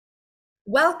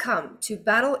Welcome to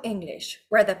Battle English,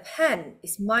 where the pen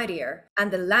is mightier and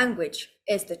the language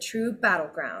is the true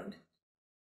battleground.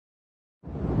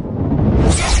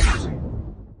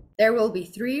 There will be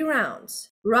 3 rounds.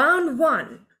 Round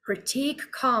 1,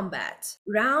 critique combat.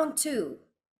 Round 2,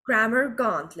 grammar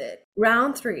gauntlet.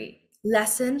 Round 3,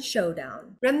 lesson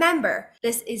showdown. Remember,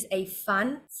 this is a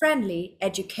fun, friendly,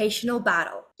 educational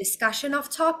battle. Discussion of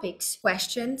topics,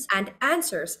 questions, and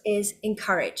answers is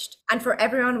encouraged. And for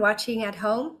everyone watching at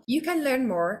home, you can learn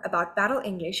more about Battle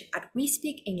English at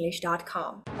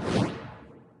WeSpeakEnglish.com.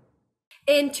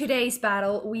 In today's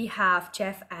battle, we have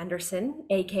Geoff Anderson,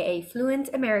 aka Fluent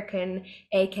American,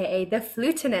 aka the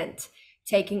Flue-tenant,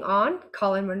 taking on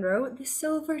Colin Munro, the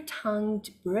silver-tongued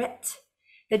Brit.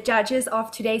 The judges of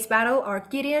today's battle are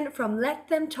Gideon from Let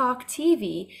Them Talk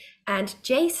TV and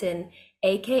Jason,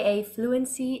 aka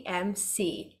Fluency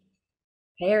MC.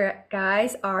 Hey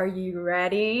guys, are you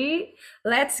ready?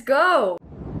 Let's go!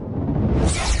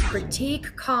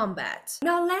 Critique combat.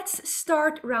 Now let's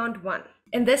start round 1.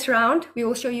 In this round, we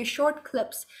will show you short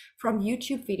clips from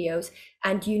YouTube videos,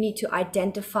 and you need to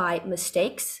identify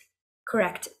mistakes,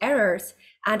 correct errors,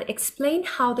 and explain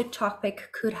how the topic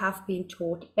could have been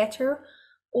taught better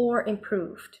or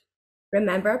improved.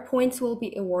 Remember, points will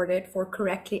be awarded for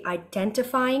correctly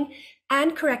identifying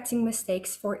and correcting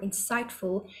mistakes for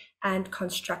insightful and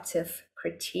constructive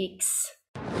critiques.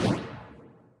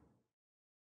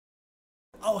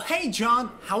 Oh, hey,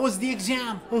 John. How was the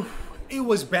exam? It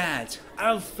was bad.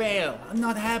 I'll fail. I'm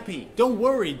not happy. Don't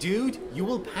worry, dude. You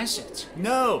will pass it.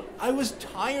 No, I was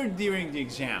tired during the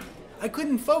exam. I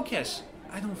couldn't focus.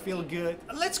 I don't feel good.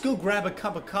 Let's go grab a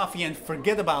cup of coffee and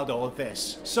forget about all of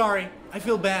this. Sorry, I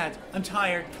feel bad. I'm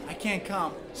tired. I can't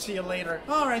come. See you later.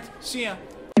 All right, see ya.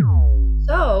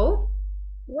 So,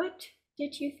 what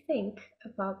did you think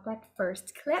about that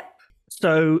first clip?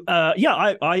 So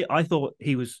I thought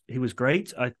he was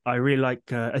great. I really like.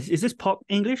 Is this pop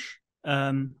English?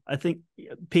 I think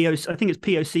POC. I think it's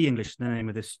POC English, the name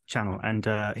of this channel, and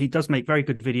he does make very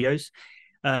good videos.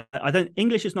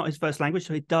 English is not his first language,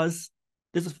 so he does.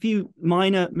 There's a few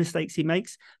minor mistakes he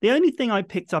makes. The only thing I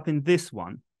picked up in this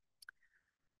one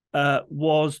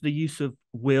was the use of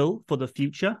will for the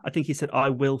future. I think he said, "I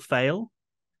will fail,"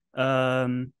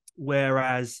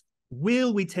 whereas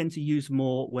will we tend to use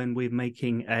more when we're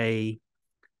making a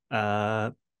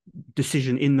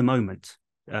decision in the moment.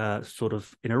 Sort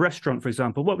of in a restaurant, for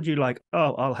example, what would you like?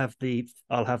 Oh, I'll have the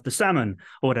salmon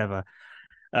or whatever.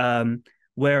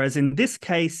 Whereas in this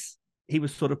case, he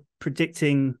was sort of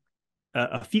predicting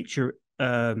a future,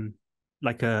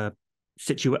 like a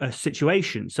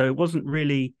situation. So it wasn't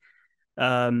really,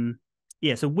 so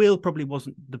will probably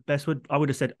wasn't the best word. I would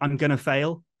have said I'm gonna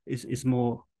fail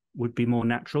would be more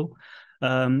natural.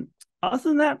 Other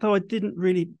than that, though, I didn't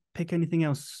really pick anything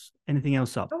else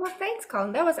up. Oh, well, thanks,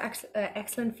 Colin. That was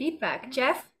excellent feedback.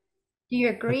 Geoff, do you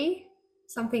agree?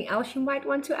 Something else you might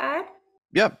want to add?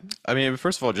 Yeah, I mean,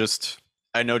 first of all,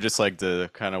 I know like the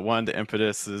kind of the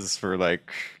impetus is for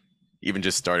like even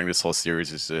just starting this whole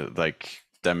series is like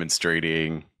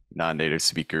demonstrating non-native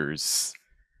speakers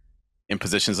in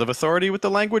positions of authority with the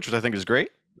language, which I think is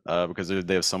great because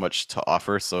they have so much to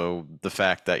offer. So the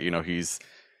fact that, he's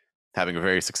having a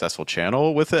very successful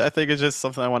channel with it, I think is just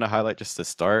something I want to highlight just to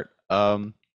start.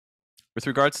 With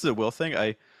regards to the will thing,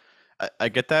 I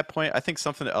get that point. I think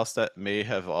something else that may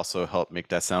have also helped make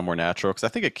that sound more natural, because I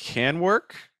think it can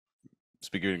work,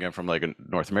 speaking again from like a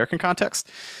North American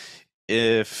context,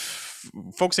 if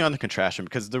focusing on the contraction,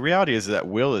 because the reality is that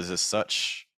will is just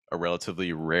such a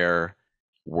relatively rare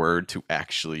word to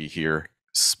actually hear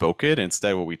spoken.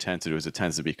 Instead, what we tend to do is it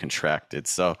tends to be contracted.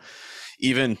 So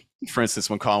even, for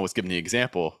instance, when Colin was giving the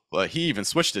example, he even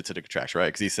switched it to the contraction, right?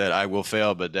 Because he said, I will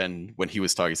fail. But then when he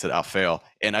was talking, he said, I'll fail.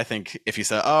 And I think if he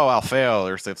said, oh, I'll fail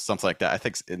or something like that, I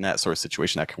think in that sort of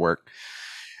situation, that could work.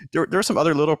 There are some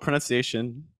other little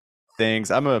pronunciation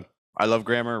things. I love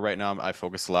grammar. Right now, I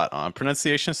focus a lot on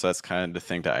pronunciation. So that's kind of the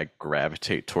thing that I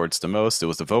gravitate towards the most. It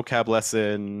was the vocab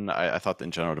lesson. I thought that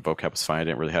in general, the vocab was fine. I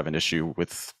didn't really have an issue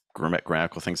with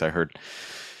grammatical things I heard.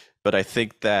 But I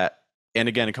think that, and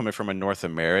again, coming from a North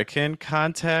American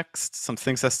context, some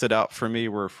things that stood out for me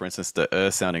were, for instance,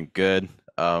 the sounding good.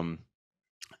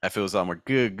 I feel it was a lot more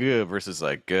good versus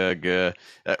like good.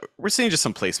 We're seeing just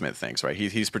some placement things, right?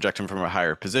 He's projecting from a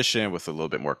higher position with a little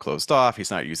bit more closed off. He's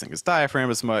not using his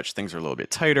diaphragm as much. Things are a little bit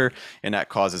tighter, and that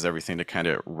causes everything to kind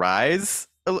of rise.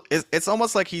 It's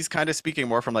almost like he's kind of speaking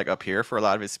more from like up here for a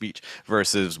lot of his speech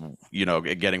versus,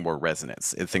 getting more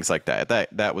resonance and things like that.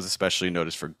 That was especially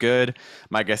noticed for good.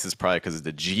 My guess is probably because of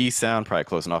the G sound, probably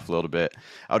closing off a little bit.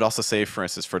 I would also say, for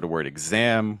instance, for the word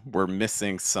exam, we're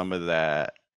missing some of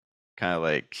that kind of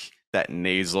like that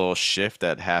nasal shift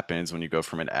that happens when you go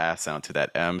from an A sound to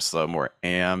that M, so more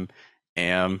am.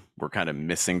 We're kind of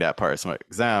missing that part. So like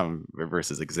exam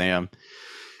versus exam.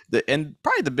 And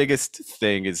probably the biggest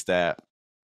thing is that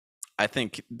I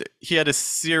think he had a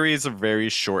series of very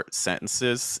short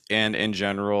sentences. And in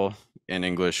general, in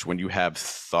English, when you have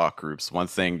thought groups, one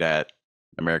thing that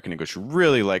American English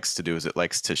really likes to do is it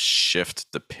likes to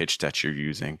shift the pitch that you're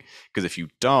using. Because if you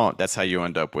don't, that's how you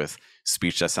end up with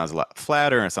speech that sounds a lot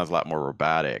flatter and sounds a lot more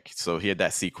robotic. So he had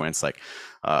that sequence like,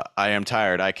 I am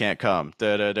tired, I can't come.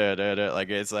 Da, da, da, da, da. Like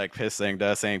it's like pissing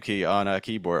the same key on a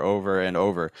keyboard over and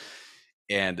over.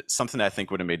 And something that I think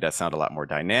would have made that sound a lot more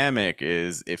dynamic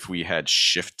is if we had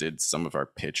shifted some of our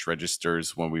pitch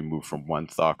registers when we move from one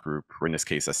thought group, or in this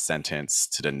case, a sentence,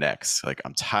 to the next. Like,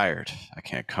 I'm tired, I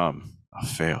can't come, I'll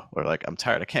fail. Or like, I'm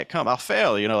tired, I can't come, I'll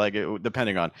fail. You know, like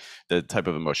depending on the type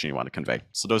of emotion you want to convey.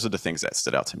 So those are the things that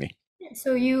stood out to me.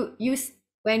 So you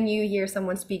when you hear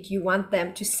someone speak, you want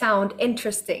them to sound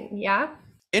interesting, yeah?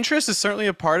 Interest is certainly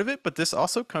a part of it, but this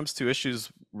also comes to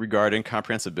issues regarding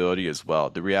comprehensibility as well.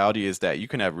 The reality is that you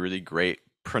can have really great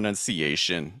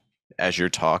pronunciation as you're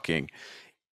talking,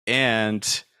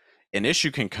 and an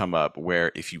issue can come up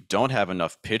where if you don't have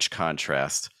enough pitch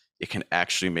contrast, it can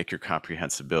actually make your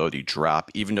comprehensibility drop,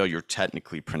 even though you're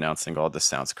technically pronouncing all the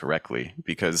sounds correctly.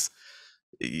 Because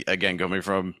again, coming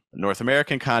from North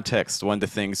American context, one of the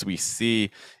things we see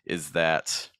is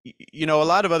that, you know, a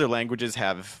lot of other languages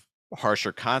have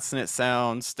harsher consonant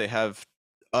sounds. They have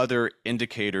other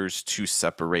indicators to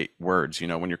separate words. You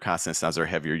know, when your consonant sounds are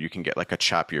heavier, you can get like a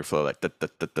choppier flow, like da,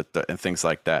 and things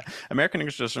like that. American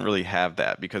English doesn't really have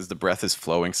that because the breath is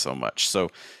flowing so much. So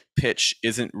pitch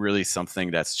isn't really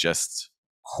something that's just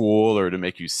cool or to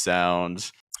make you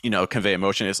sound, you know, convey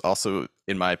emotion. It's also,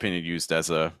 in my opinion, used as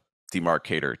a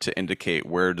demarcator to indicate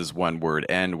where does one word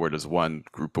end, where does one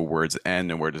group of words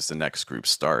end, and where does the next group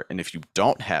start. And if you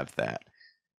don't have that,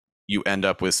 you end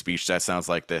up with speech that sounds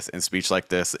like this, and speech like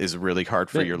this is really hard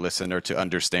for your listener to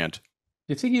understand.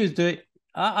 The thing he was doing,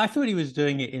 I thought he was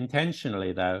doing it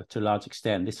intentionally, though, to a large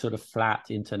extent, this sort of flat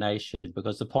intonation,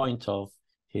 because the point of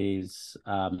his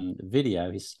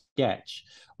video, his sketch,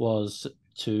 was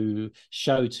to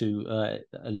show to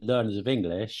learners of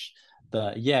English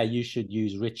that, yeah, you should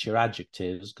use richer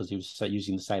adjectives, because he was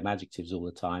using the same adjectives all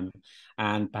the time.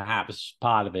 And perhaps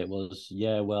part of it was,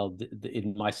 yeah, well,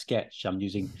 in my sketch, I'm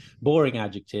using boring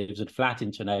adjectives and flat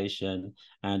intonation,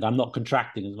 and I'm not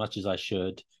contracting as much as I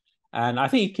should. And I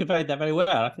think he conveyed that very well.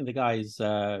 I think the guy is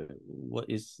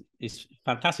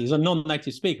fantastic. He's a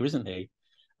non-native speaker, isn't he?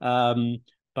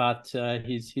 But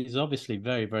he's obviously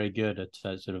very, very good at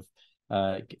sort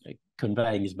of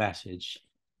conveying his message.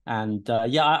 And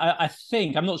yeah, I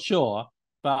think, I'm not sure,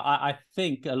 but I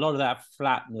think a lot of that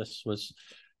flatness was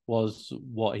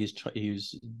what he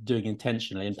was doing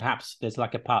intentionally. And perhaps there's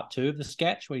like a part 2 of the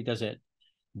sketch where he does it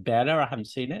better. I haven't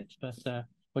seen it, but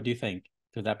what do you think?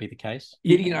 Could that be the case?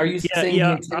 Gideon, are you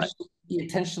saying he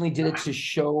intentionally did it to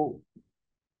show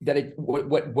that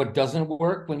what doesn't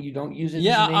work when you don't use it?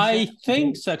 Yeah, I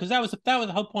think so, because that was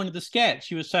the whole point of the sketch.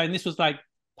 He was saying this was like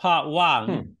part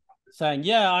 1. Saying,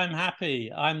 yeah, I'm happy,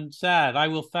 I'm sad, I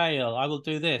will fail, I will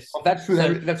do this. Well, that's true.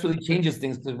 So, that's really changes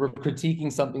things, because we're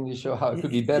critiquing something to show how it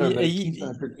could be better, but he's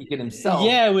going to critique it himself.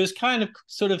 Yeah, it was kind of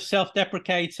sort of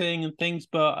self-deprecating and things,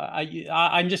 but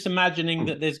I'm just imagining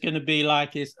that there's going to be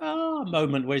like this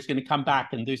moment where he's going to come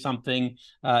back and do something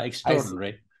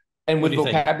extraordinary. And with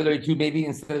vocabulary too, maybe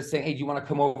instead of saying, hey, do you want to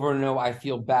come over? No, I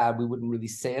feel bad, we wouldn't really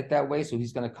say it that way. So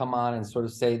he's going to come on and sort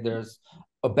of say there's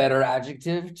a better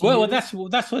adjective to well,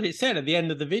 that's what it said at the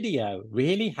end of the video.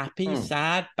 Really happy,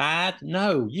 sad, bad?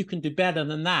 No, you can do better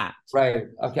than that. Right.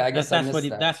 Okay. I guess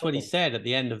that's what he said at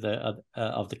the end of the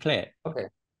clip. Okay.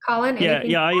 Colin.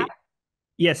 I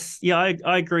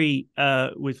agree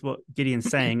with what Gideon's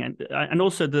saying, and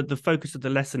also the focus of the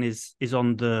lesson is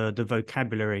on the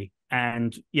vocabulary.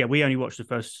 And yeah, we only watched the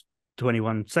first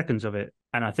 21 seconds of it,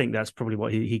 and I think that's probably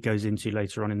what he goes into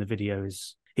later on in the video.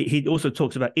 Is he also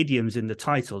talks about idioms in the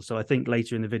title, so I think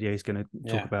later in the video he's going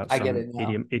to talk about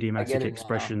some idiomatic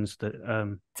expressions that.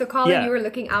 So Colin, you were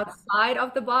looking outside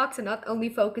of the box and not only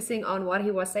focusing on what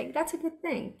he was saying. That's a good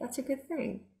thing. That's a good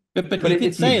thing. But he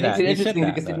did say that. It's interesting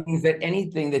because it means that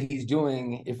anything that he's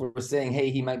doing, if we're saying, hey,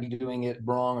 he might be doing it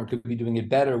wrong or could be doing it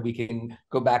better, we can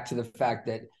go back to the fact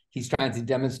that he's trying to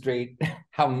demonstrate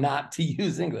how not to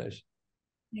use English.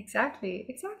 Exactly.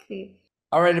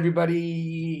 All right,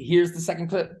 everybody, here's the second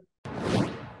clip.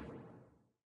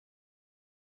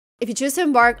 If you choose to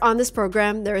embark on this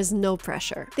program, there is no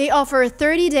pressure. They offer a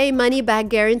 30-day money-back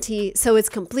guarantee, so it's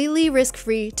completely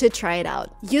risk-free to try it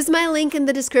out. Use my link in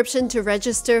the description to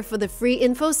register for the free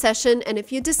info session, and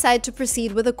if you decide to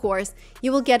proceed with the course,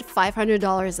 you will get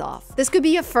 $500 off. This could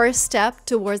be your first step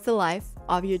towards the life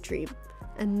of your dream.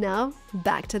 And now,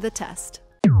 back to the test.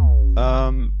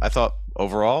 I thought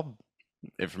overall,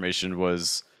 information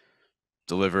was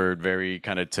delivered very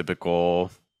kind of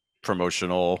typical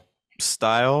promotional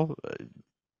style.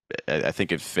 I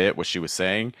think it fit what she was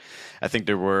saying. I think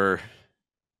there were,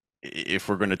 if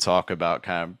we're going to talk about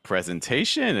kind of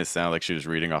presentation, it sounded like she was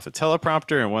reading off a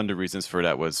teleprompter, and one of the reasons for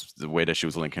that was the way that she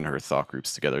was linking her thought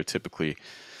groups together. Typically,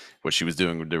 what she was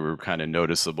doing, there were kind of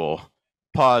noticeable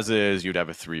pauses. You'd have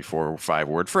a 3, 4, 5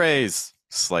 word phrase,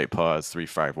 slight pause, 3,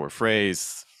 5 word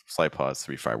phrase, slight pause,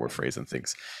 3, 5 word phrase, and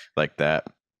things like that.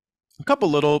 A couple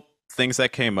little things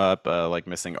that came up, like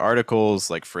missing articles.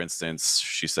 Like, for instance,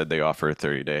 she said they offer a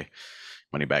 30-day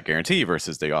money-back guarantee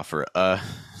versus they offer a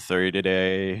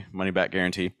 30-day money-back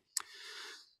guarantee.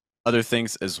 Other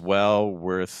things as well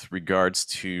with regards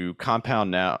to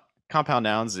compound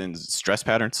nouns and stress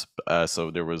patterns. So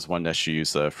there was one that she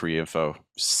used a free info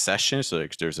session. So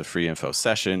there's a free info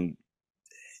session.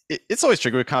 It's always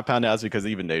tricky with compound nouns because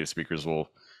even native speakers will,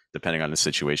 depending on the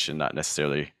situation, not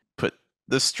necessarily put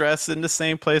the stress in the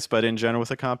same place, but in general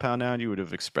with a compound noun, you would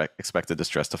have expected the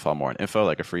stress to fall more on info,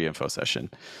 like a free info session.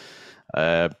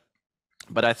 But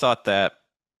I thought that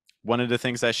one of the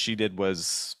things that she did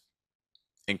was,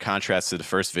 in contrast to the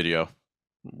first video,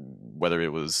 whether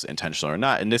it was intentional or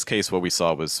not, in this case, what we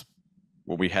saw was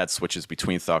when we had switches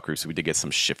between thought groups, we did get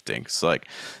some shifting. So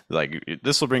like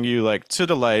this will bring you like to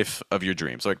the life of your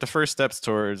dreams, like the first steps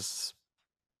towards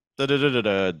so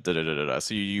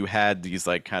you had these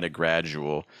like kind of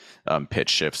gradual pitch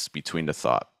shifts between the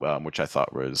thought, which I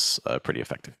thought was pretty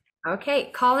effective. Okay,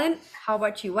 Colin, how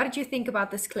about you? What did you think about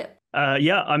this clip?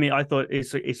 Yeah, I mean, I thought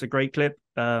it's a great clip.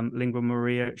 Lingua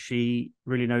Maria, she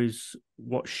really knows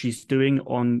what she's doing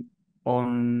on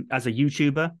as a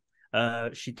YouTuber.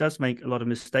 She does make a lot of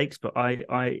mistakes, but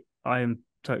I am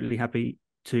totally happy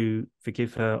to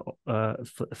forgive her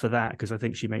for that, because I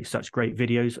think she makes such great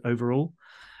videos overall.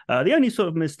 The only sort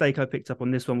of mistake I picked up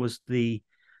on this one was the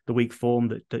weak form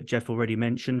that Geoff already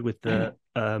mentioned with the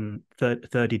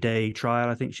 30-day trial,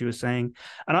 I think she was saying.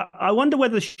 And I wonder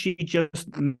whether she just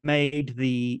made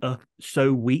the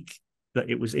so weak that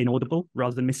it was inaudible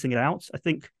rather than missing it out. I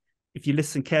think if you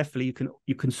listen carefully,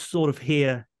 you can sort of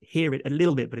hear it a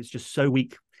little bit, but it's just so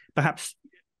weak. Perhaps,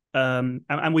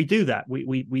 and we do that.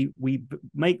 We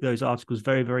make those articles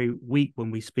very, very weak when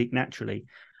we speak naturally.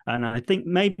 And I think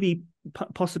maybe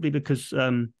possibly because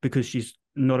she's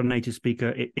not a native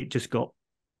speaker, it just got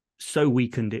so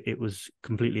weakened it was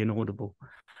completely inaudible.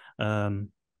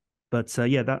 But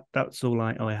yeah, that's all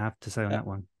I have to say on that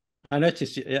one. I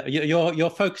noticed you're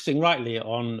focusing rightly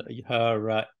on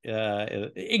her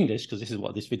English, because this is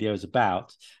what this video is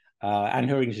about, and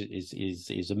her English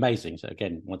is amazing. So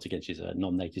once again, she's a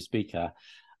non-native speaker.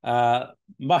 I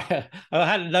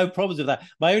had no problems with that.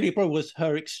 My only problem was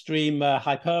her extreme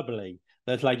hyperbole.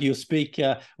 That like you speak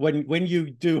when you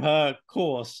do her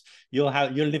course, you'll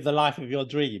live the life of your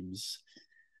dreams,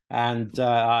 and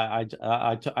I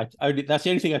only, that's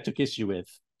the only thing I took issue with.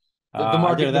 The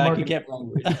marketing language.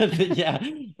 Yeah.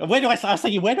 I was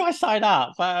thinking, where do I sign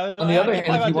up? On the other hand,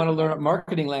 if you want to learn a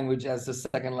marketing language as a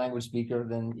second language speaker,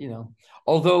 then,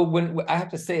 although when I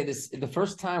have to say this, the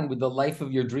first time with the life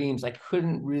of your dreams, I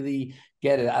couldn't really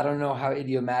get it. I don't know how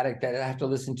idiomatic that, I have to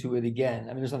listen to it again.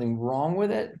 I mean, there's nothing wrong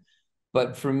with it,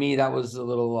 but for me, that was a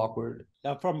little awkward.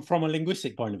 From a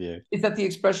linguistic point of view. Is that the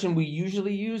expression we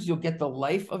usually use? You'll get the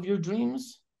life of your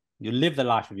dreams? You live the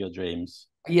life of your dreams.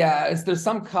 Yeah, there's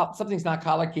something's not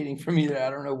collocating for me there. I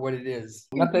don't know what it is.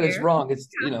 Not that it's wrong. It's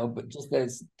but just that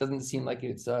it doesn't seem like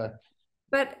it's.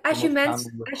 But as you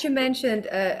mentioned,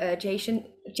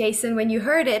 Jason, when you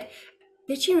heard it,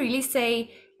 did you really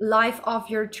say "life of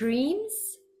your dreams"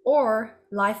 or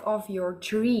 "life of your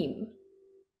dream"?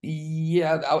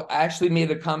 Yeah, I actually made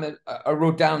a comment. I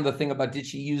wrote down the thing about did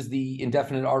she use the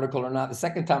indefinite article or not. The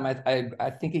second time,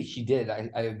 I think she did.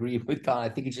 I agree with Colin. I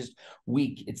think it's just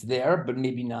weak. It's there, but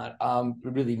maybe not.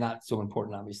 Really not so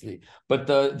important, obviously. But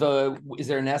the is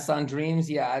there an S on dreams?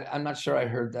 Yeah, I'm not sure I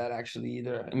heard that actually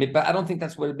either. I mean, but I don't think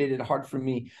that's what made it hard for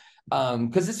me.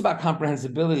 Because it's about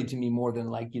comprehensibility to me more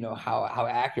than like, how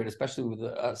accurate, especially with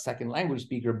a second language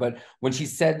speaker. But when she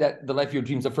said that the life of your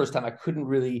dreams the first time, I couldn't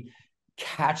really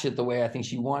catch it the way I think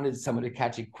she wanted someone to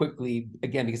catch it quickly,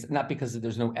 again, because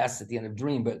there's no S at the end of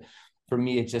dream, but for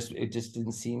me it just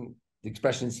didn't seem the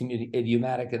expressions seem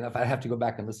idiomatic enough. I'd have to go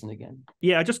back and listen again.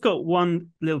 Yeah, I just got one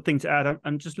little thing to add.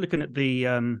 I'm just looking at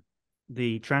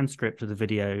the transcript of the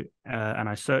video, and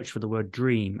I searched for the word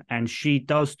dream, and she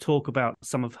does talk about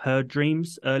some of her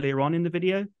dreams earlier on in the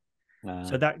video.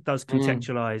 So that does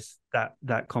contextualize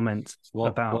that comment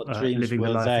about what dreams living the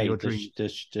were life they? of your dreams.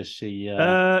 Does she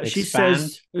She expand?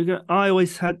 says,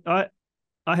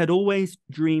 I had always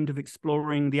dreamed of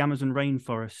exploring the Amazon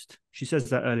rainforest. She says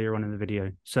that earlier on in the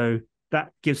video. So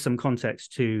that gives some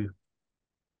context to,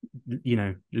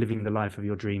 living the life of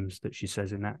your dreams that she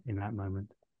says in that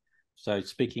moment. So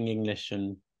speaking English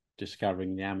and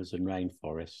discovering the Amazon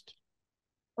rainforest.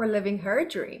 Or living her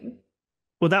dream.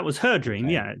 Well, that was her dream.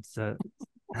 Okay. Yeah. It's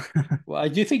Well,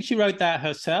 do you think she wrote that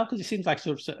herself? Because it seems like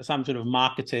some sort of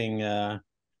marketing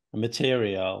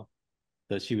material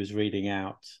that she was reading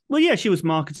out. Well, yeah, she was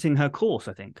marketing her course,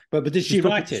 I think. But did she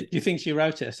write it? Do you think she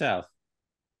wrote it herself?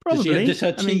 Probably. Did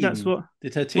her team? I mean, that's what.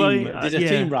 Did her team? Did her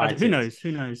team write it? Who knows?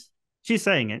 Who knows? She's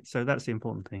saying it, so that's the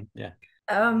important thing. Yeah.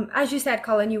 As you said,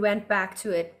 Colin, you went back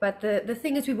to it, but the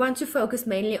thing is, we want to focus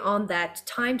mainly on that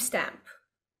timestamp.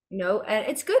 And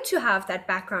it's good to have that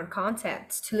background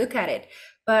content to look at it.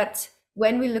 But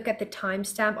when we look at the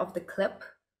timestamp of the clip,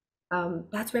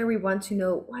 that's where we want to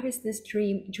know, what is this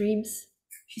dreams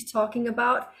she's talking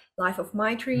about? Life of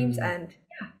my dreams. And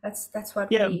yeah, that's what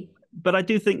we... But I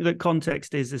do think that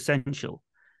context is essential.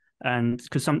 And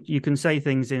because you can say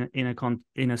things in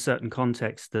a certain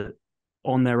context that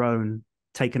on their own,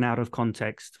 taken out of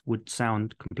context, would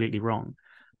sound completely wrong.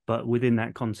 But within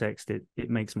that context, it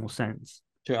makes more sense.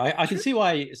 Sure. I can see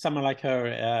why someone like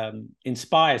her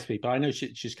inspires people. I know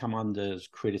she's come under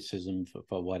criticism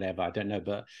for whatever, I don't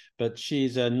know, but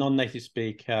she's a non-native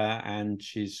speaker and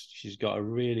she's got a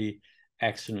really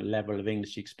excellent level of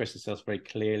English. She expresses herself very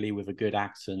clearly with a good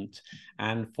accent,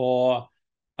 and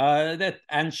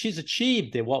and she's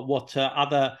achieved it. What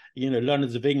other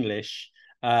learners of English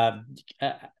want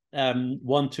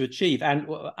to achieve, and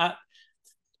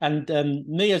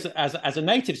me as a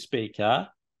native speaker.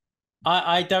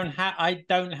 I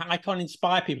can't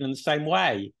inspire people in the same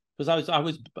way, because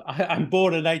I'm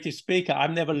born a native speaker.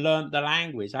 I've never learned the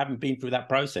language. I haven't been through that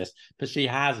process, but she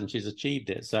has, and she's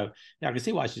achieved it. So yeah, I can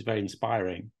see why she's very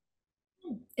inspiring.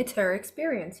 It's her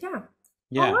experience, yeah.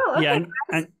 Yeah, oh, wow. Okay.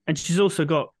 Yeah, and she's also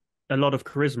got a lot of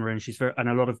charisma, and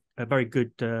a lot of a very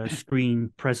good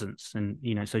screen presence, and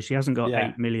so she hasn't got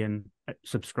 8 million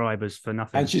subscribers for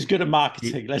nothing. And she's good at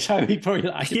marketing. Let's hope I can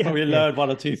probably learn one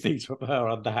or two things from her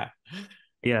on that.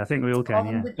 Yeah, I think we all can. All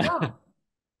in the job.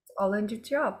 It's all in the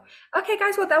job. Okay,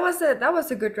 guys. Well, that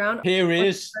was a good round. Here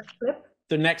is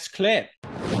the next clip.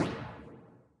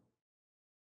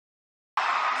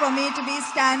 For me to be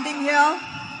standing here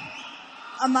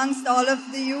amongst all of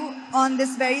you on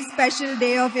this very special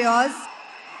day of yours.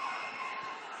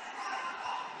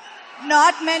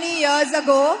 Not many years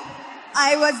ago,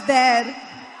 I was there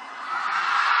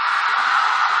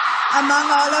among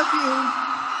all of you.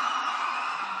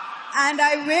 And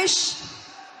I wish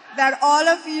that all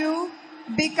of you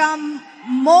become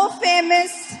more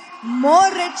famous,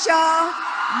 more richer,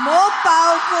 more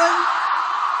powerful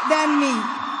than me.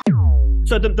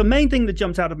 So the main thing that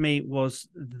jumped out of me was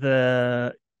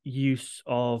the use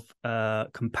of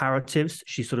comparatives.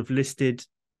 She sort of listed,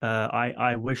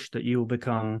 I wish that you will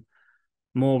become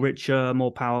more richer,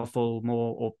 more powerful,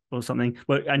 more or something.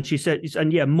 Well, and she said,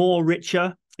 and yeah, more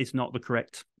richer is not the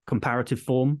correct comparative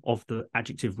form of the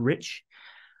adjective rich.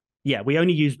 Yeah, we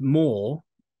only use more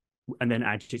and then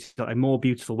adjective, like more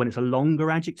beautiful when it's a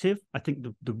longer adjective. I think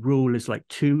the rule is like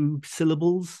 2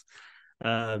 syllables.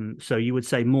 So you would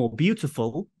say more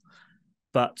beautiful,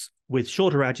 but with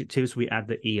shorter adjectives, we add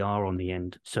the ER on the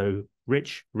end. So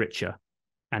rich, richer,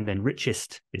 and then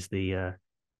richest is the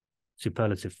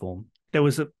superlative form. There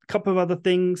was a couple of other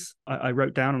things I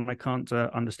wrote down and I can't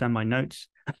understand my notes.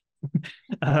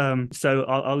 So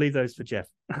I'll leave those for Geoff.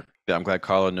 Yeah, I'm glad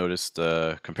Colin noticed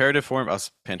the comparative form. I was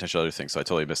paying attention to other things, so I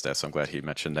totally missed that. So I'm glad he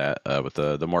mentioned that with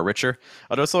the more richer.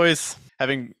 Although it's always,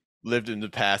 having lived in the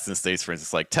past in states, for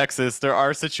instance, like Texas, there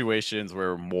are situations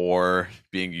where more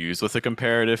being used with a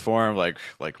comparative form, like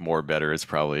more better is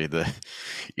probably the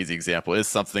easy example, is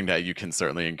something that you can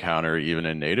certainly encounter even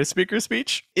in native speaker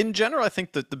speech. In general, I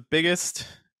think that the biggest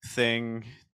thing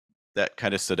that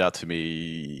kind of stood out to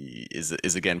me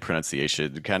is again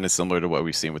pronunciation, kind of similar to what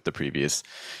we've seen with the previous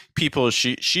people.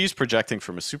 She's projecting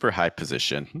from a super high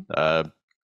position.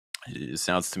 It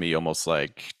sounds to me almost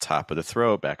like top of the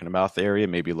throat, back in the mouth area,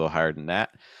 maybe a little higher than that.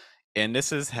 And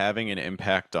this is having an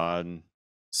impact on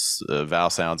vowel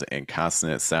sounds and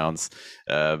consonant sounds.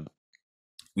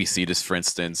 We see this, for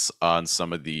instance, on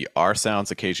some of the R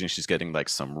sounds. Occasionally, she's getting like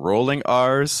some rolling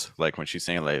R's, like when she's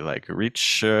saying like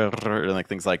reach, like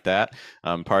things like that.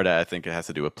 Part of that, I think it has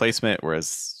to do with placement,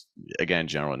 whereas again,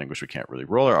 general in English, we can't really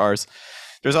roll our R's.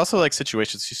 There's also like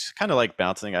situations she's kind of like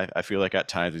bouncing. I feel like at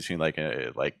times between like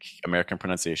American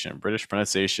pronunciation and British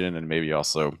pronunciation, and maybe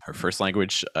also her first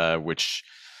language, which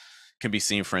can be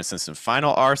seen, for instance, in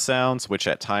final R sounds, which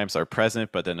at times are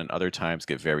present, but then in other times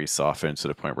get very softened to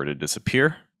the point where they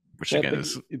disappear. Which again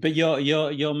is. But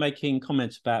you're making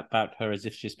comments about her as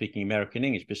if she's speaking American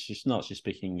English, but she's not. She's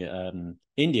speaking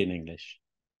Indian English,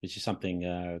 which is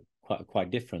something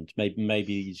quite different.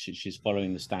 Maybe she's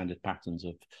following the standard patterns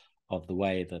of the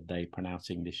way that they pronounce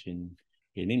English in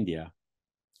India.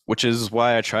 Which is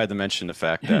why I tried to mention the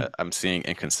fact that I'm seeing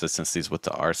inconsistencies with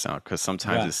the R sound, because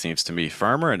sometimes it seems to be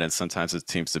firmer and then sometimes it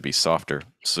seems to be softer.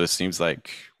 So it seems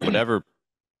like whatever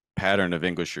pattern of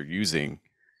English you're using,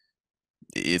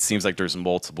 it seems like there's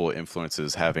multiple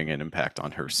influences having an impact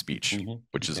on her speech,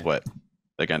 which is what,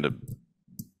 again,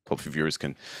 hopefully viewers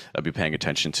can be paying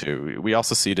attention to. We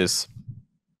also see this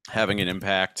having an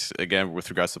impact, again, with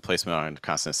regards to placement on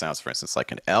consonant sounds, for instance,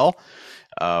 like an L,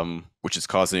 which is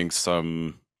causing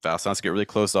some vowel sounds to get really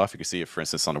closed off. You can see it, for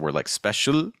instance, on a word like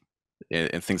special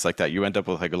and things like that. You end up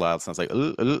with like a lot of sounds like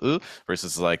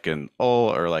versus like an O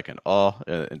or like an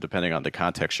and depending on the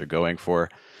context you're going for.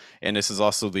 And this is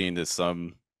also leading to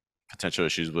some potential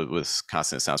issues with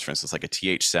consonant sounds, for instance, like a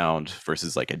TH sound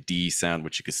versus like a D sound,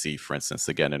 which you could see, for instance,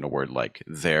 again, in a word like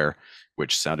there,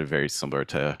 which sounded very similar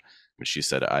to when she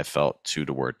said, I felt, to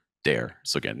the word there.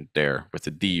 So again, there with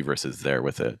a D versus there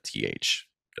with a TH.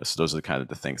 So those are kind of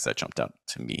the things that jumped out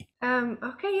to me.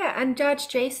 Okay, yeah. And Judge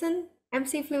Jason,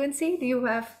 MC Fluency, do you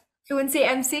have Fluency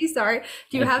MC? Sorry,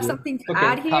 do you have something to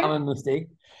add here? Common mistake.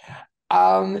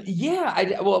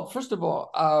 Well, first of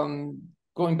all,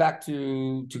 going back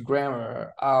to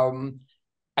grammar,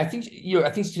 I think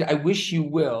I wish you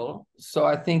will. So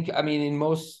I think, I mean, in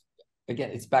most,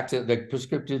 again, it's back to the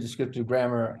prescriptive descriptive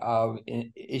grammar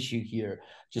issue here.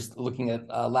 Just looking at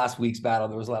last week's battle,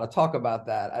 there was a lot of talk about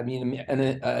that. I mean,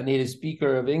 a native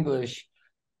speaker of English,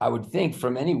 I would think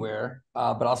from anywhere,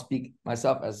 but I'll speak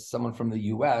myself as someone from the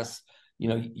US,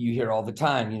 you hear all the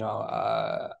time,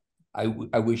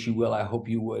 I wish you will, I hope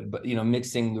you would, but,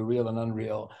 mixing the real and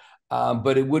unreal.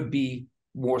 But it would be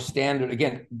more standard.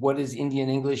 Again, what is Indian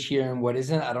English here and what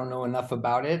isn't? I don't know enough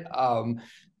about it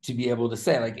to be able to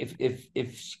say, like,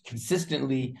 if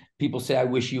consistently people say, I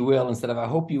wish you will, instead of I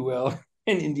hope you will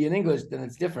in Indian English, then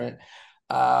it's different.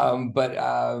 But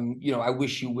I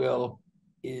wish you will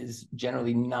is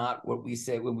generally not what we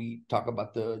say when we talk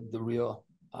about the real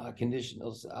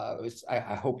conditionals.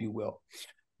 I hope you will.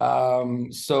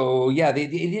 So yeah, the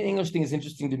Indian English thing is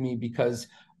interesting to me because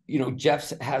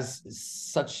Geoff has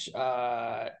such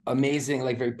amazing,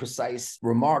 like very precise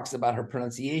remarks about her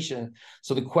pronunciation.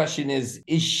 So the question is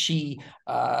she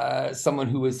someone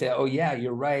who would say, oh yeah,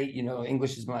 you're right,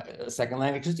 English is my second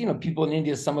language? Because, people in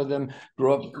India, some of them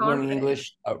grow up learning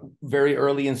English very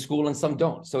early in school and some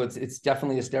don't. So it's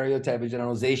definitely a stereotype, a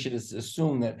generalization is to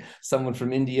assume that someone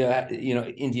from India,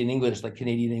 Indian English, like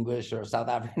Canadian English or South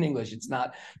African English, it's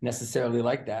not necessarily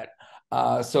like that.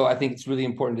 So I think it's really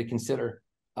important to consider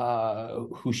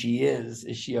who she is.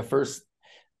 Is she a first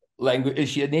language? Is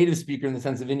she a native speaker in the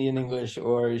sense of Indian English,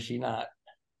 or is she not?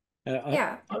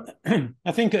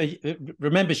 I think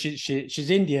remember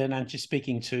she's Indian and she's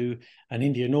speaking to an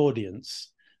Indian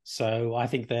audience, so I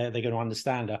think they're going to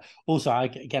understand her. Also,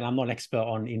 I'm not an expert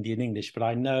on Indian English, but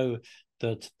I know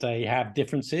that they have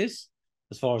differences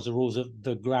as far as the rules of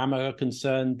the grammar are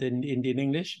concerned in Indian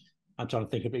English. I'm trying to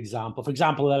think of an example. For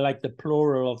example, they're like the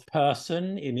plural of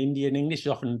person in Indian English is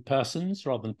often persons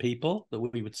rather than people, that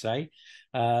we would say.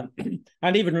 And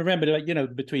even remember,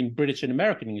 between British and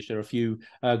American English, there are a few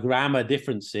grammar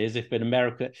differences.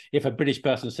 If a British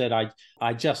person said,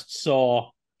 I just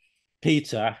saw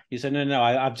Peter, you said, no,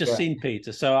 I've just seen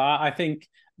Peter. So I think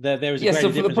that there is a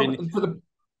great difference.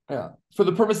 For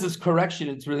the purposes of correction,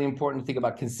 it's really important to think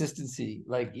about consistency.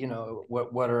 Like,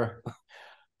 what are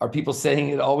people saying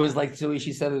it always like the way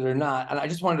she said it or not? And I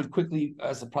just wanted to quickly,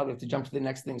 as I probably have to jump to the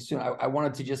next thing soon, I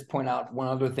wanted to just point out one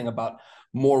other thing about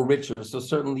more richer. So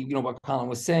certainly, what Colin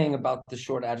was saying about the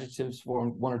short adjectives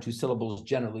form one or two syllables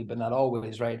generally, but not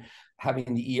always, right?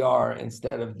 Having the ER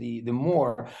instead of the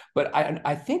more. But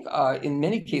I think in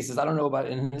many cases, I don't know about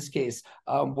in this case,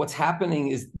 what's happening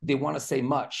is they want to say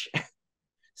much.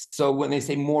 So when they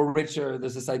say more richer,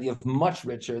 there's this idea of much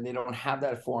richer, and they don't have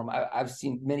that form. I've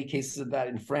seen many cases of that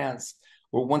in France,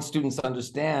 where once students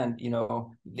understand,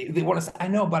 they want to say, I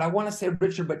know, but I want to say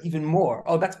richer, but even more.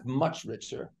 Oh, that's much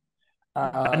richer.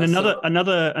 And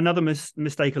another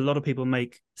mistake a lot of people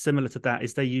make similar to that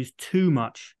is they use too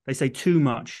much. They say too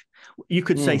much. You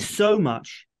could say so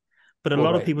much, but a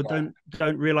lot of people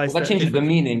don't realize that changes the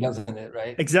meaning, doesn't it?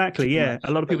 Right? Exactly. Yeah.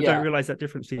 A lot of people don't realize that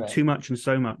difference between too much and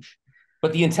so much.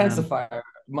 But the intensifier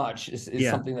much is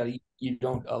something that you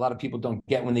don't. A lot of people don't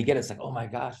get when they get it. It's like, oh my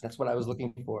gosh, that's what I was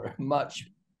looking for. Much.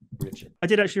 I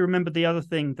did actually remember the other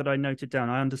thing that I noted down.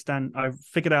 I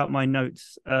figured out my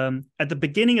notes. At the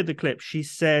beginning of the clip, she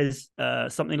says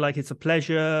something like, it's a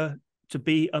pleasure to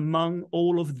be among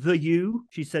all of the you.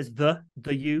 She says the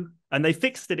you. And they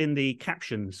fixed it in the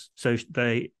captions. So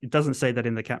it doesn't say that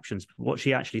in the captions. But what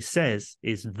she actually says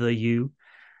is the you,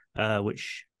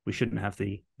 which we shouldn't have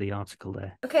the article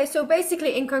there. Okay, so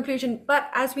basically in conclusion, but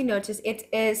as we noticed, it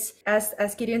is,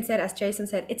 as Gideon said, as Jason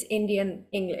said, it's Indian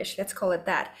English, let's call it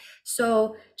that.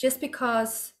 So just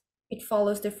because it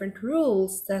follows different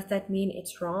rules, does that mean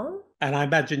it's wrong? And I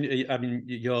imagine, I mean,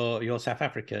 you're South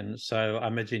African, so I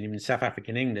imagine in South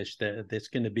African English, there's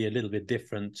going to be a little bit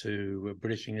different to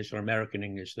British English or American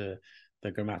English, the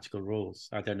grammatical rules.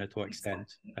 I don't know to what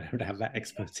extent. I don't have that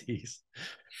expertise.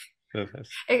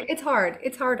 It's hard,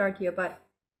 argue, but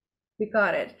we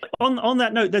got it. On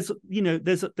that note, there's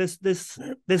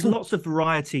lots of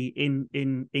variety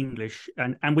in English,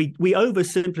 and we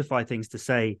oversimplify things to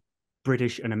say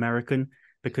British and American,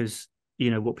 because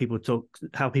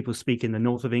how people speak in the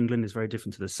north of England is very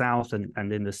different to the south,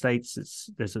 and in the States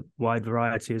there's a wide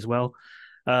variety as well.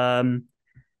 And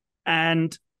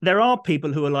there are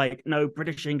people who are like, no,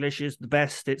 British English is the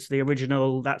best, it's the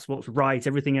original, that's what's right,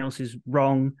 everything else is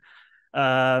wrong.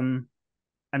 And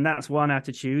that's one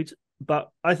attitude. But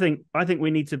I think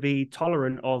we need to be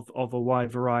tolerant of a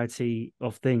wide variety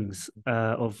of things,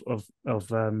 of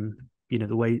the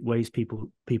ways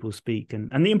people speak,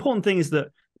 and the important thing is that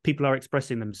people are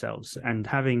expressing themselves and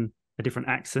having a different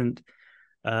accent,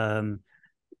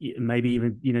 maybe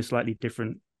even slightly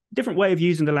different way of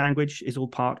using the language is all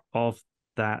part of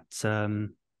that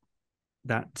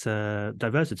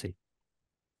diversity.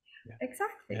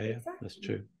 Exactly. Exactly. That's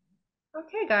true.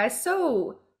 Okay, guys.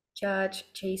 So, Judge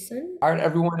Jason. All right,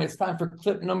 everyone. It's time for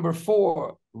clip number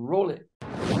 4. Roll it.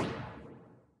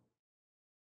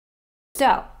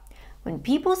 So, when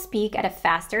people speak at a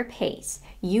faster pace,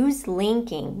 use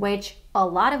linking, which a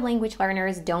lot of language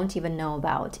learners don't even know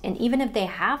about. And even if they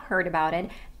have heard about it,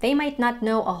 they might not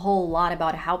know a whole lot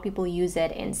about how people use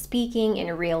it in speaking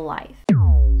in real life.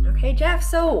 Okay, Geoff,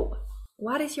 so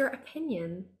what is your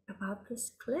opinion about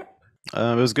this clip?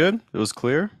 It was good. It was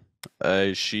clear.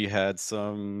 She had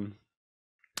some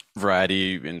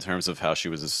variety in terms of how she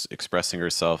was expressing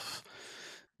herself.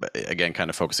 But again,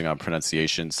 kind of focusing on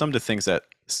pronunciation. Some of the things that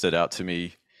stood out to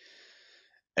me,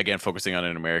 again, focusing on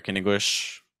an American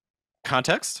English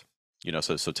context,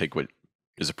 so take what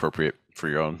is appropriate for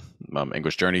your own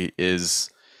English journey,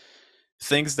 is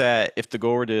things that if the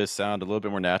goal were to sound a little bit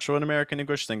more natural in American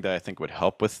English, thing that I think would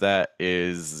help with that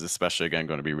is, especially again,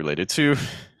 going to be related to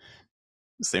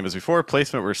same as before,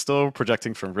 placement. We're still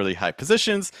projecting from really high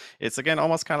positions. It's again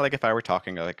almost kind of like if I were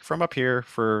talking like from up here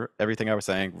for everything I was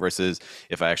saying, versus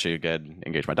if I actually again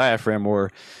engage my diaphragm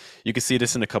more. You can see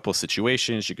this in a couple of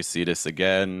situations. You can see this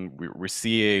again. We're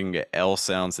seeing L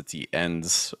sounds at the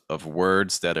ends of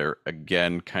words that are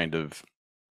again kind of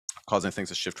causing things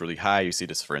to shift really high. You see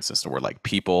this, for instance, in a word like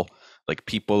people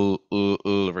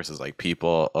versus like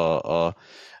people.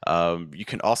 You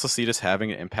can also see this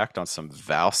having an impact on some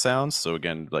vowel sounds. So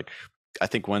again, like I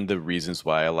think one of the reasons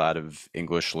why a lot of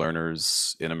English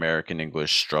learners in American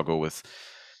English struggle with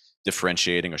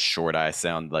differentiating a short I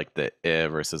sound like the I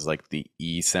versus like the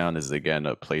E sound is again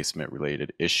a placement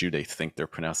related issue. They think they're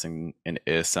pronouncing an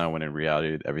I sound when in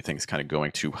reality everything's kind of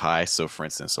going too high. So for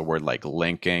instance, a word like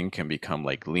linking can become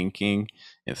like linking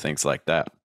and things like that.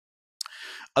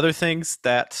 Other things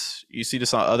that you see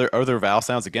this on other vowel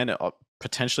sounds, again,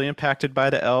 potentially impacted by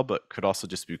the L, but could also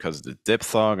just be because of the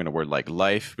diphthong, and a word like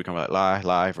life become like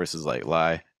lie versus like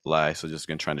lie. So just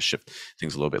again trying to shift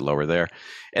things a little bit lower there.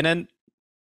 And then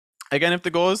again, if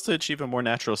the goal is to achieve a more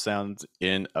natural sound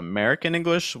in American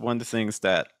English, one of the things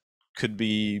that could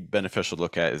be beneficial to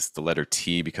look at is the letter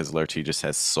T, because the letter T just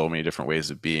has so many different ways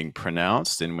of being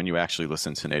pronounced. And when you actually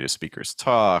listen to native speakers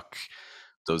talk,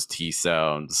 those T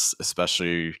sounds,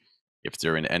 especially if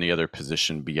they're in any other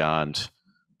position beyond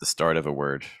the start of a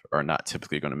word, are not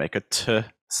typically going to make a T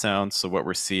sound. So what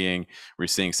we're seeing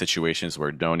situations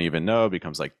where don't even know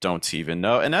becomes like don't even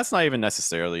know. And that's not even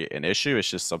necessarily an issue. It's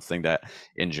just something that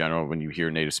in general, when you hear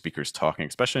native speakers talking,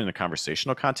 especially in a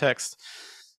conversational context,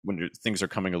 when things are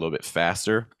coming a little bit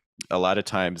faster, a lot of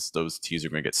times those T's are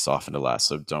going to get softened a lot.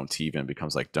 So don't even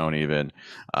becomes like don't even.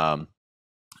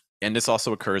 And this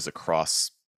also occurs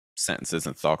across sentences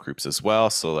and thought groups as well.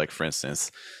 So like, for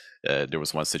instance, there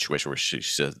was one situation where she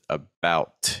said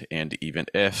about and even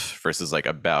if versus like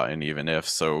about and even if.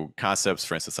 So concepts,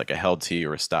 for instance, like a held T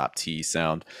or a stop T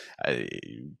sound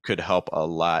could help a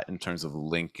lot in terms of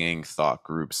linking thought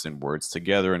groups and words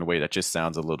together in a way that just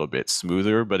sounds a little bit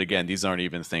smoother. But again, these aren't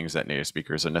even things that native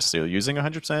speakers are necessarily using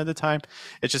 100% of the time.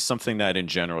 It's just something that in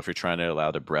general, if you're trying to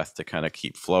allow the breath to kind of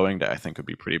keep flowing, that I think would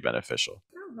be pretty beneficial.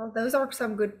 Oh, well, those are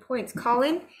some good points.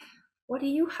 Colin, what do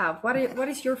you have? What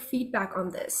is your feedback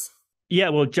on this? Yeah,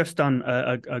 well, Geoff's done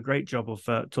a great job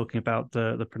of talking about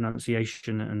the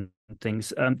pronunciation and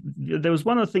things. There was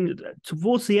one other thing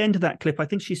towards the end of that clip. I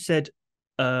think she said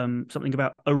something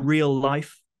about a real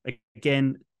life.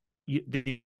 Again,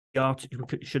 the article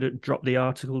should have dropped the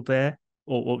article there,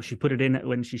 or she put it in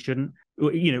when she shouldn't.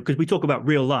 You know, because we talk about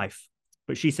real life,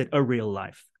 but she said a real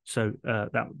life. So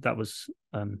that was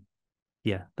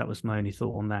that was my only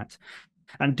thought on that.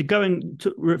 And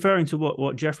referring to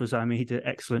what Geoff was saying, I mean, he did an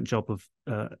excellent job of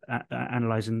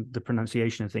analyzing the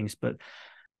pronunciation of things. But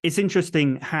it's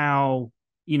interesting how,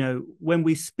 you know, when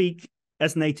we speak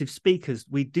as native speakers,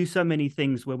 we do so many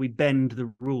things where we bend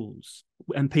the rules.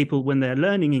 And people, when they're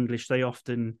learning English, they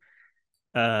often,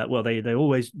 they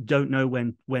always don't know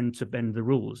when to bend the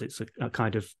rules. It's a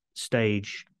kind of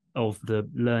stage of the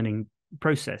learning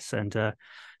process. And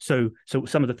so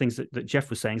some of the things that Geoff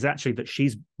was saying is actually that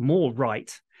she's more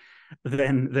right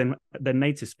than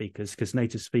native speakers, because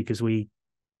native speakers, we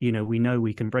know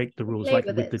we can break the rules, like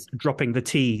with the dropping the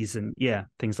T's and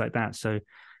things like that. So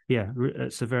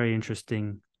it's a very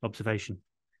interesting observation.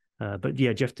 But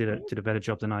Geoff did a better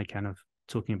job than I can of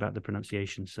talking about the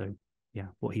pronunciation. So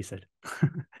what he said.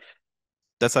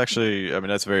 That's actually, I mean,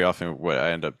 that's very often what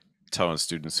I end up telling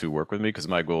students who work with me, because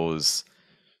my goal is,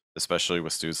 especially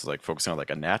with students, like focusing on like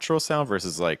a natural sound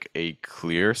versus like a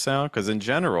clear sound. Because in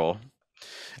general,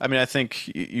 I mean, I think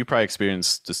you probably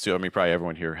experienced this too. I mean, probably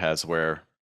everyone here has, where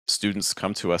students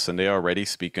come to us and they already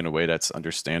speak in a way that's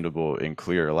understandable and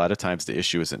clear. A lot of times the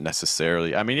issue isn't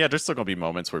necessarily, I mean, there's still going to be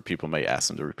moments where people may ask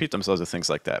them to repeat themselves or things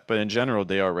like that. But in general,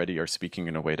 they already are speaking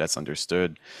in a way that's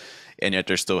understood. And yet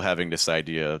they're still having this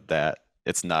idea that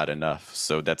it's not enough.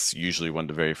 So that's usually one of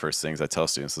the very first things I tell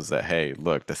students is that, hey,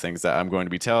 look, the things that I'm going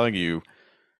to be telling you,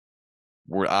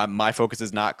 my focus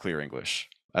is not clear English.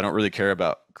 I don't really care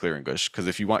about clear English, because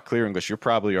if you want clear English, you're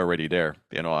probably already there,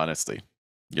 in all honesty.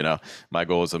 You know, my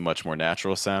goal is a much more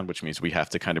natural sound, which means we have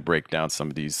to kind of break down some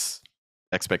of these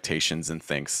expectations and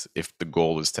things if the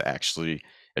goal is to actually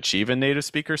achieve a native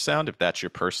speaker sound. If that's your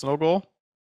personal goal,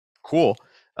 cool.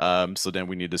 So then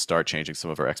we need to start changing some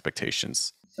of our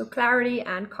expectations. So clarity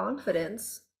and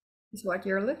confidence is what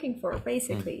you're looking for,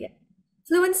 basically.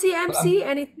 Fluency, MC,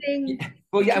 anything?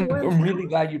 Well, I'm really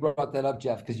glad you brought that up,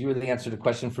 Geoff, because you really answered a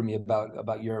question for me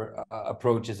about your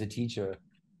approach as a teacher.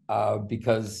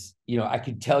 Because, you know, I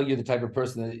could tell you're the type of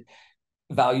person that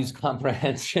values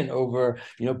comprehension over,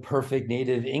 you know, perfect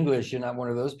native English. You're not one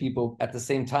of those people. At the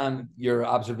same time, your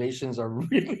observations are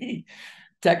really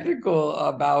technical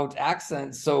about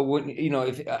accents. So when, you know,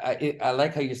 if I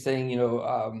like how you're saying, you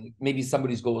know, maybe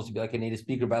somebody's goal is to be like a native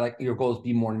speaker, but I like your goal is to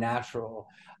be more natural.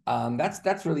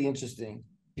 That's really interesting,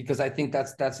 because I think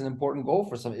that's an important goal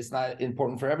for some. It's not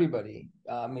important for everybody.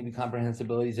 Maybe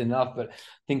comprehensibility is enough, but I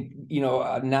think, you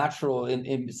know, natural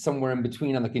in somewhere in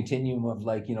between on the continuum of,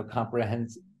 like, you know,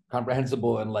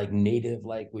 comprehensible and like native,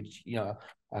 like, which, you know,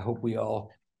 I hope we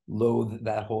all loathe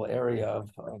that whole area of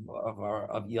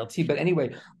ELT. But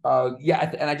anyway,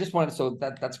 and I just wanted, so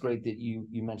that's great that you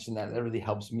mentioned that. That really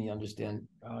helps me understand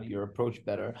your approach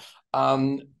better.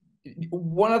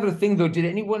 One other thing though, did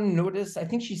anyone notice? I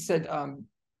think she said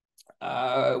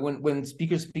when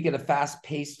speakers speak at a fast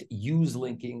paced, use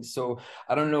linking. So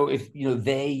I don't know if, you know,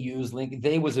 they use link.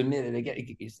 They was omitted. Again,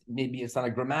 maybe it's not a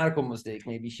grammatical mistake.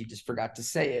 Maybe she just forgot to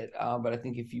say it. But I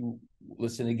think if you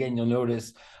listen again, you'll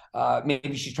notice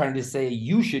maybe she's trying to say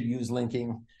you should use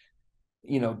linking,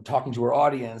 you know, talking to her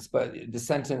audience, but the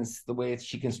sentence, the way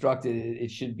she constructed it,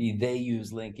 it should be they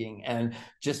use linking. And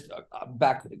just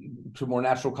back to more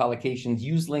natural collocations,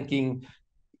 use linking,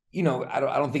 you know, I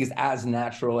don't think it's as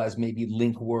natural as maybe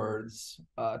link words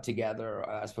together.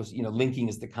 I suppose, you know, linking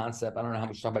is the concept. I don't know how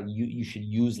much to talk about you should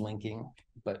use linking,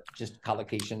 but just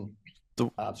collocation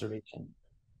observation.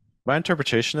 My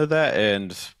interpretation of that,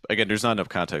 and again, there's not enough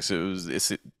context.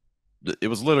 It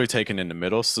was literally taken in the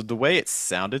middle. So the way it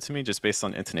sounded to me, just based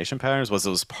on intonation patterns, was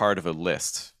it was part of a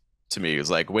list to me. It was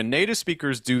like, when native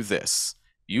speakers do this,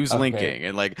 use linking,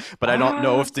 and like, but I don't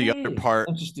know if the other part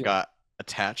got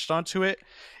attached onto it.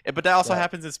 But that also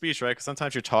happens in speech, right? Because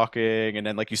sometimes you're talking and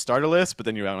then like you start a list, but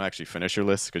then you don't actually finish your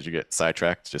list because you get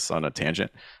sidetracked just on a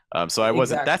tangent. So I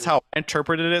wasn't. That's how I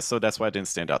interpreted it. So that's why it didn't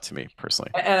stand out to me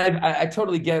personally. And I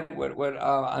totally get what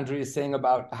Andre is saying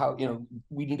about how, you know,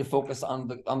 we need to focus on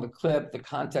the clip. The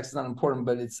context is not important,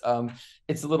 but it's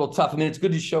a little tough. I mean, it's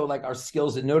good to show like our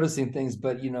skills at noticing things,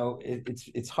 but you know,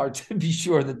 it's hard to be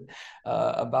sure that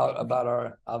about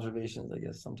our observations, I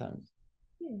guess, sometimes.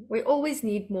 We always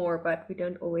need more, but we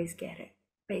don't always get it.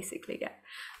 Basically, yeah.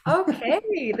 Okay,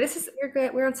 we're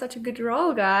good. We're on such a good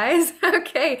roll, guys.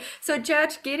 Okay, so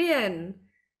Judge Gideon,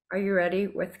 are you ready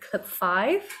with clip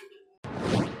 5?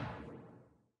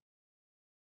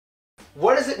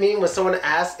 What does it mean when someone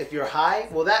asks if you're high?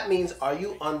 Well, that means, are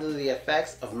you under the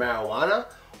effects of marijuana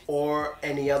or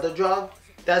any other drug?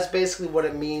 That's basically what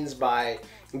it means by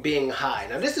being high.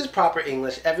 Now, this is proper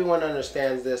English. Everyone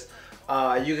understands this.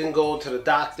 You can go to the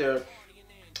doctor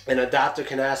and a doctor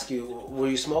can ask you, were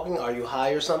you smoking? Are you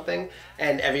high or something?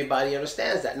 And everybody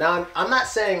understands that. Now, I'm not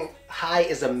saying high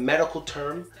is a medical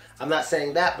term. I'm not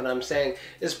saying that, but I'm saying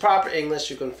it's proper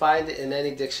English. You can find it in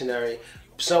any dictionary.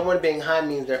 Someone being high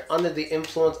means they're under the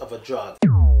influence of a drug.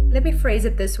 Let me phrase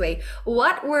it this way.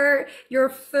 What were your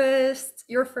first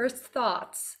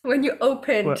thoughts when you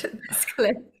opened this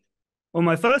clip? Well,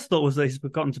 my first thought was that he's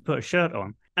forgotten to put a shirt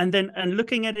on. And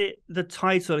looking at it, the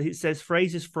title, it says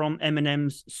phrases from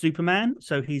Eminem's Superman.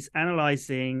 So he's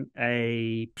analyzing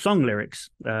a song lyrics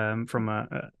from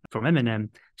Eminem.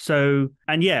 So,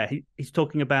 and yeah, he's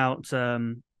talking about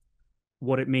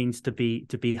what it means to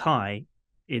be high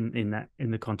in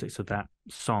the context of that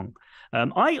song.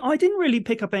 I didn't really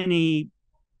pick up any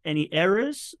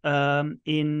errors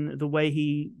in the way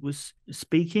he was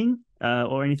speaking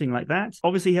or anything like that.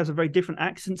 Obviously, he has a very different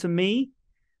accent to me,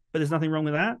 but there's nothing wrong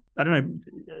with that. I don't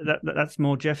know. That's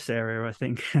more Geoff's area, I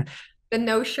think. The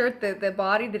no shirt, the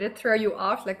body, did it throw you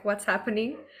off? Like, what's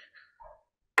happening?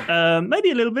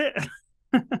 Maybe a little bit.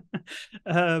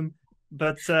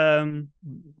 But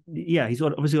yeah, he's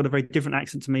obviously got a very different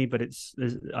accent to me, but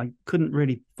I couldn't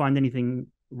really find anything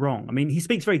wrong. I mean, he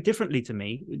speaks very differently to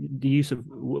me, the use of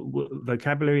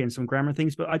vocabulary and some grammar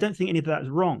things, but I don't think any of that is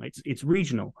wrong. It's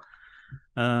regional.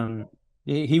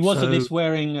 He was at least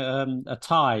wearing a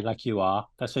tie like you are.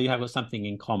 So you have something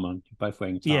in common. You're both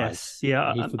wearing ties. Yes,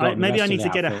 yeah. Maybe I need to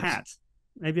get a hat.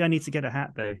 Maybe I need to get a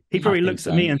hat though. He probably looks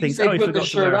at me and thinks, "Oh, he put the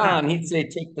shirt on." He'd say,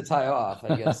 "Take the tie off."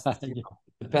 I guess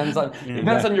depends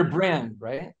on your brand,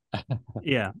 right?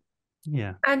 Yeah.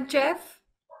 And Geoff,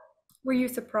 were you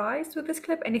surprised with this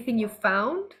clip? Anything you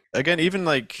found? Again, even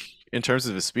like in terms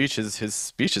of his speech, his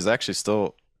speech is actually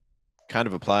still kind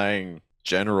of applying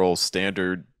general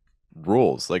standard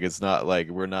rules. Like it's not like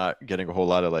we're not getting a whole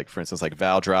lot of like, for instance, like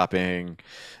vowel dropping.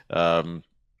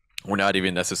 We're not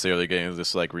even necessarily getting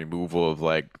this like removal of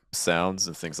like sounds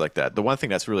and things like that. The one thing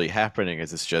that's really happening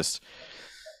is it's just,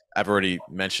 I've already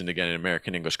mentioned again in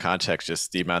American English context,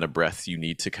 just the amount of breath you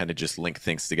need to kind of just link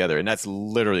things together. And that's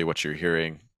literally what you're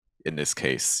hearing in this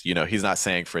case. You know, he's not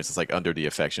saying, for instance, like under the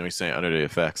effects, you know, he's saying under the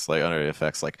effects,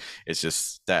 like it's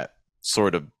just that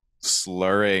sort of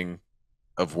slurring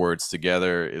of words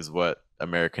together is what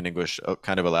American English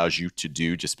kind of allows you to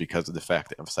do, just because of the fact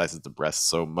that it emphasizes the breath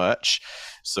so much.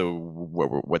 So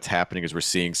what's happening is we're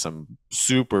seeing some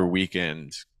super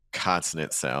weakened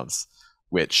consonant sounds,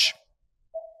 which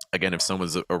again, if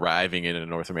someone's arriving in a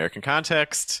North American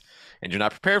context and you're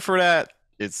not prepared for that,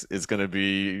 it's going to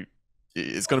be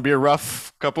a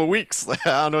rough couple of weeks. I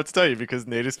don't know what to tell you, because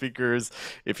native speakers,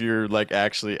 if you're like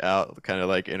actually out kind of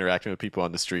like interacting with people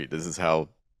on the street, this is how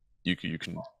you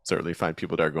can certainly find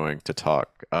people that are going to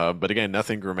talk. But again,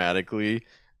 nothing grammatically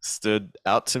stood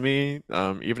out to me,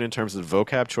 even in terms of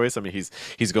vocab choice. I mean,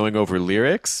 he's going over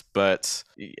lyrics, but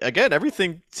again,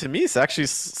 everything to me is actually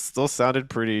still sounded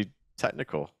pretty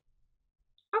technical.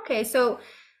 Okay, so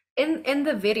in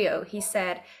the video, he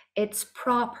said it's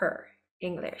proper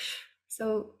English.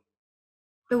 So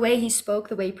the way he spoke,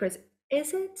 the way he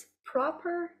is it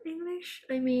proper English?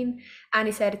 I mean, and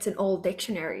he said it's in all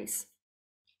dictionaries.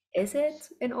 Is it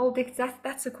in all dictionaries?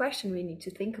 That's a question we need to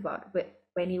think about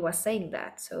when he was saying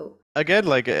that. So again,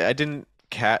 like I didn't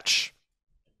catch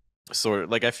sort of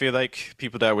like, I feel like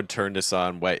people that would turn this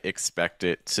on might expect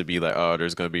it to be like, oh,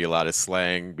 there's going to be a lot of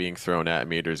slang being thrown at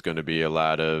me. There's going to be a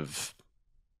lot of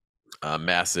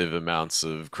massive amounts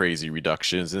of crazy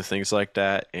reductions and things like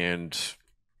that. And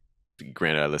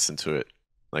granted, I listened to it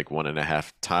like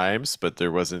 1.5 times, but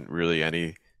there wasn't really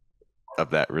any of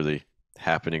that really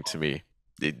happening to me.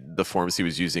 The forms he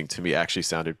was using to me actually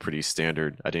sounded pretty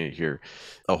standard. I didn't hear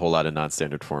a whole lot of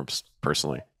non-standard forms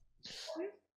personally.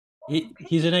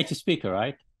 He's a native speaker,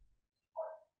 right?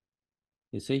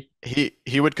 You see?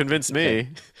 He would convince me.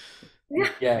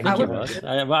 Yeah, I think he he was.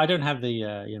 Well, I don't have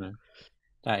the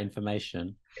that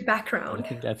information. Background.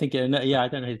 I think yeah, I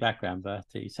don't know his background, but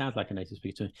he sounds like a native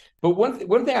speaker to me. But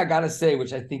one thing I gotta say,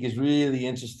 which I think is really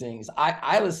interesting, is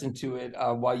I listened to it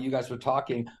while you guys were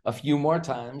talking a few more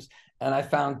times, and I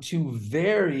found two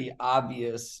very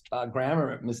obvious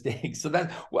grammar mistakes. So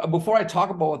that before I talk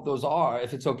about what those are,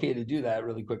 if it's okay to do that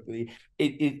really quickly,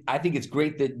 I think it's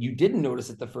great that you didn't notice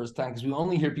it the first time, because we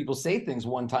only hear people say things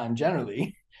one time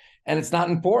generally, and it's not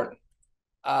important.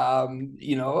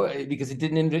 Because it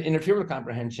didn't interfere with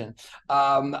comprehension.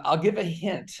 I'll give a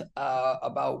hint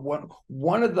about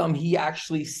one of them. He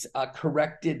actually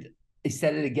corrected. He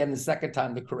said it again the second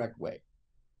time the correct way,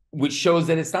 which shows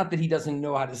that it's not that he doesn't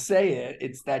know how to say it;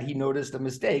 it's that he noticed a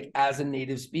mistake as a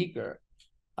native speaker.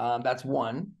 That's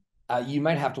one. You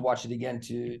might have to watch it again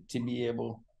to be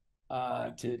able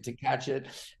to catch it.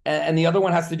 And the other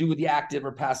one has to do with the active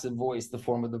or passive voice, the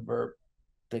form of the verb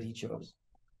that he chose.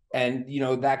 And,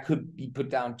 that could be put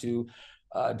down to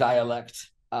dialect,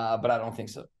 but I don't think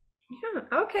so. Yeah,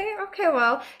 okay.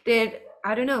 Well,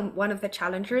 I don't know, one of the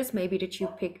challengers, maybe did you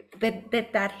pick, did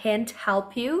that hint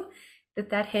help you? Did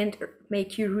that hint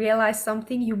make you realize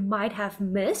something you might have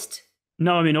missed?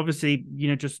 No, I mean, obviously,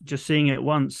 just seeing it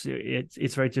once,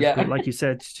 it's very difficult, like you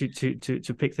said,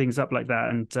 to pick things up like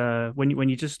that. And when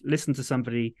you just listen to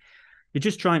somebody, you're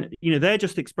just trying, they're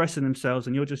just expressing themselves,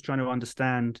 and you're just trying to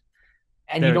understand.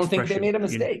 And you don't think they made a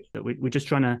mistake. We're just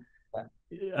trying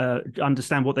to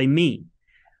understand what they mean.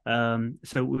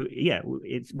 So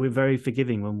we're very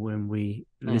forgiving when we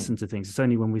listen to things. It's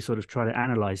only when we sort of try to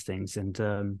analyze things. And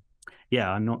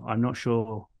I'm not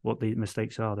sure what the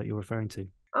mistakes are that you're referring to.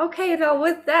 Okay, now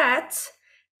with that,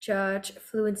 Judge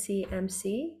Fluency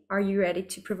MC, are you ready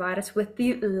to provide us with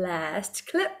the last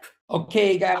clip?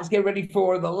 Okay, guys, get ready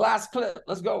for the last clip.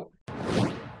 Let's go.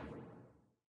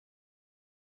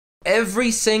 Every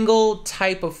single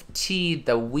type of T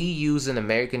that we use in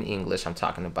American English, I'm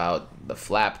talking about the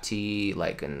flap T,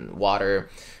 like in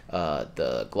water,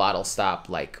 the glottal stop,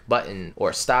 like button,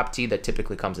 or stop T that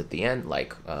typically comes at the end,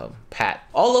 like pat.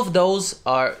 All of those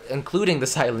are, including the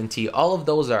silent T, all of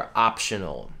those are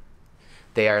optional.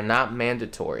 They are not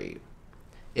mandatory.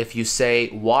 If you say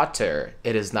water,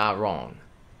 it is not wrong.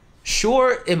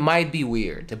 Sure, it might be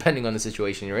weird, depending on the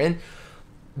situation you're in,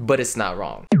 but it's not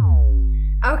wrong.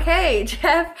 Okay,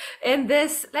 Geoff,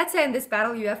 let's say in this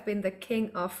battle, you have been the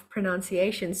king of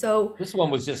pronunciation. So this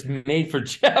one was just made for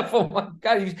Geoff. Oh my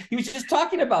God, he was just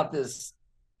talking about this.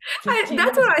 That's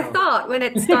what I thought when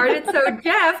it started. So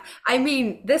Geoff, I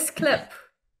mean, this clip,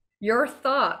 your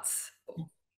thoughts,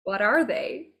 what are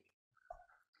they?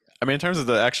 I mean, in terms of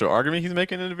the actual argument he's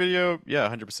making in the video, yeah,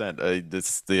 100%.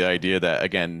 It's the idea that,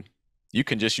 again, you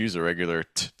can just use a regular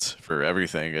t for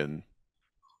everything, and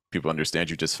people understand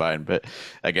you just fine. But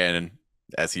again,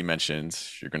 as he mentioned,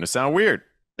 you're going to sound weird,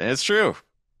 and it's true.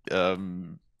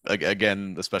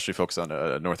 Again, especially focused on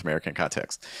a North American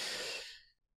context.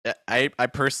 I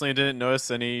personally didn't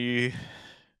notice any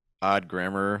odd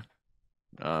grammar,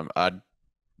 odd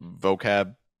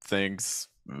vocab things.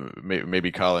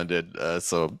 Maybe Colin did,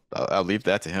 so I'll leave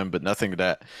that to him. But nothing of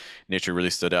that nature really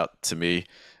stood out to me.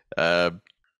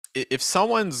 If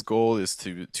someone's goal is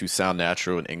to sound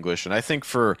natural in English, and I think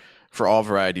for all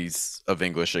varieties of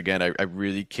English, again, I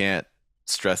really can't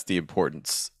stress the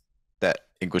importance that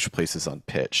English places on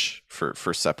pitch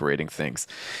for separating things.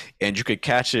 And you could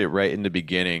catch it right in the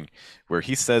beginning where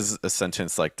he says a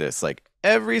sentence like this, like,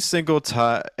 every single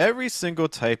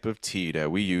type of T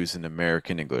that we use in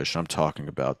American English, I'm talking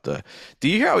about do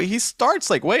you hear how he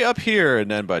starts like way up here, and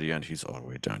then by the end he's all the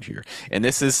way down here? And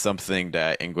this is something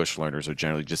that English learners are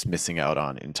generally just missing out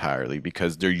on entirely,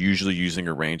 because they're usually using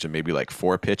a range of maybe like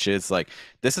 4 pitches. Like,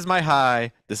 this is my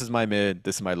high, this is my mid,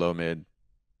 this is my low mid.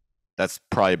 That's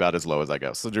probably about as low as I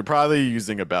go. So you're probably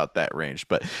using about that range.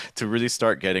 But to really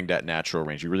start getting that natural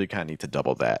range, you really kind of need to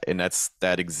double that. And that's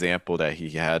that example that he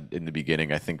had in the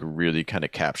beginning, I think really kind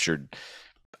of captured,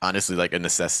 honestly, like a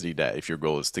necessity that if your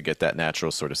goal is to get that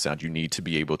natural sort of sound, you need to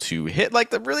be able to hit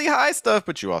like the really high stuff,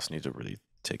 but you also need to really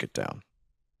take it down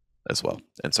as well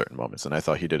in certain moments. And I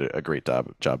thought he did a great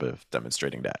job of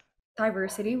demonstrating that.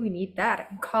 Diversity, we need that.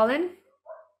 Colin,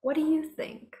 what do you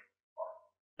think?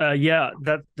 Yeah,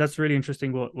 that's really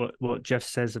interesting what Geoff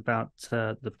says about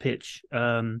the pitch.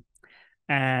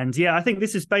 And yeah, I think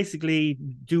this is basically,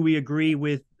 do we agree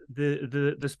with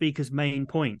the speaker's main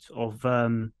point of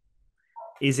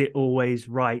is it always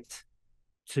right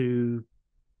to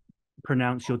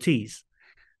pronounce your T's?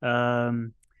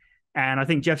 And I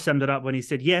think Geoff summed it up when he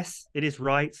said, yes, it is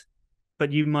right,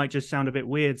 but you might just sound a bit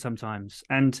weird sometimes.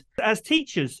 And as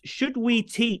teachers, should we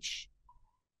teach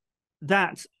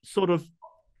that sort of,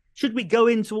 should we go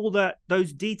into all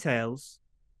those details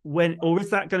or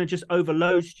is that going to just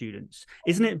overload students?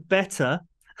 Isn't it better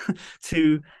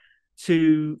to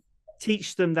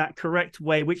teach them that correct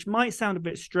way, which might sound a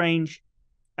bit strange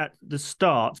at the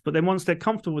start, but then once they're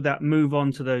comfortable with that, move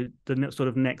on to the sort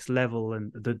of next level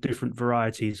and the different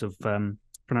varieties of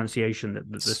pronunciation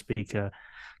that the speaker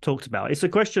talked about? It's a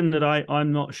question that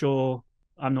I'm not sure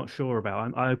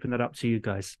about. I open that up to you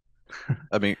guys.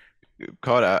 I mean,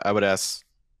 Colin, I would ask,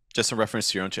 just in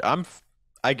reference to your own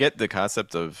I get the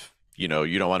concept of, you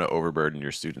don't want to overburden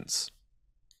your students.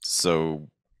 So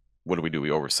what do? We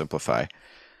oversimplify.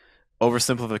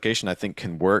 Oversimplification, I think,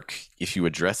 can work if you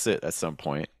address it at some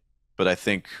point. But I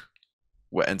think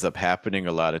what ends up happening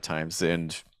a lot of times,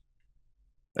 and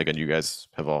again, you guys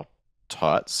have all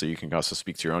taught, so you can also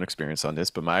speak to your own experience on this,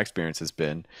 but my experience has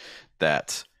been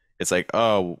that it's like,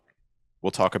 oh,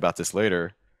 we'll talk about this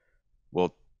later.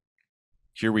 Well,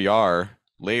 here we are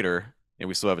later, and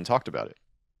we still haven't talked about it.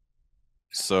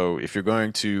 So if you're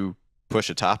going to push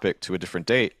a topic to a different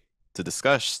date to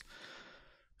discuss,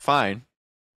 fine.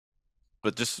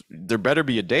 But just, there better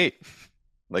be a date.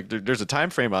 Like there's a time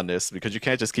frame on this, because you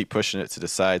can't just keep pushing it to the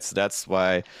side. So that's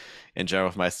why, in general,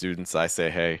 with my students, I say,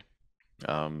 hey,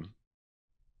 I'm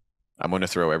going to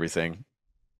throw everything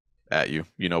at you.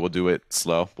 We'll do it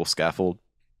slow. We'll scaffold.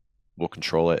 We'll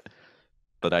control it.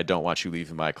 But I don't want you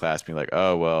leaving my class being like,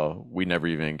 oh, well, we never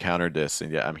even encountered this,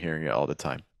 and yet I'm hearing it all the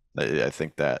time. I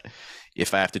think that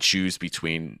if I have to choose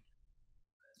between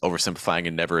oversimplifying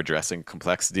and never addressing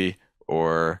complexity,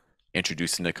 or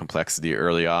introducing the complexity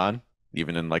early on,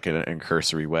 even in like an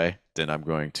cursory way, then I'm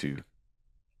going to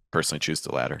personally choose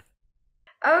the latter.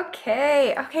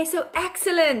 Okay, so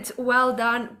excellent. Well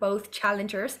done, both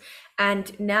challengers.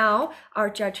 And now our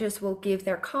judges will give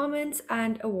their comments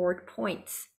and award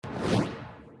points.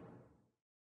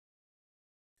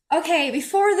 Okay,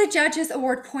 before the judges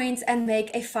award points and make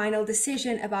a final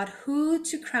decision about who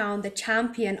to crown the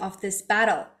champion of this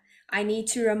battle, I need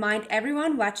to remind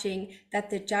everyone watching that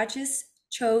the judges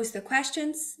chose the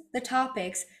questions, the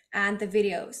topics, and the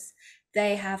videos.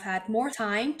 They have had more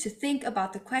time to think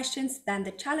about the questions than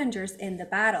the challengers in the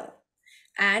battle.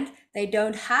 And they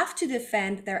don't have to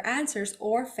defend their answers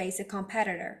or face a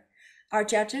competitor. Our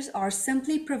judges are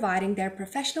simply providing their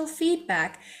professional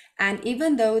feedback, and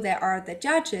even though they are the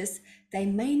judges, they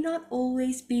may not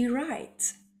always be right.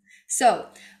 So,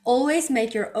 always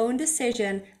make your own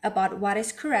decision about what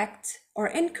is correct or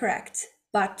incorrect,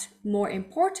 but more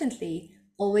importantly,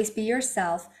 always be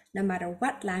yourself no matter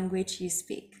what language you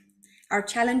speak. Our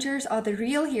challengers are the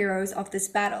real heroes of this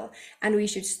battle, and we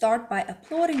should start by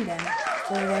applauding them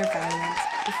for their valiant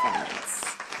performance.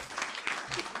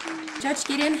 Judge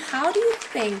Gideon, how do you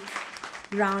think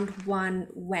round one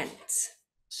went?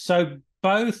 So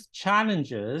both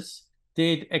challengers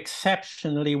did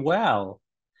exceptionally well.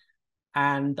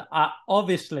 And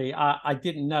obviously, I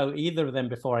didn't know either of them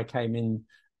before I came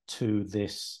into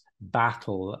this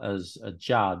battle as a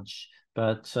judge,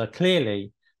 but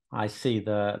clearly I see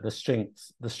the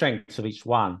strengths of each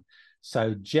one.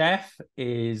 So Geoff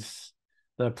is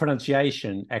the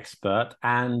pronunciation expert,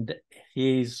 and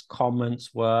his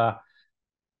comments were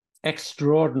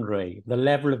extraordinary. The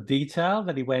level of detail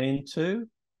that he went into,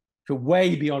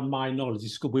 way beyond my knowledge.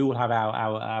 We all have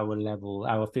our level,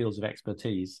 our fields of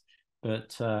expertise,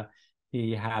 but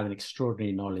he had an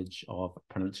extraordinary knowledge of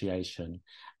pronunciation.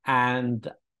 And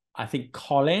I think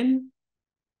Colin,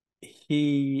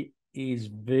 he is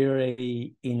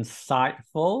very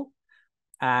insightful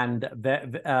and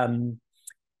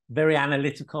very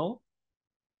analytical,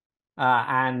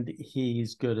 and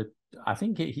he's good at, I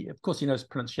think of course he knows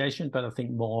pronunciation, but I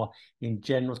think more in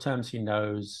general terms he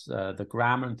knows the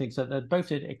grammar and things. So they both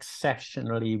did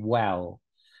exceptionally well.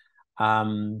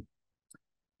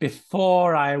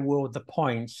 Before I award the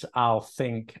points, I'll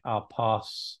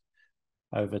pass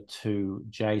over to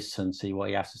Jason, see what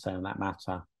he has to say on that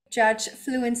matter. Judge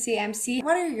Fluency MC,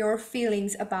 what are your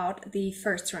feelings about the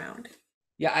first round?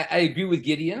 Yeah, I agree with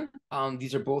Gideon.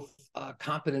 These are both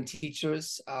competent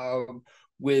teachers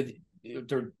with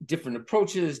their different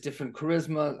approaches, different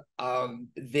charisma.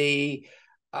 They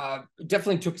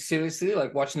definitely took it seriously,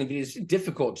 like watching the videos. It's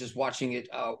difficult just watching it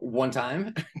one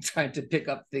time, trying to pick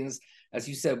up things. As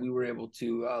you said, we were able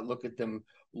to look at them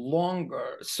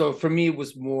longer. So for me, it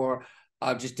was more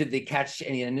just, did they catch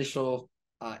any initial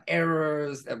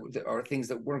errors or things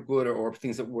that weren't good, or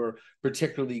things that were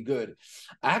particularly good?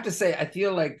 I have to say, I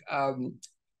feel like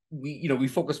we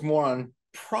focus more on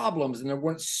problems, and there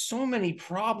weren't so many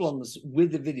problems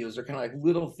with the videos. They're kind of like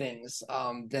little things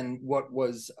than what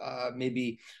was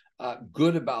maybe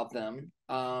good about them.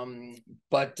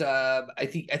 But I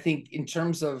think in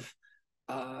terms of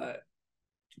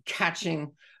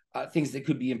catching things that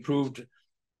could be improved,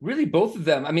 really both of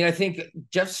them. I mean, I think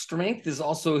Geoff's strength is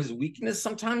also his weakness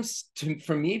sometimes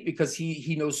for me, because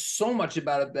he knows so much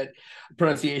about it, that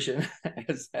pronunciation,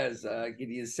 as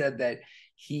Gideon said, that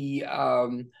he I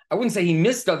wouldn't say he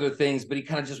missed other things, but he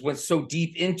kind of just went so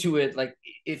deep into it. Like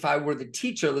if I were the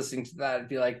teacher listening to that, I'd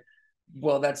be like,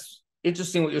 well, that's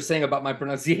interesting what you're saying about my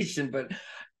pronunciation, but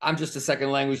I'm just a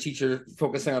second language teacher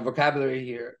focusing on vocabulary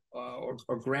here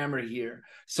or grammar here.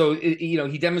 So,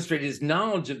 he demonstrated his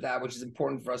knowledge of that, which is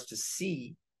important for us to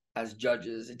see as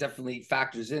judges. It definitely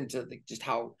factors into just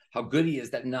how good he is,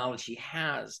 that knowledge he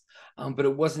has. But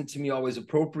it wasn't, to me, always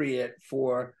appropriate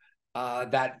for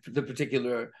the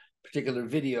particular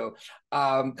video.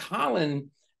 Colin,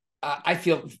 I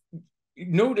feel,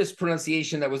 noticed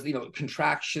pronunciation that was,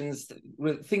 contractions,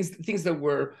 things that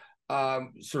were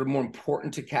sort of more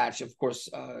important to catch. Of course,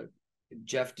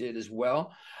 Geoff did as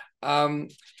well.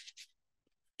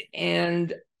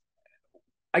 And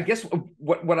I guess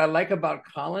what I like about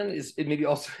Colin is maybe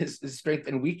also his strength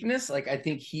and weakness. Like I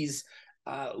think he's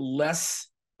less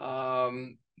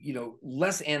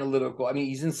less analytical. I mean,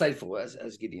 he's insightful,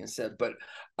 as Gideon said, but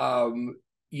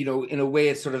in a way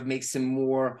it sort of makes him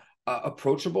more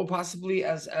approachable, possibly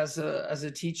as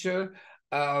a teacher,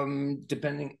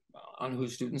 depending on who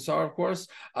students are, of course.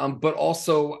 But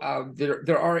also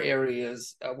there are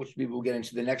areas which maybe we'll get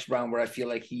into the next round, where I feel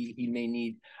like he may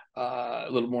need a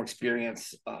little more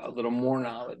experience, a little more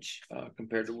knowledge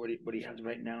compared to what he has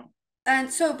right now.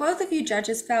 And so both of you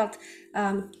judges felt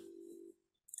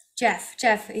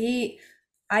Geoff,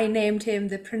 I named him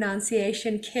the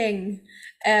pronunciation king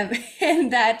in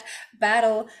that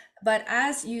battle. But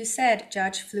as you said,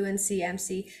 Judge Fluency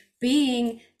MC,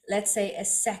 being, let's say, a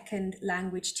second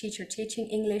language teacher, teaching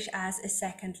English as a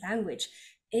second language,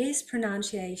 is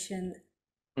pronunciation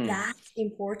that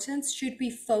important? Should we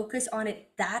focus on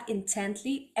it that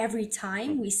intently every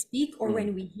time we speak or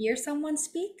when we hear someone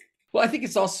speak? Well, I think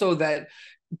it's also that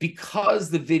because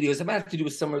the videos, it might have to do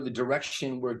with some of the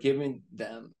direction we're giving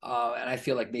them. And I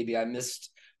feel like maybe I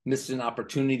missed an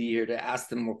opportunity here to ask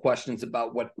them more questions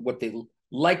about what they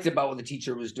liked about what the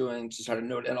teacher was doing, to try to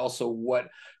note, and also what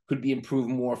could be improved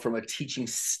more from a teaching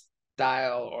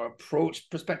style or approach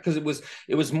perspective, because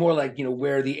it was more like,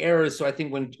 where are the errors. So I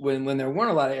think when there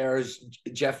weren't a lot of errors,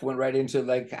 Geoff went right into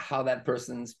like how that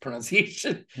person's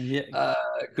pronunciation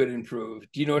could improve.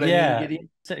 Do you know what I mean, Gideon?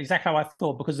 So exactly how I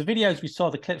thought, because the videos we saw,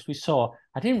 the clips we saw,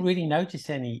 I didn't really notice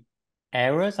any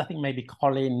errors. I think maybe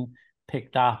Colin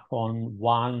picked up on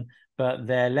one, but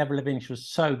their level of English was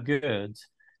so good.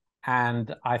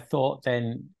 And I thought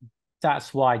then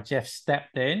that's why Geoff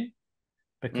stepped in,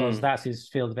 because that's his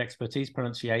field of expertise,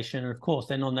 pronunciation. And of course,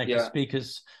 they're non-native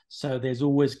speakers, so there's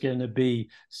always going to be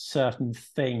certain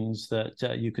things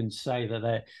that you can say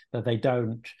that they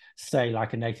don't say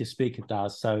like a native speaker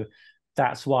does. So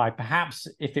that's why, perhaps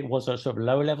if it was a sort of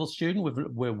lower level student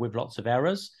with lots of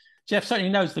errors, Geoff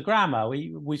certainly knows the grammar.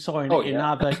 We saw in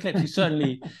other clips. He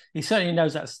certainly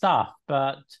knows that stuff,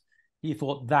 but he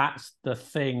thought that's the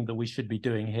thing that we should be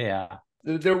doing here.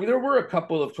 There were a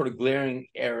couple of sort of glaring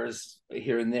errors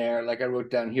here and there. Like I wrote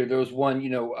down here, there was one,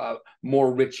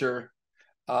 more richer.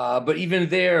 But even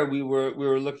there, we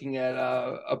were looking at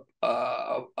a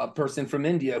person from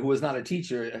India who was not a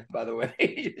teacher, by the way.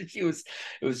 It was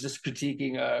just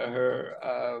critiquing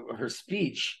her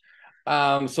speech.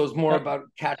 So it's more about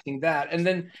catching that. And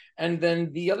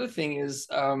then the other thing is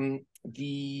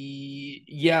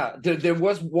there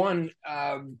was one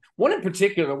in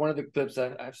particular, one of the clips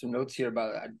I have some notes here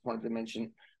about, I wanted to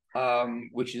mention,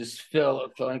 which is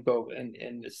Philenko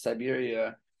in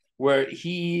Siberia, where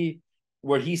he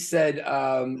said,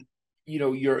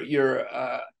 you're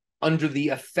under the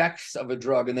effects of a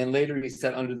drug, and then later he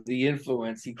said under the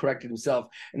influence. He corrected himself,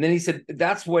 and then he said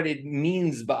that's what it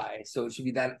means by. So it should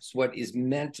be that's what is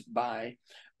meant by.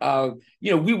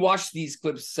 We watched these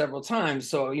clips several times,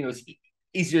 so it's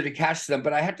easier to catch them.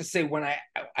 But I have to say, when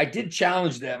I did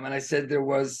challenge them, and I said there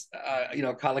was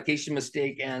a collocation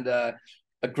mistake and a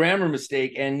grammar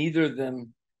mistake, and neither of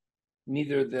them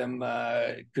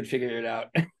could figure it out.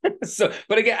 So,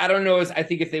 but again, I don't know. I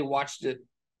think if they watched it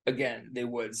again, they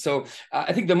would. So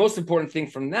I think the most important thing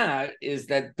from that is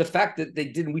that the fact that they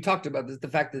didn't. We talked about this. The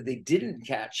fact that they didn't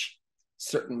catch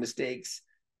certain mistakes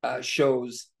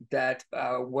shows that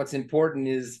what's important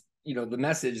is the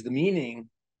message, the meaning.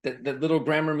 That little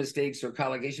grammar mistakes or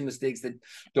collocation mistakes that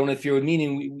don't interfere with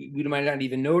meaning, we might not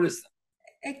even notice them.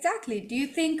 Exactly. Do you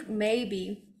think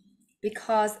maybe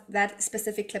because that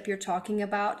specific clip you're talking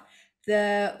about,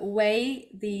 the way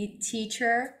the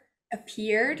teacher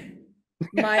appeared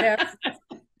might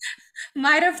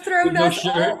have thrown No us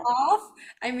shirt. all off?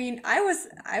 I mean, I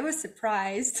was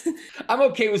surprised. I'm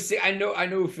okay with seeing. I know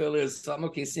who Phil is, so I'm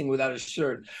okay seeing without a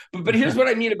shirt. But here's what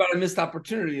I mean about a missed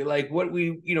opportunity. Like what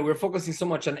we're focusing so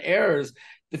much on errors.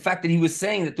 The fact that he was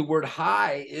saying that the word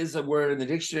 "high" is a word in the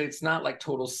dictionary. It's not like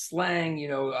total slang.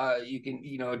 You can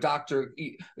a doctor.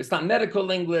 It's not medical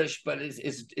English, but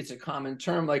it's a common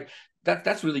term. Like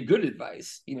that's really good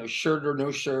advice. Shirt or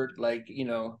no shirt. Like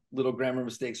little grammar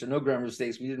mistakes or no grammar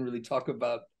mistakes. We didn't really talk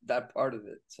about that part of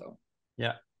it. So.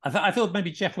 Yeah, I thought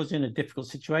maybe Geoff was in a difficult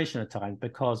situation at times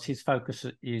because his focus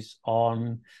is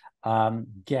on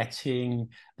getting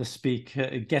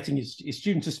his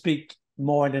student to speak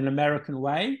more in an American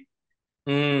way.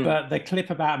 But the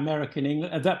clip about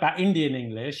about Indian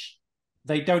English,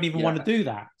 they don't even want to do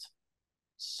that.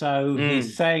 So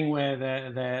he's saying where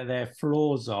their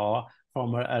flaws are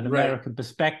from an American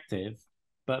perspective,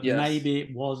 but maybe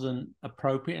it wasn't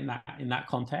appropriate in that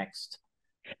context.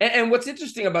 And what's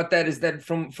interesting about that is that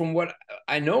from what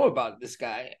I know about this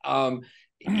guy,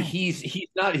 he's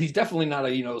definitely not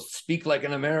a speak like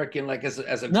an American, like as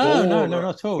a goal. No, not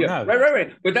at all. No.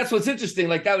 Right. But that's what's interesting.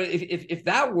 Like that, if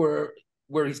that were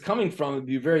where he's coming from, it'd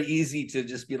be very easy to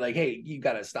just be like, hey, you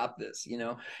got to stop this.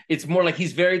 It's more like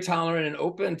he's very tolerant and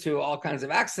open to all kinds of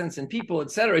accents and people,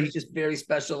 etc. He's just very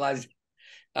specialized.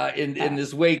 In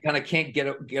this way, kind of can't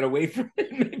get away from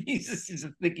it. Maybe he's just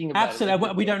thinking about absolutely. it.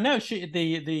 Like, we don't know.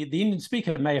 The Indian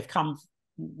speaker may have come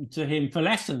to him for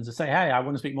lessons to say, "Hey, I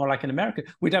want to speak more like an American."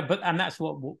 We don't, and that's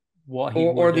what he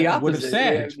or the opposite would have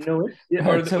said. No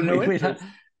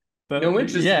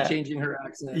interest in changing her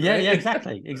accent. Yeah, right? yeah,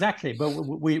 exactly. But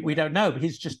we don't know. But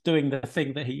he's just doing the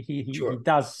thing that he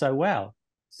does so well.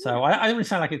 So I don't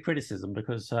sound like a criticism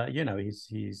because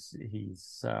he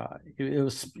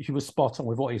was spot on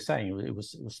with what he's saying. It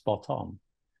was spot on,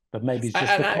 but maybe it's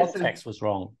just the context was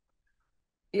wrong.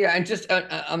 Yeah, and just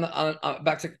on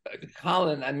back to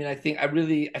Colin. I mean, I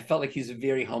felt like he's a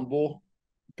very humble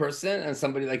person and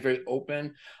somebody like very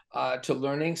open to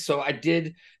learning. So I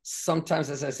did sometimes,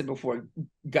 as I said before,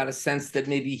 got a sense that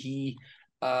maybe he,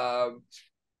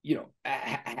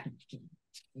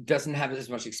 doesn't have as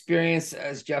much experience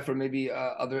as Geoff or maybe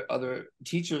other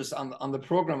teachers on the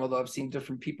program, although I've seen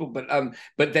different people, but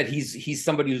that he's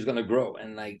somebody who's going to grow,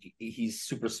 and like he's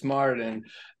super smart and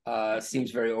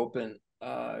seems very open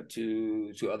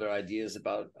to other ideas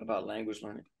about language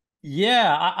learning.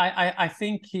 Yeah, I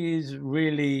think he's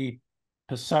really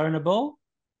personable.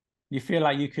 You feel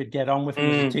like you could get on with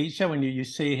him as a teacher when you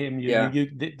see him.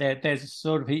 There's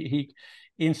sort of he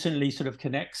instantly sort of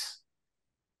connects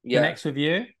with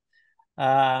you.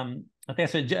 I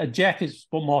guess Geoff is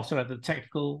more sort of the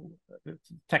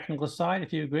technical side,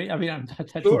 if you agree. I mean,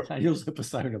 you're also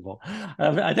personable.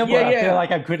 I feel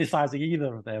like I'm criticizing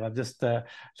either of them. I'm just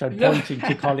pointing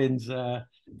to Colin's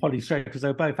polystrate because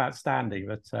they're both outstanding,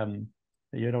 but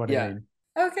you know what I mean.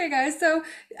 Okay, guys. So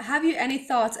have you any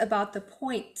thoughts about the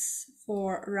points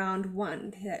for round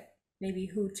one? Maybe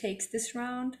who takes this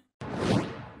round?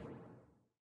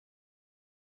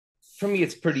 For me,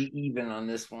 it's pretty even on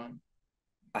this one,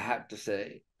 I have to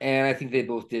say. And I think they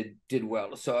both did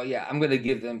well. So yeah, I'm going to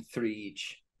give them 3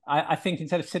 each. I think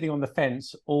instead of sitting on the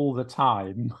fence all the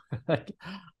time,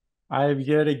 I'm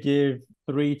going to give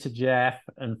 3 to Geoff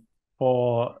and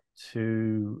 4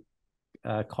 to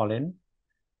Colin.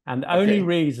 And the only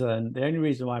reason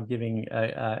why I'm giving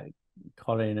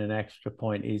Colin an extra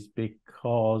point is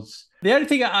because the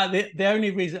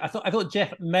only reason I thought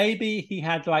Geoff, maybe he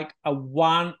had like a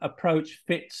one approach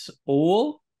fits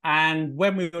all, and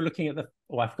when we were looking at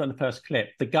I've forgotten the first clip,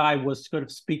 the guy was sort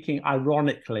of speaking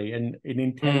ironically and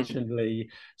intentionally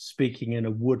speaking in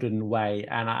a wooden way,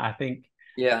 and I think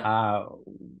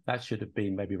that should have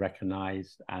been maybe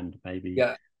recognized, and maybe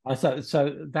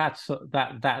so that's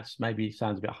maybe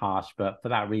sounds a bit harsh, but for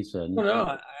that reason,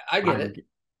 no, I get it.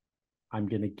 I'm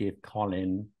going to give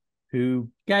Colin, who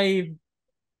gave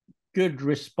good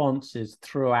responses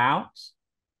throughout,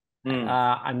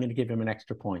 I'm going to give him an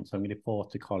extra point. So I'm going to give 4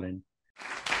 to Colin.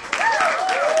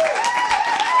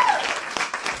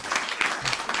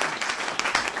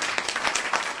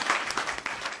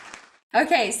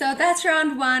 Okay, so that's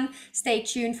round one. Stay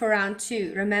tuned for round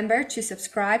two. Remember to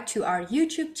subscribe to our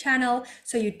YouTube channel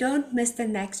so you don't miss the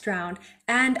next round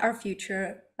and our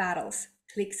future battles.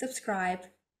 Click subscribe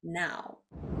now.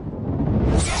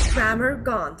 Grammar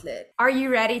Gauntlet. Are you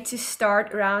ready to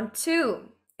start round two?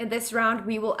 In this round,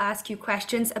 we will ask you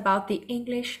questions about the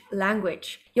English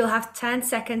language. You'll have 10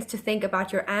 seconds to think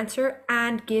about your answer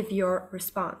and give your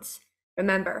response.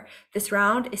 Remember, this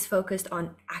round is focused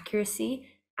on accuracy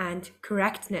and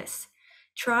correctness.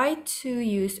 Try to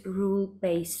use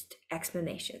rule-based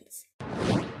explanations.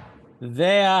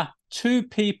 They're two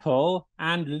people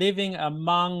and living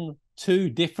among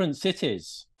two different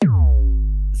cities.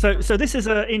 So this is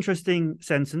an interesting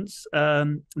sentence.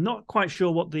 Not quite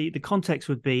sure what the context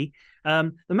would be.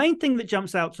 The main thing that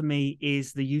jumps out to me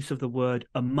is the use of the word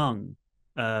among.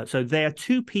 So there are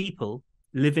two people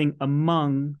living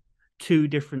among two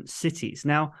different cities.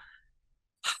 Now,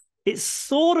 it's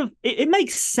sort of, it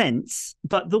makes sense,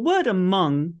 but the word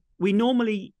among we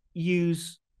normally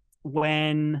use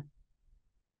when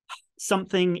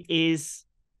something is,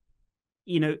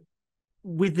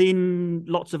 within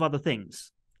lots of other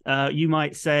things. You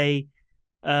might say,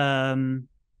 well,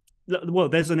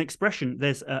 there's an expression,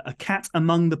 there's a cat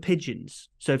among the pigeons.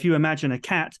 So if you imagine a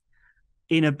cat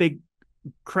in a big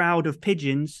crowd of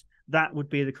pigeons, that would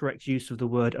be the correct use of the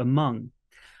word among.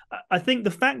 I think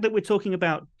the fact that we're talking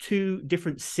about two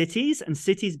different cities and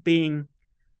cities being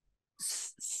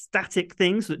static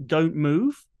things that don't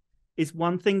move is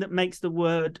one thing that makes the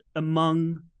word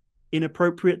among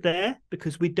inappropriate there,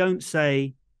 because we don't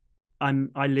say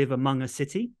I live among a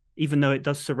city, even though it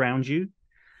does surround you.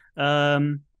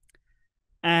 And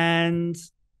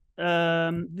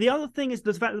the other thing is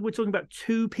the fact that we're talking about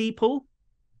two people.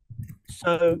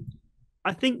 So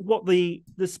I think what the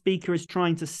speaker is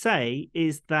trying to say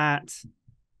is that,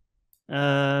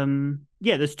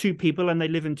 there's two people and they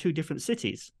live in two different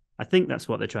cities. I think that's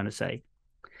what they're trying to say.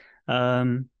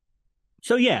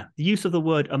 So yeah, the use of the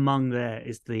word among there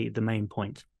is the main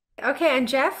point. Okay, and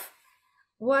Geoff,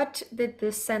 what did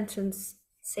this sentence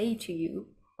say to you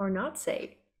or not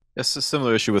say? It's a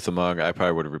similar issue with among. I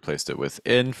probably would have replaced it with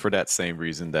in for that same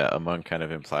reason, that among kind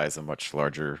of implies a much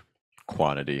larger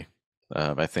quantity.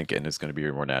 I think in is going to be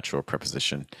a more natural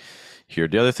preposition here.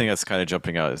 The other thing that's kind of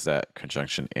jumping out is that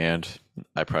conjunction and.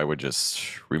 I probably would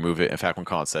just remove it. In fact, when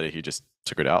Colin said it, he just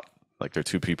took it out. Like, there are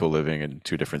two people living in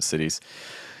two different cities.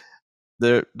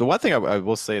 The one thing I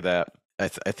will say that I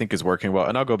think is working well,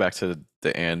 and I'll go back to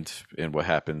the and what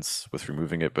happens with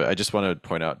removing it, but I just want to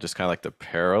point out just kind of like the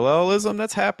parallelism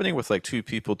that's happening with like two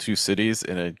people, two cities,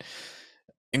 and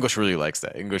English really likes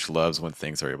that. English loves when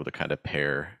things are able to kind of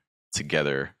pair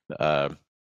together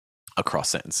across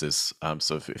sentences.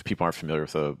 So if people aren't familiar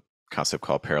with a concept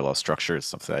called parallel structure, it's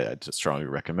something I just strongly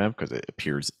recommend because it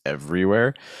appears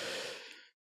everywhere.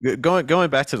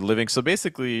 Going back to the living, so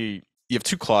basically you have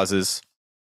two clauses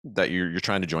that you're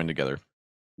trying to join together.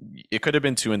 It could have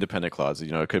been two independent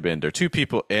clauses. It could have been they're two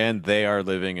people and they are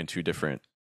living in two different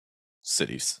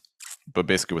cities. But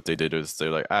basically what they did is they're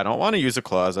like, I don't want to use a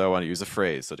clause, I want to use a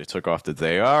phrase. So they took off the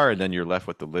they are, and then you're left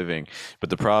with the living.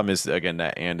 But the problem is, again,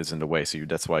 that and is in the way. So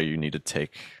that's why you need to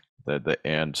take the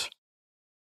and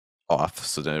off.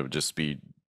 So then it would just be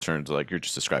turned like you're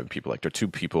just describing people like they're two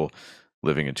people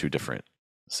living in two different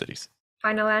cities.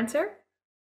 Final answer?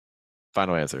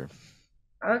 Final answer.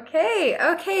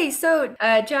 Okay. So,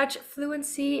 Judge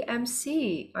Fluency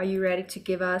MC, are you ready to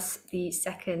give us the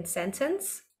second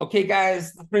sentence? Okay,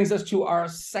 guys, that brings us to our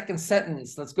second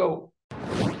sentence. Let's go.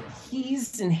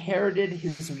 He's inherited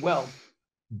his wealth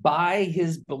by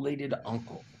his belated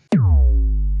uncle.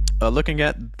 Looking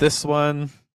at this one,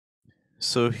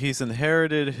 so he's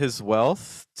inherited his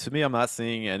wealth. To me, I'm not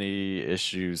seeing any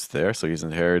issues there. So he's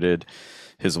inherited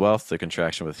his wealth, the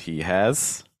contraction with he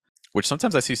has, which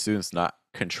sometimes I see students not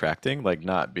contracting, like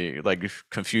not being like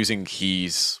confusing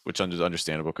he's, which is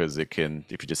understandable because it can,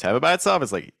 if you just have it by itself,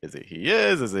 it's like, is it he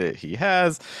is it he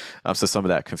has? So some of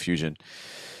that confusion.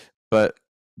 But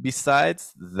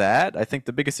besides that, I think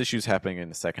the biggest issue is happening in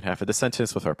the second half of the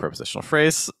sentence with our prepositional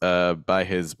phrase, by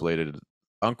his belated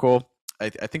uncle. I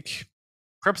think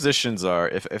prepositions are,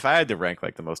 if I had to rank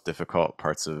like the most difficult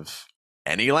parts of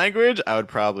any language, I would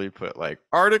probably put like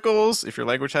articles, if your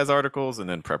language has articles, and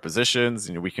then prepositions.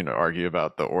 We can argue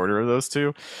about the order of those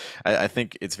two. I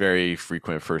think it's very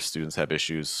frequent for students have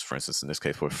issues, for instance, in this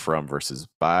case, with from versus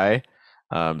by.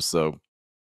 So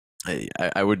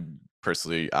I would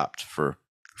personally opt for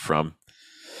from.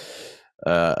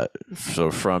 So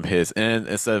from his, and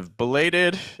instead of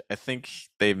belated, I think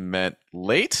they meant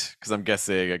late, because I'm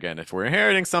guessing, again, if we're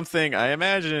inheriting something, I'm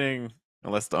imagining,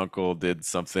 unless the uncle did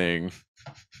something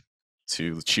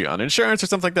to cheat on insurance or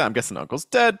something like that, I'm guessing the uncle's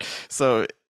dead. So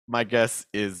my guess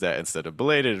is that instead of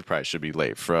belated, it probably should be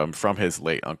late. From his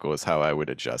late uncle is how I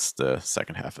would adjust the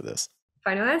second half of this.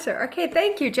 Final answer. Okay,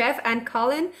 thank you, Geoff. And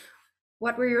Colin,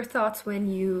 what were your thoughts when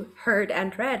you heard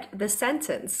and read the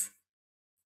sentence?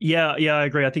 Yeah, I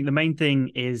agree. I think the main thing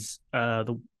is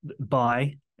the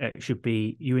by. It should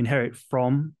be you inherit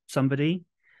from somebody.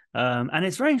 And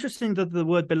it's very interesting that the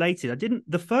word belated.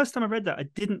 The first time I read that, I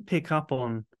didn't pick up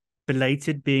on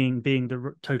belated being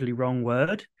the totally wrong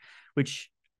word, which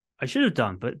I should have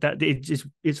done. But that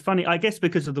it's funny, I guess,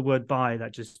 because of the word by,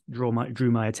 that just drew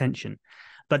my attention.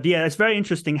 But yeah, it's very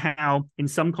interesting how in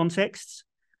some contexts,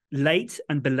 late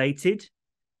and belated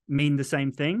mean the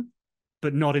same thing,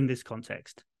 but not in this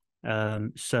context.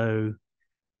 So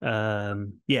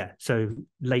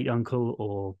late uncle,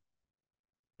 or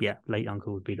late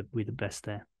uncle would be the best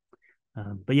there.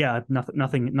 But yeah,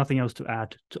 nothing else to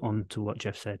add on to what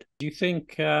Geoff said. Do you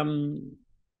think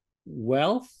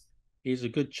wealth is a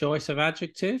good choice of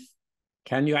adjective?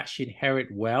 Can you actually inherit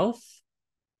wealth?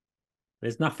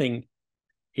 There's nothing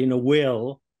in a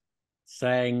will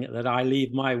saying that I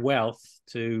leave my wealth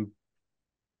to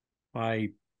my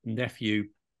nephew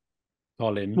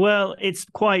Colin. Well, it's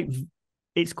quite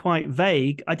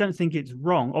vague. I don't think it's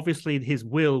wrong. Obviously, his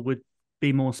will would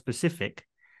be more specific.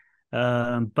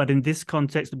 But in this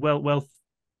context, wealth,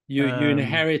 you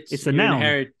inherit. It's a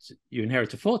noun. You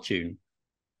inherit a fortune.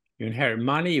 You inherit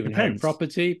money. You inherit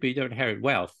property, but you don't inherit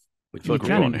wealth. Which you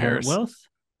can inherit wealth.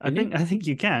 I think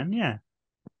you can. Yeah.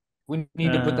 We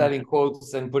need to put that in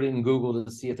quotes and put it in Google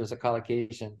to see if there's a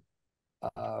collocation.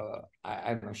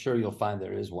 I'm sure you'll find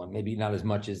there is one. Maybe not as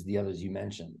much as the others you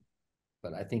mentioned,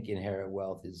 but I think inherit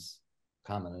wealth is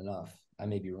common enough. I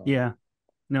may be wrong. Yeah.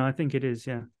 No, I think it is.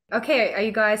 Yeah. Okay, are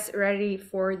you guys ready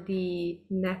for the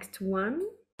next one?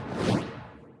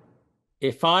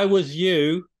 If I was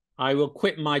you, I will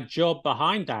quit my job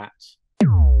behind that.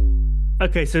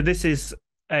 Okay, so this is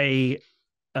a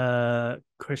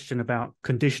question about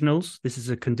conditionals. This is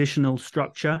a conditional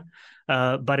structure,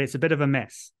 but it's a bit of a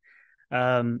mess.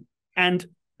 And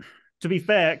to be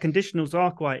fair, conditionals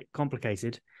are quite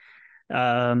complicated,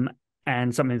 and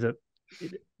something that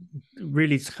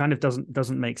really kind of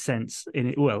doesn't make sense in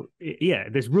it. Well, yeah,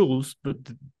 there's rules, but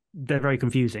they're very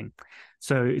confusing.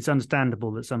 So it's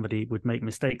understandable that somebody would make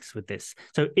mistakes with this.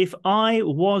 So if I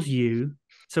was you,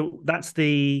 so that's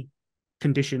the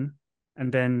condition,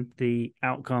 and then the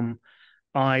outcome,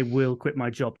 I will quit my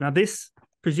job. Now, this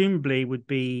presumably would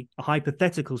be a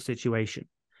hypothetical situation.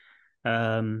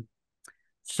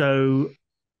 So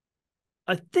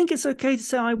I think it's okay to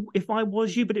say if I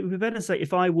was you, but it would be better to say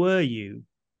if I were you.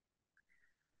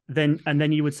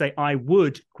 Then you would say I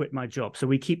would quit my job. So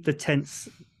we keep the tense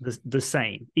the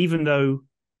same, even though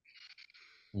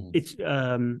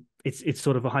it's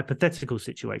sort of a hypothetical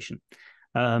situation.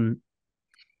 So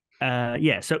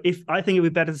if I think it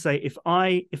would be better to say if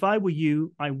I were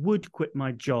you, I would quit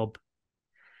my job.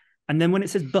 And then when it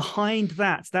says behind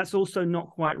that, that's also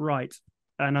not quite right,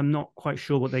 and I'm not quite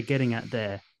sure what they're getting at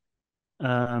there.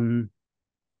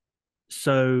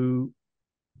 So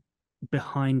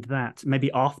behind that,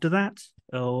 maybe after that,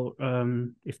 or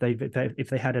if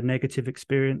they had a negative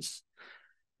experience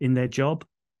in their job.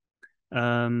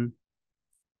 And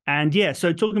yeah,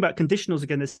 so talking about conditionals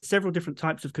again, there's several different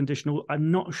types of conditional. I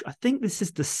think this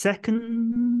is the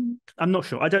second. I'm not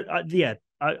sure. I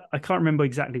can't remember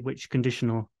exactly which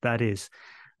conditional that is.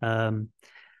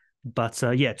 But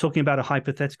talking about a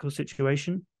hypothetical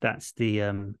situation, that's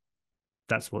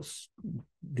what's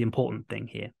the important thing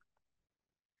here.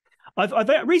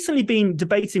 I've recently been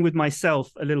debating with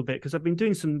myself a little bit because I've been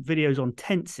doing some videos on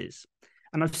tenses,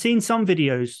 and I've seen some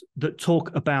videos that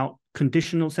talk about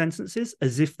conditional sentences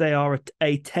as if they are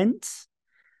a tense.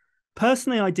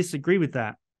 Personally, I disagree with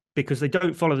that because they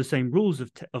don't follow the same rules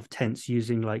of tense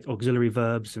using like auxiliary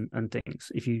verbs and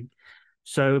things.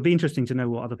 So it'd be interesting to know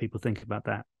what other people think about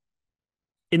that.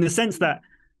 In the sense that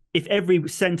if every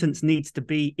sentence needs to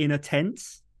be in a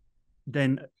tense,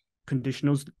 then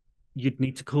you'd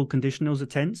need to call conditionals a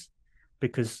tense,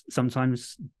 because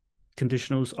sometimes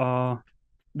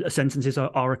sentences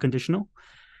are a conditional.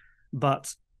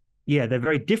 But yeah, they're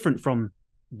very different from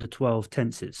the 12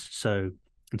 tenses. So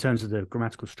in terms of the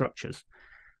grammatical structures.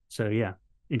 So yeah,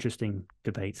 interesting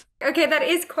debate. Okay, that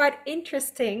is quite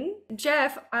interesting.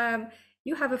 Geoff,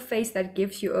 you have a face that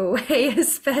gives you away,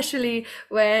 especially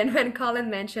when Colin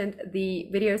mentioned the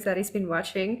videos that he's been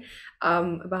watching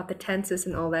about the tenses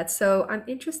and all that. So I'm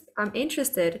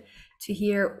interested to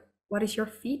hear what is your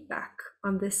feedback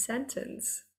on this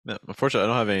sentence. No, unfortunately, I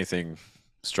don't have anything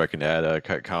striking to add. I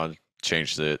kind of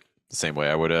changed it the same way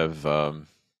I would have.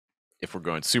 If we're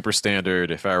going super standard,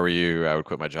 if I were you, I would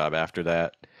quit my job after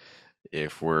that.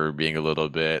 If we're being a little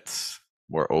bit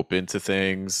more open to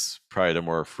things, probably the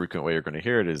more frequent way you're going to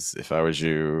hear it is if I was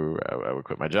you, I would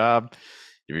quit my job.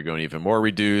 If you're going even more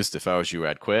reduced, if I was you,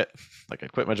 I'd quit. Like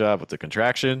I'd quit my job with the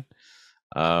contraction.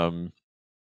 And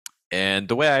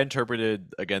the way I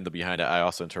interpreted, again, the behind it, I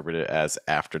also interpreted it as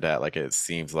after that. Like it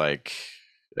seems like,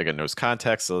 again, there's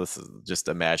context. So this is just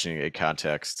imagining a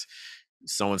context.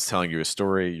 Someone's telling you a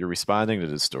story. You're responding to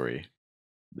the story.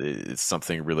 It's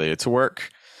something related to work.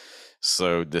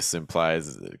 So this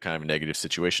implies kind of a negative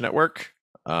situation at work.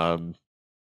 And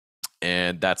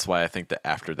that's why I think that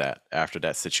after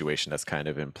that situation, that's kind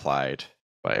of implied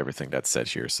by everything that's said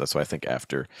here. So that's why I think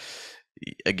after.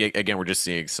 Again, we're just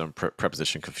seeing some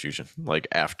preposition confusion, like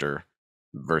after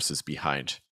versus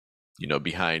behind.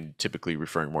 Behind typically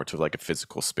referring more to like a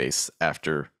physical space,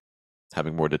 after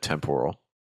having more the temporal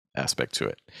aspect to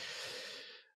it.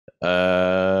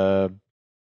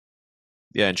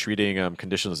 Yeah, and treating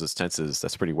conditionals as tenses,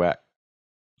 that's pretty whack.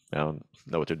 I don't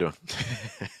know what they're doing.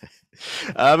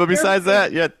 But besides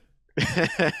that, yeah.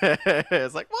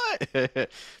 It's like, what? People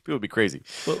would be crazy.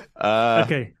 Well,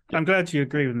 okay, I'm glad you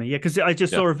agree with me. Yeah, because I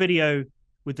just saw a video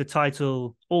with the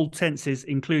title "All Tenses,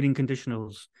 Including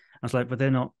Conditionals." I was like, but they're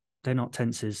not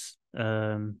tenses.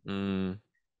 But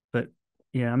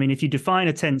yeah, I mean, if you define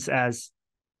a tense as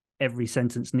every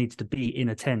sentence needs to be in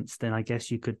a tense, then I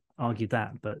guess you could argue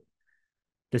that. But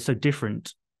they're so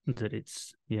different that it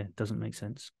doesn't make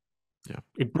sense. Yeah,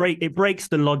 it breaks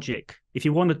the logic. If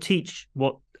you want to teach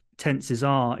what tenses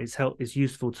are, it's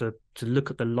useful to look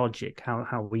at the logic,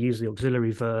 how we use the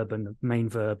auxiliary verb and the main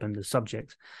verb and the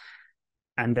subject.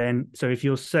 And then, so if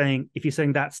you're saying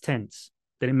that's tense,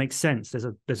 then it makes sense.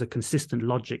 There's a consistent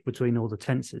logic between all the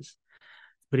tenses.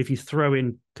 But if you throw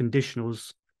in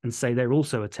conditionals and say they're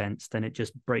also a tense, then it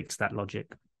just breaks that logic.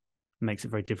 It makes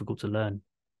it very difficult to learn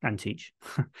and teach.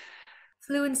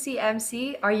 Fluency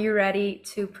MC, are you ready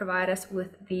to provide us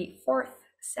with the fourth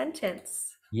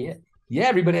sentence? Yeah,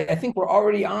 everybody, I think we're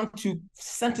already on to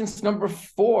sentence number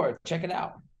 4. Check it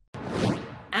out.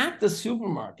 At the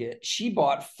supermarket, she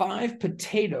bought 5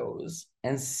 potatoes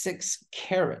and 6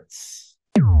 carrots.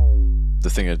 The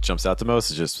thing that jumps out the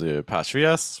most is just the apostrophe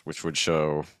S, which would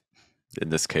show, in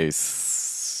this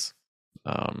case,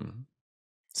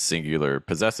 singular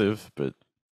possessive, but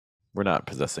we're not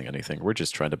possessing anything. We're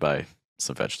just trying to buy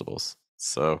some vegetables.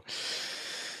 So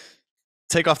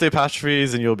take off the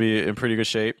apostrophes and you'll be in pretty good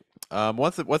shape.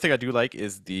 One thing I do like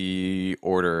is the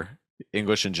order.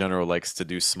 English in general likes to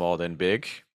do small then big.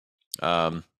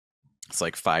 It's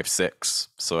like 5, 6.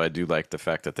 So I do like the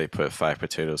fact that they put 5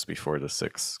 potatoes before the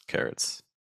 6 carrots.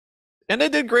 And they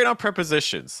did great on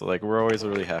prepositions. So like we're always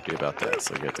really happy about that.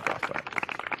 So you get to go off that.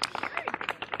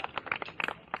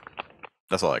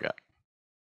 That's all I got.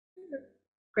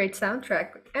 Great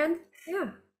soundtrack. And yeah,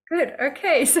 good.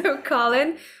 Okay, so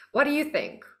Colin, what do you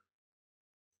think?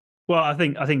 Well, I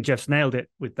think Geoff's nailed it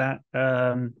with that.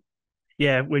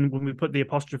 Yeah, when we put the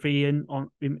apostrophe in on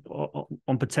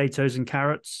potatoes and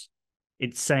carrots,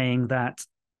 it's saying that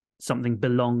something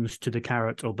belongs to the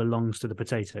carrot or belongs to the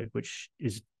potato, which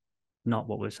is not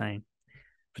what we're saying.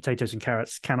 Potatoes and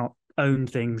carrots cannot own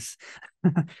things.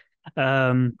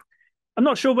 I'm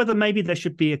not sure whether maybe there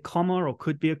should be a comma or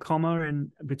could be a comma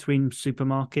in between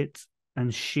supermarket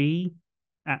and she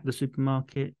at the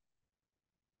supermarket.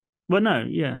 Well, no,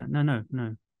 yeah, no.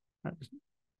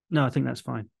 No, I think that's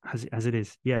fine as it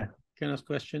is. Yeah. Can I ask a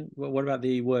question? What about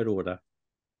the word order?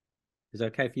 Is that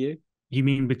okay for you? You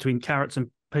mean between carrots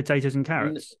and potatoes and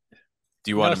carrots?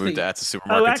 Do you want to move that to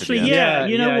supermarket? Oh, actually, to the end? yeah.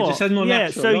 You know what? Just more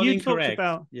natural, so you incorrect. Talked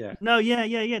about. Yeah. No,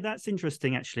 yeah. That's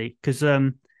interesting actually, because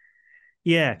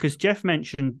because Geoff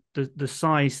mentioned the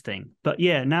size thing, but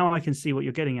yeah, now I can see what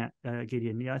you're getting at,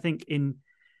 Gideon. Yeah, I think in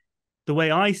the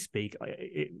way I speak,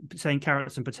 saying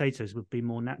carrots and potatoes would be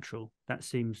more natural. That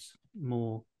seems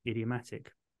more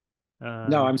idiomatic.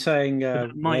 No, I'm saying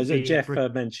as Geoff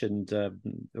mentioned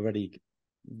already.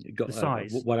 Got the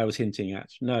size. What I was hinting at.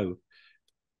 No,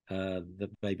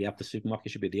 maybe at the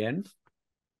supermarket should be the end.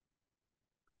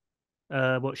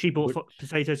 What she bought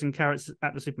potatoes and carrots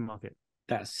at the supermarket.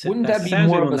 Wouldn't that be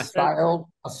more of a style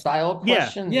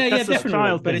question? Yeah,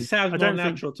 definitely. But it sounds more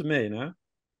natural to me, no?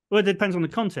 Well, it depends on the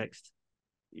context.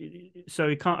 So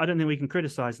we can't. I don't think we can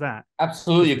criticize that.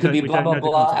 Absolutely, it could be blah blah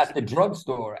blah at the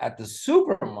drugstore, at the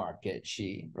supermarket.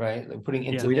 Right, like putting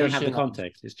intonation. We don't have the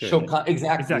context. It's true.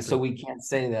 Exactly. So we can't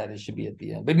say that it should be at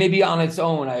the end. But maybe on its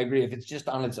own, I agree. If it's just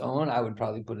on its own, I would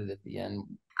probably put it at the end.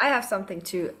 I have something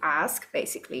to ask.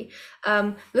 Basically,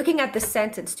 looking at the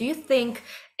sentence, do you think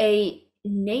a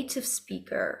native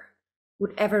speaker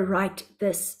would ever write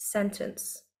this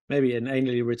sentence? Maybe an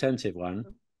anally retentive one.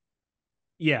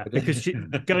 Yeah, because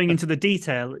going into the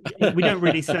detail, we don't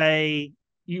really say.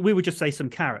 We would just say some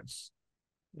carrots.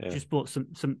 Yeah. Just bought some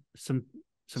carrots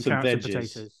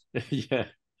veggies. And potatoes.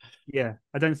 Yeah.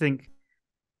 I don't think.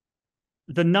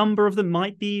 the number of them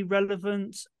might be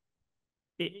relevant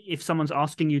if someone's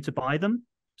asking you to buy them,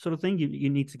 sort of thing. You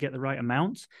need to get the right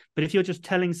amount. But if you're just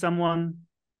telling someone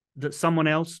that someone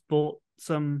else bought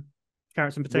some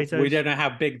carrots and potatoes, we don't know how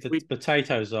big the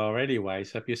potatoes are anyway.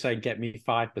 So if you're saying get me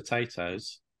 5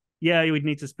 potatoes, yeah, you would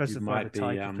need to specify the be,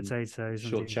 type of potatoes.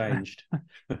 Shortchanged.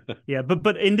 Yeah,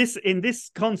 but in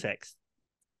this context,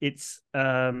 it's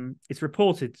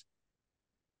reported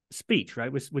speech,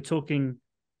 right? We're talking.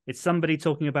 It's somebody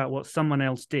talking about what someone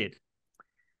else did.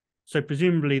 So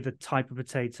presumably the type of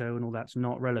potato and all that's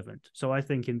not relevant. So I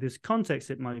think in this context,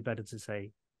 it might be better to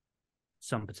say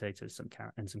some potatoes, some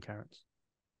carrots.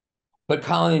 But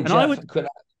Colin and Geoff,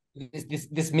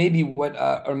 this may be what,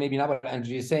 or maybe not what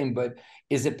Andrew is saying, but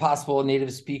is it possible a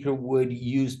native speaker would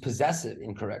use possessive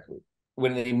incorrectly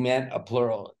when they meant a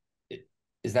plural?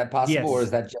 Is that possible, yes. Or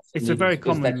is that just it's a very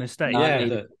common mistake?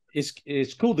 Yeah,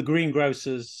 it's called the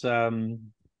greengrocer's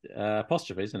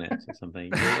apostrophe, isn't it, or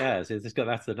something? Yeah,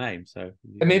 that's the name. So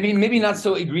maybe not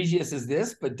so egregious as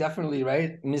this, but definitely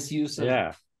misuse of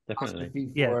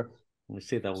definitely for we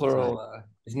see that plural.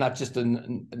 It's not just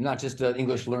an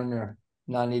English learner,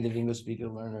 non-native English speaker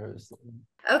learners.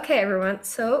 Okay, everyone.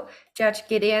 So Judge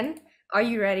Gideon, are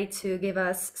you ready to give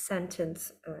us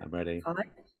sentence? I'm ready. 5?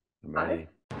 I'm ready.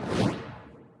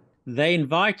 They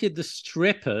invited the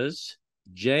strippers,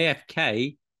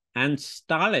 JFK and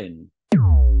Stalin.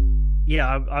 Yeah,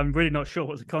 I'm really not sure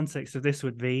what the context of this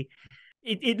would be.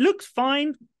 It looks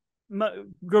fine,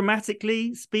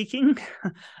 grammatically speaking.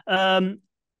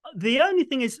 The only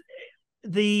thing is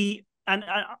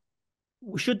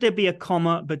should there be a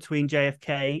comma between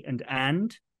JFK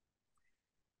and?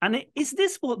 And is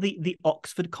this what the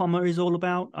Oxford comma is all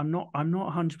about? I'm not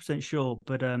 100% sure,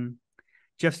 but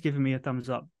Geoff's giving me a thumbs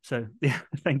up, so yeah,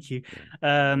 thank you.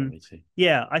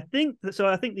 Yeah, I think so.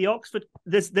 I think the Oxford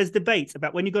there's debates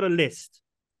about when you got a list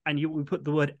and we put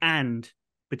the word "and"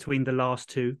 between the last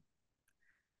two,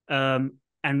 and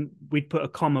we'd put a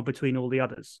comma between all the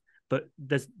others. But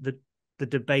there's the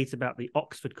debate about the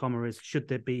Oxford comma is should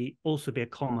there also be a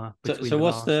comma between? So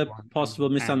what's the possible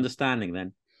misunderstanding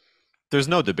then? There's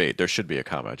no debate. There should be a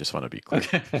comma. I just want to be clear.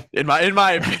 Okay. In my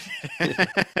opinion.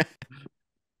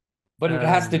 But it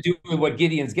has to do with what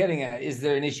Gideon's getting at. Is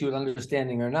there an issue with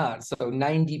understanding or not? So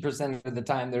 90% of the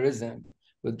time there isn't.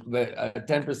 But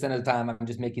 10% of the time, I'm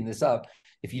just making this up.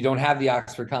 If you don't have the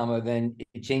Oxford comma, then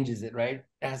it changes it, right?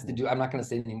 It has to do. I'm not going to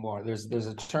say anymore. There's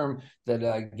a term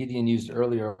that Gideon used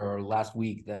earlier or last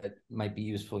week that might be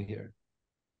useful here.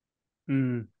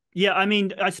 Yeah, I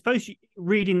mean, I suppose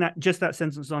reading that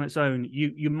sentence on its own,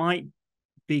 you might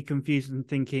be confused and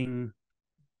thinking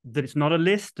that it's not a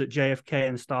list, that JFK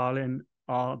and Stalin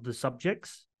are the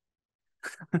subjects,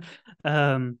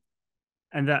 and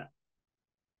that,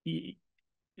 I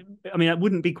mean, that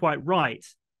wouldn't be quite right.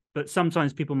 But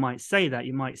sometimes people might say that.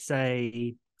 You might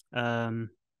say, they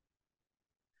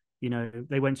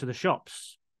went to the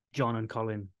shops, John and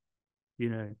Colin,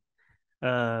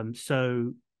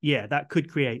 so yeah, that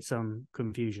could create some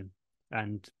confusion,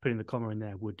 and putting the comma in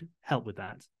there would help with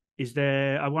that.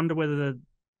 I wonder whether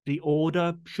the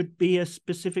order should be a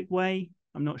specific way.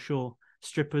 I'm not sure.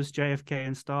 Strippers, JFK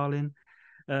and Stalin.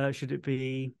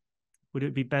 Would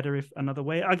it be better if another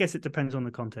way? I guess it depends on the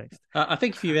context. I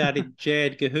think if you added J.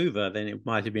 Edgar Hoover, then it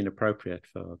might have been appropriate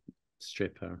for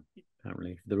stripper,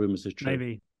 apparently. The rumors are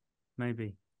true.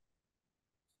 Maybe.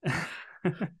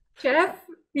 Geoff,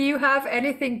 do you have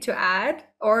anything to add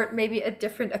or maybe a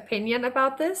different opinion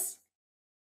about this?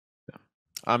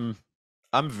 I'm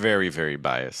very, very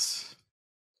biased.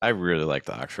 I really like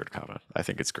the Oxford comma. I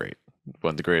think it's great.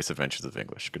 One of the greatest inventions of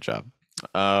English. Good job.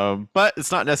 But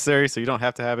it's not necessary, so you don't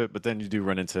have to have it. But then you do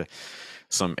run into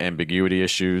some ambiguity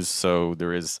issues. So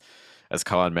there is, as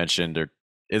Colin mentioned, there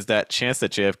is that chance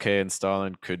that JFK and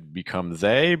Stalin could become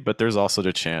they, but there's also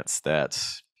the chance that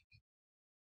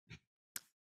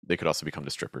they could also become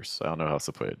the strippers. I don't know how else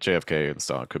to put it. JFK and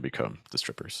Stalin could become the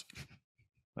strippers.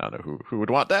 I don't know who would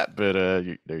want that, but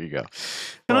there you go.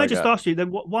 Can I just ask you then,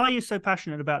 why are you so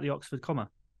passionate about the Oxford comma?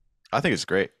 I think it's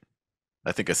great.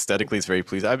 I think aesthetically it's very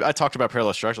pleasing. I talked about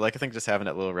parallel structure. I think just having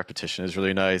that little repetition is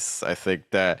really nice. I think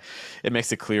that it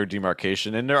makes a clear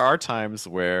demarcation. And there are times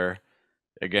where,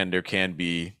 again, there can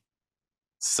be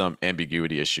some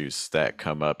ambiguity issues that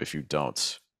come up if you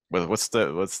don't. What's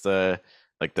the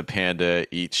like the panda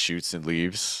eats, shoots, and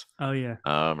leaves? Oh yeah.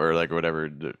 Or like whatever.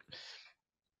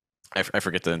 I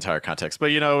forget the entire context,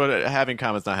 but having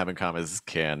commas, not having commas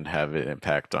can have an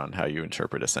impact on how you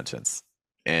interpret a sentence.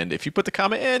 And if you put the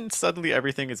comma in, suddenly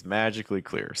everything is magically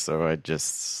clear. So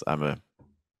I'm a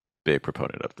big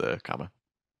proponent of the comma.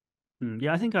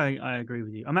 Yeah, I think I agree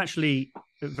with you. I'm actually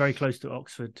very close to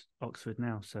Oxford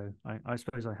now, so I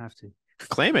suppose I have to.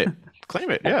 Claim it.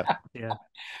 Claim it. Yeah. Yeah.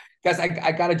 Guys,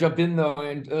 I got to jump in though,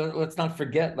 and let's not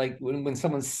forget, like when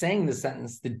someone's saying the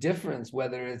sentence, the difference,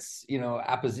 whether it's, you know,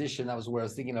 apposition, that was where I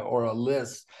was thinking of, or a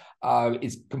list,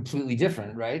 is completely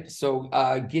different, right? So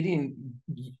Gideon,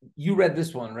 you read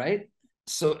this one, right?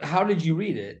 So how did you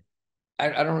read it?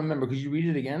 I don't remember. Could you read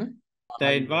it again?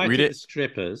 They invited the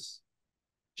strippers,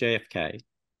 JFK,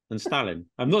 and Stalin.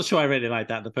 I'm not sure I read it like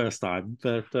that the first time,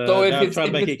 but so if it's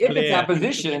clear.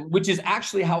 apposition, which is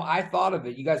actually how I thought of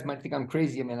it, you guys might think I'm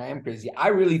crazy. I mean, I am crazy. I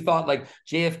really thought like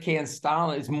JFK and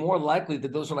Stalin is more likely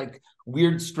that those are like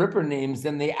weird stripper names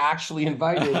than they actually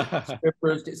invited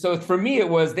strippers. So for me, it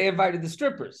was they invited the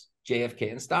strippers,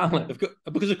 JFK and Stalin.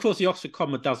 Because of course the Oxford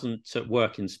comma doesn't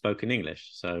work in spoken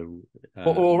English. So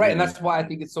well, right, and that's why I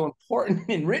think it's so important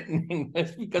in written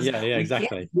English, because we exactly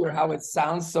can't hear how it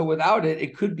sounds. So without it,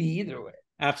 it could be either way.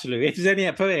 Absolutely. If there's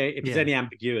any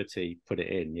ambiguity, put it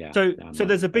in. Yeah. So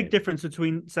there's a big difference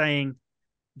between saying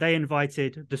they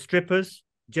invited the strippers,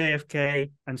 JFK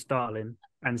and Stalin,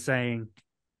 and saying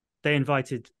they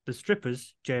invited the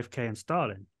strippers, JFK and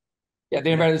Stalin. Yeah,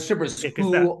 they invited the strippers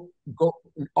who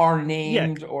are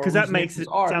named, or because that makes it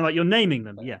sound like you're naming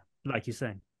them. Yeah, like you're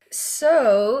saying.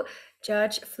 So,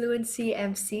 Judge Fluency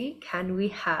MC, can we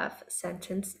have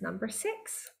sentence number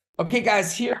 6? Okay,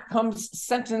 guys, here comes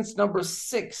sentence number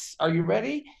 6. Are you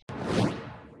ready?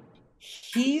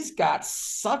 He's got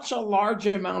such a large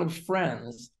amount of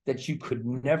friends that you could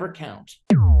never count.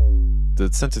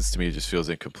 The sentence to me just feels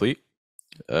incomplete.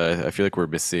 I feel like we're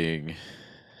missing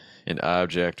an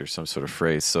object or some sort of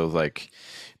phrase. So like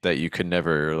that you could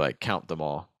never like count them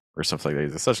all or something like that.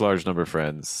 There's such a large number of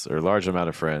friends or a large amount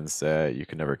of friends that you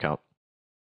can never count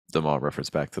them all. Reference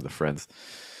back to the friends.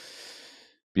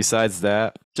 Besides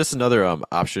that, just another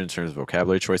option in terms of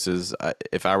vocabulary choices.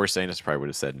 If I were saying this, I probably would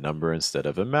have said number instead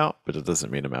of amount, but it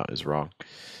doesn't mean amount is wrong.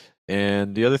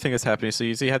 And the other thing that's happening, so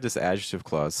you see you have this adjective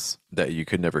clause that you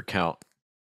could never count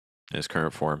in its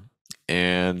current form.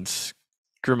 And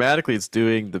grammatically, it's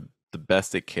doing the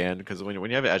best it can, because when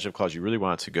you have an adjective clause, you really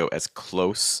want it to go as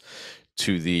close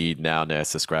to the noun that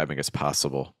it's describing as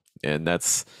possible. And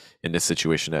that's, in this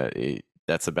situation,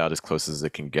 that's about as close as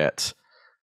it can get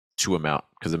to amount,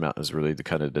 because amount is really the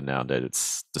kind of the noun that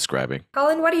it's describing.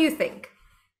 Colin, what do you think?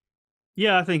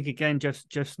 Yeah, I think again,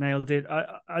 Geoff nailed it.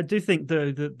 I do think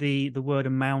the word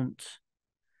amount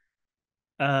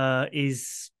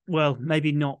is, well,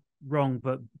 maybe not wrong,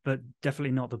 but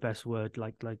definitely not the best word,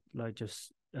 like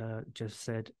just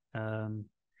said,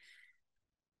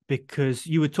 because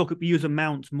you would use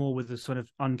amount more with the sort of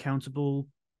uncountable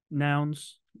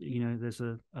nouns. You know, there's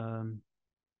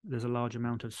a large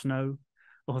amount of snow,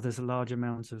 or there's a large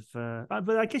amount of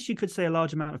but I guess you could say a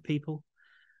large amount of people.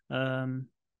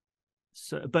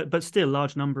 So but still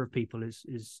large number of people is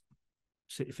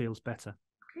it feels better.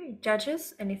 Okay,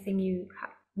 judges, anything you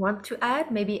want to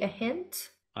add? Maybe a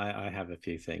hint? I have a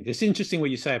few things. It's interesting what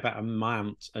you say about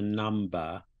amount and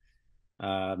number.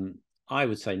 I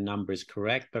would say number is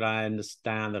correct, but I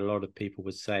understand that a lot of people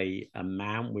would say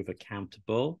amount with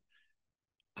accountable.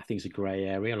 I think it's a grey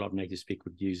area. A lot of native speakers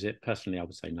would use it. Personally, I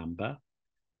would say number.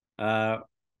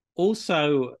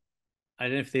 Also, I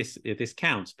don't know if this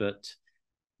counts, but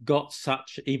got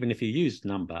such, even if you use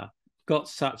number, got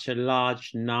such a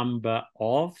large number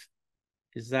of,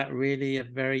 is that really a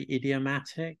very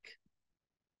idiomatic?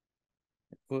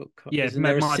 Yeah, it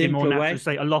might be more natural to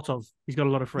say a lot of. He's got a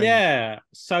lot of friends. Yeah,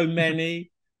 so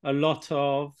many, a lot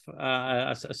of,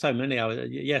 so many.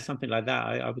 Yeah, something like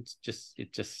that. I would just,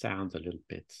 it just sounds a little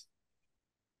bit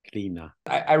cleaner.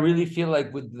 I really feel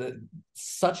like with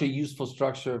such a useful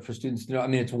structure for students to know. I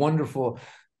mean, it's wonderful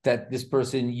that this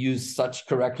person used such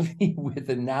correctly with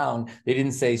a noun. They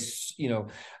didn't say, so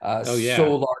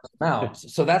large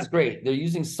amounts. So that's great. They're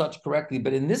using such correctly.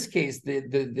 But in this case,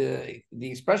 the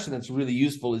expression that's really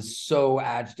useful is so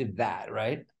adjective that,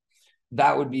 right?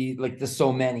 That would be like the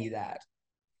so many that,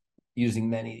 using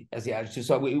many as the adjective.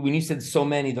 So when you said so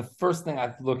many, the first thing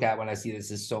I look at when I see this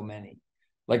is so many.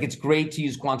 Like, it's great to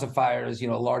use quantifiers,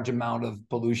 a large amount of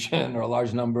pollution or a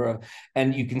large number of,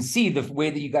 and you can see the way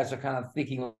that you guys are kind of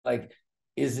thinking, like,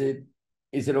 is it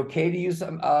okay to use,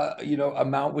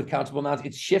 amount with countable nouns?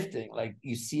 It's shifting. Like,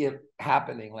 you see it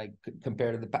happening, like,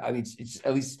 compared to the, I mean, it's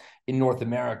at least in North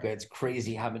America, it's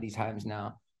crazy how many times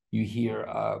now you hear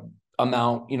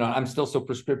amount, I'm still so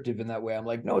prescriptive in that way. I'm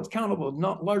like, no, it's countable,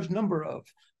 not large number of,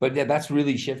 but yeah, that's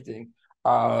really shifting.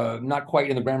 Not quite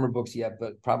in the grammar books yet,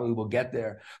 but probably we'll get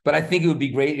there. But I think it would be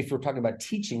great if we're talking about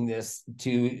teaching this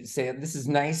to say, this is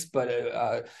nice,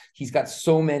 but he's got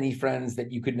so many friends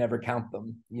that you could never count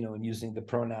them, you know, and using the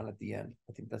pronoun at the end.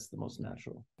 I think that's the most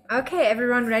natural. Okay,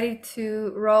 everyone ready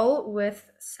to roll with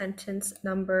sentence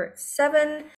number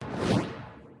 7?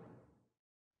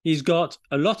 He's got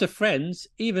a lot of friends,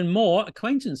 even more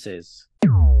acquaintances.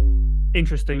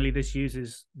 Interestingly, this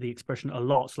uses the expression a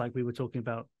lot, like we were talking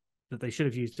about that they should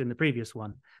have used in the previous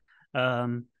one.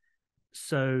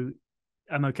 So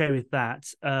I'm okay with that.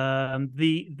 I'm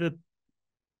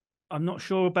not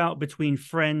sure about between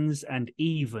friends and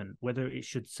even, whether it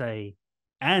should say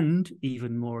and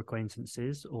even more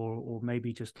acquaintances, or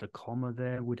maybe just a comma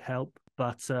there would help.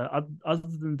 But other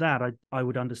than that, I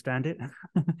would understand it.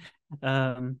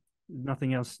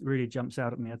 Nothing else really jumps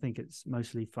out at me. I think it's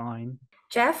mostly fine.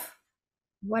 Geoff,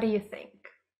 what do you think?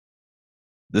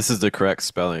 This is the correct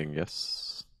spelling,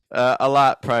 yes. A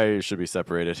lot probably should be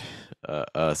separated.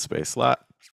 Space lot.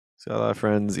 So a lot of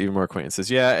friends, even more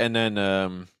acquaintances. Yeah, and then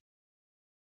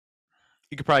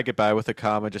you could probably get by with a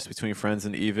comma just between friends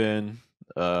and even.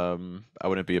 I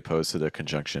wouldn't be opposed to the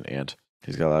conjunction and.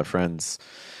 He's got a lot of friends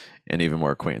and even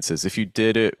more acquaintances. If you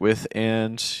did it with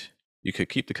and, you could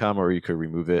keep the comma or you could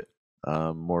remove it.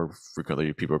 More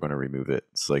frequently, people are going to remove it.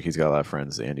 It's like he's got a lot of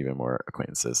friends and even more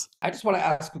acquaintances. I just want to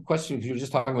ask a question because you're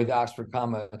just talking with the Oxford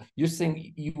comma. You're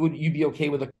saying you'd be okay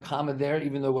with a comma there,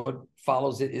 even though what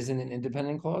follows it isn't an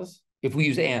independent clause? If we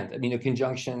use and, I mean, a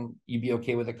conjunction, you'd be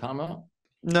okay with a comma?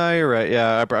 No, you're right.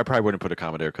 Yeah, I probably wouldn't put a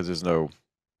comma there because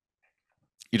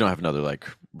you don't have another like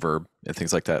verb and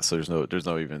things like that. So there's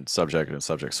no even subject and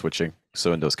subject switching.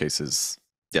 So in those cases,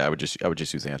 yeah, I would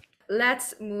just use and.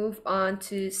 Let's move on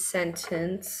to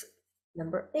sentence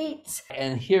number 8.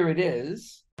 And here it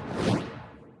is.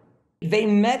 They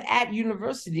met at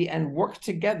university and worked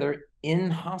together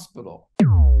in hospital.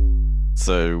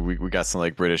 So we got some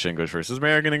like British English versus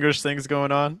American English things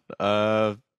going on.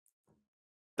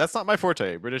 That's not my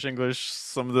forte. British English,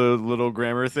 some of the little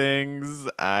grammar things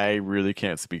I really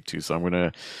can't speak to. So I'm going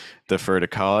to defer to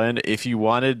Colin. If you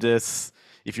wanted this,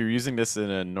 if you're using this in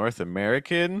a North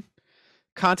American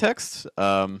context,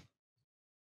 a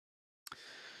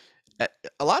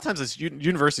lot of times it's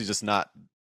university is just not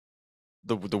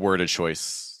the word of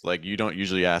choice. Like you don't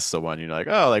usually ask someone, you're like,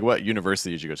 oh, like what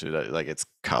university did you go to? Like it's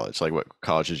college. Like what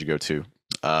college did you go to?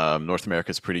 North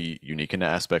America is pretty unique in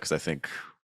that aspect because I think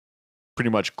pretty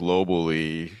much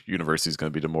globally university is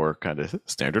going to be the more kind of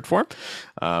standard form.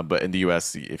 But in the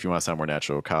US, if you want to sound more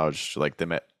natural, college, like they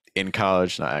met in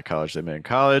college, not at college, they met in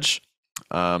college.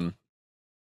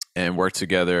 And work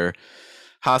together.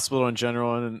 Hospital in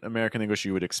general, in American English,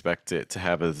 you would expect it to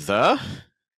have a the.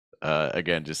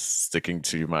 Again, just sticking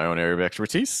to my own area of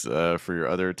expertise. For your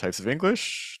other types of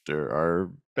English, there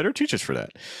are better teachers for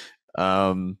that.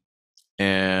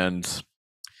 And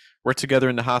work together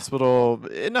in the hospital.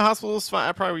 In the hospital is fine.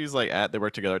 I probably use like at. They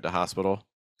work together at the hospital.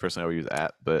 Personally, I would use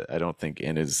at, but I don't think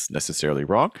in is necessarily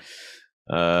wrong.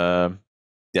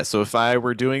 Yeah, so if I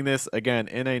were doing this, again,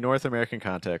 in a North American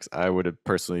context, I would have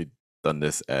personally done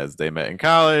this as they met in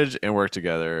college and worked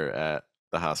together at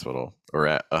the hospital or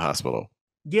at a hospital.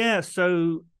 Yeah,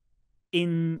 so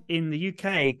in the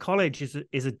UK, college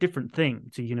is a different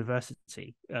thing to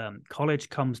university. College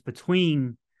comes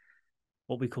between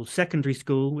what we call secondary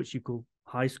school, which you call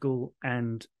high school,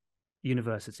 and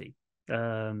university.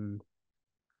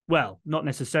 Well, not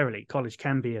necessarily. College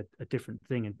can be a different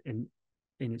thing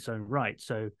in its own right.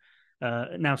 So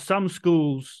now some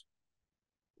schools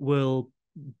will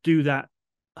do that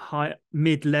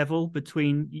mid-level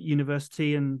between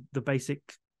university and the basic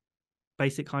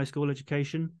high school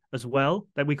education as well,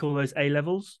 that we call those A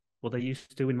levels, or they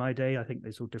used to in my day. I think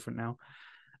it's all different now.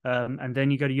 And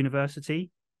then you go to university.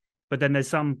 But then there's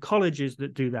some colleges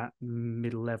that do that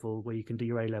middle level where you can do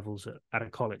your A levels at a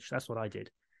college. That's what I did.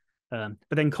 But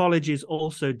then colleges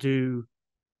also do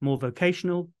more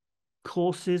vocational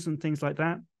courses and things like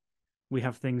that. We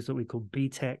have things that we call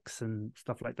BTECs and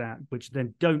stuff like that, which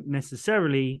then you don't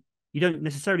necessarily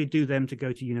do them to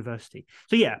go to university.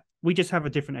 So yeah, we just have a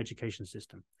different education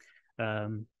system.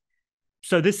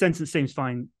 So this sentence seems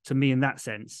fine to me in that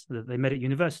sense, that they met at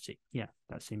university. Yeah,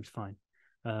 that seems fine.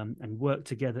 And work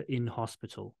together in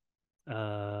hospital.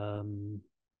 Yeah,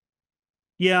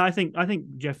 I think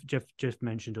Geoff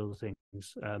mentioned all the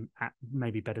things.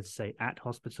 Maybe better to say at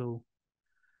hospital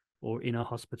or in a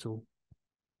hospital.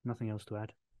 Nothing else to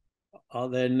add. Are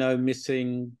there no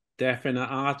missing definite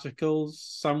articles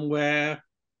somewhere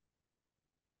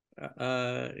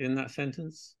in that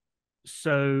sentence?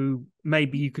 So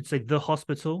maybe you could say the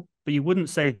hospital, but you wouldn't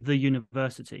say the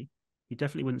university. You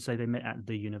definitely wouldn't say they met at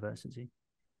the university.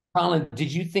 Colin,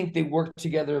 did you think they worked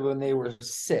together when they were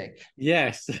sick?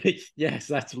 Yes, yes,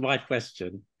 that's my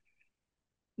question.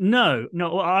 No.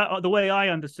 The way I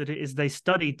understood it is they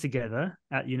studied together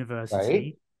at university,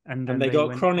 Right. and then they got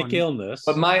went chronic on... illness.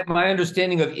 But my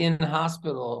understanding of in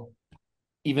hospital,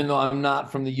 even though I'm not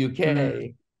from the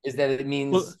UK, is that it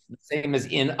means the same as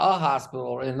in a hospital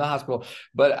or in the hospital.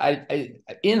 But I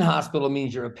in hospital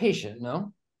means you're a patient,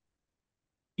 no?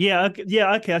 Yeah,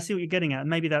 okay. I see what you're getting at.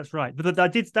 Maybe that's right, but I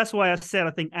did. That's why I said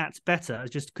I think at's better. I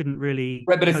just couldn't really.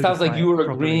 Right, but it sounds like you were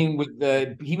properly. agreeing with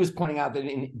the. He was pointing out that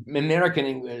in American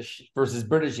English versus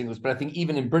British English, but I think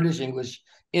even in British English,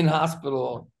 in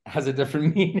hospital has a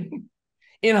different meaning.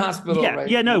 In hospital, Yeah, right?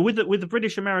 yeah, no. With the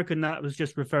British American, that was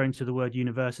just referring to the word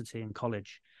university and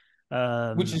college,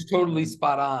 which is totally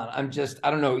spot on. I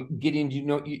don't know, Gideon. You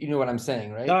know what I'm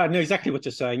saying, right? I know exactly what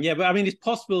you're saying. Yeah, but I mean, it's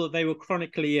possible that they were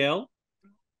chronically ill.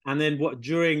 And then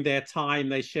during their time,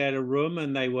 they shared a room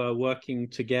and they were working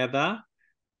together.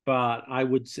 But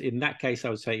in that case, I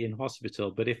would say in hospital.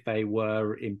 But if they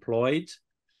were employed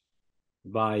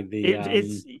by the, I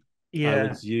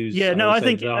would use. Yeah, no, I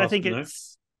think no?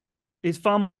 it's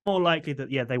far more likely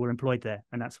that they were employed there,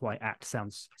 and that's why at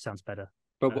sounds better.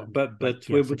 But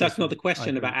that's not the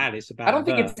question about at. It's about. I don't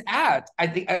think it's at. I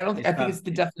think it's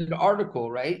the definite article,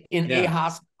 right? In a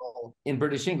hospital in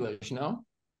British English, no.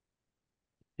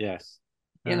 Yes.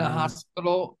 In a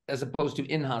hospital as opposed to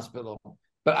in hospital.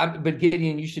 But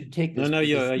Gideon, you should take this. No,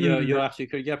 you're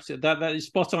absolutely correct. That is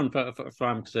spot on for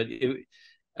because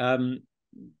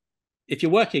if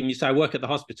you're working, you say I work at the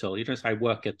hospital. You don't say I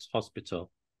work at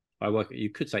hospital. You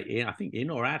could say in. I think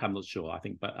in or at. I'm not sure. I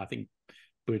think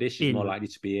British is more likely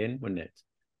to be in, wouldn't it?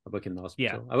 I work in the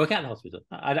hospital. Yeah. I work at the hospital.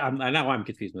 I know I'm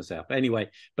confused myself. But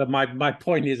anyway, but my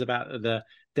point is about the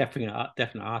definite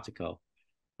article.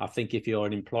 I think if you're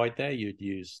unemployed there, you'd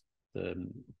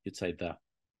say the.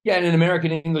 Yeah, and in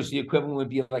American English, the equivalent would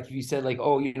be like if you said like,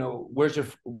 oh, where's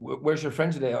your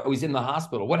friend today? Oh, he's in the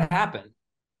hospital. What happened?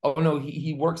 Oh no,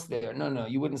 he works there. No,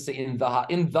 you wouldn't say in the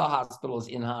hospital is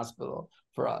in hospital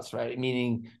for us, right?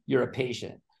 Meaning you're a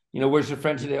patient. Where's your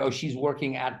friend today? Oh, she's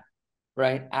working at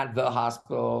the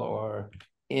hospital or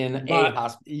in a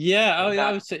hospital. Yeah,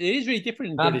 I would say it is really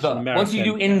different in British and American. Once you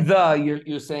do in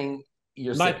you're saying.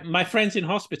 My friend's in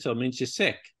hospital means you're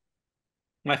sick.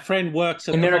 My friend works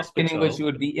at American the hospital. English, you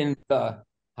would be in the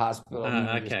hospital.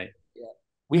 Okay. Yeah.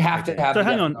 We have to have. So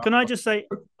hang on. Can I just say,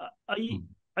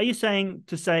 are you saying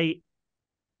to say,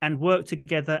 and work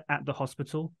together at the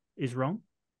hospital is wrong?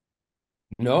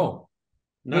 No.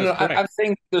 I'm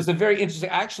saying there's a very interesting.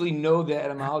 I actually know the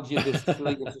etymology of this. It's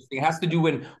really interesting. It has to do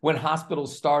when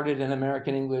hospitals started and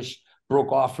American English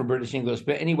broke off from British English.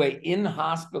 But anyway, in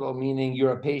hospital, meaning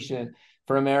you're a patient,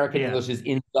 for American English is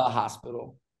in the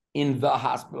hospital. In the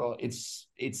hospital. It's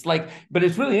like, but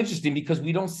it's really interesting because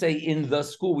we don't say in the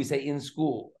school, we say in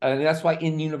school. And that's why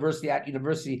in university, at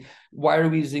university, why are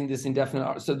we using this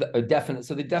indefinite? So the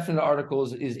definite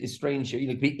article is strange here. You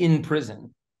could be in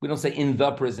prison. We don't say in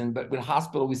the prison, but with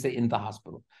hospital, we say in the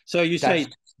hospital. So you say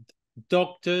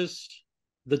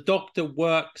the doctor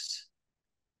works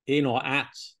in or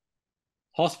at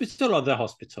hospital or the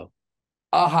hospital?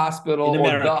 A hospital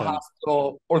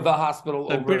or the hospital.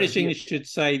 So British English should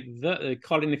say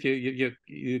Colin, if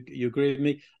you agree with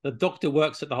me, the doctor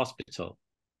works at the hospital,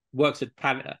 works at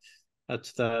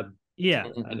the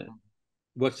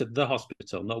works at the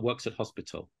hospital, not works at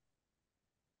hospital.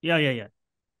 Yeah.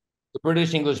 The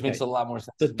British English makes a lot more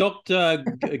sense. The doctor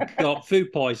got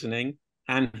food poisoning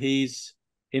and he's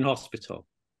in hospital.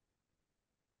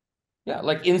 Yeah,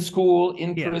 like in school,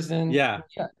 in prison. Yeah,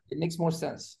 it makes more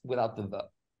sense without the.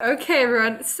 Okay,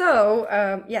 everyone.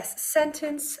 So, yes,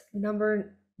 sentence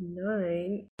number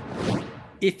 9.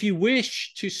 If you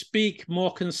wish to speak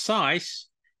more concise,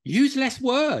 use less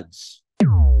words.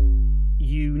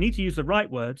 You need to use the right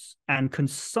words, and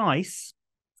concise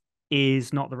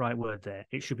is not the right word there.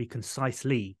 It should be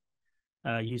concisely,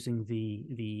 using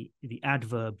the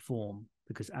adverb form,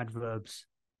 because adverbs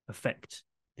affect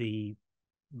the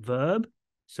verb.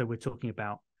 So we're talking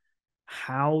about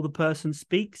how the person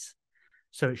speaks.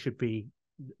 So it should be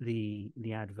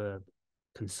the adverb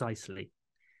concisely.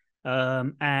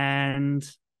 And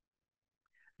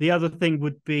the other thing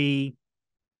would be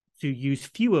to use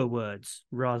fewer words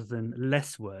rather than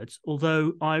less words.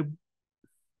 Although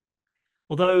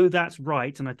that's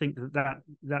right, and I think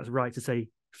that's right to say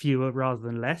fewer rather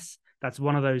than less. That's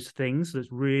one of those things that's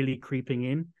really creeping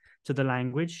in to the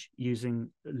language,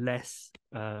 using less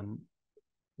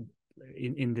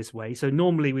in this way. So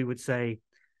normally we would say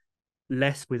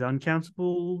less with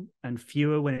uncountable and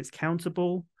fewer when it's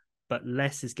countable, but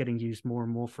less is getting used more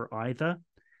and more for either.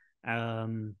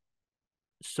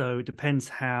 So it depends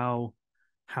how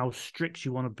strict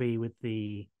you want to be with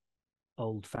the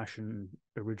old-fashioned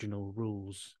original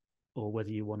rules, or whether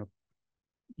you want to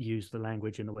use the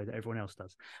language in the way that everyone else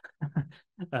does.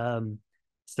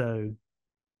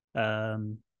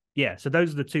 Yeah, so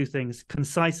those are the two things.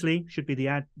 Concisely should be the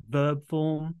adverb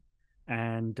form,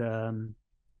 and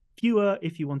fewer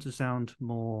if you want to sound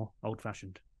more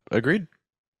old-fashioned. Agreed.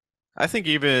 I think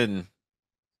even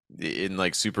in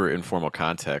like super informal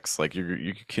contexts, like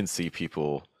you can see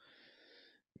people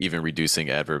even reducing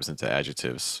adverbs into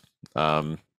adjectives.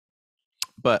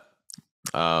 But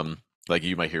like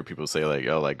you might hear people say like,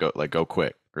 oh, like go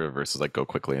quick versus like go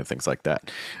quickly and things like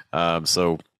that.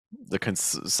 So the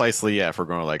concisely, yeah, if we're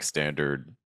going like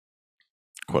standard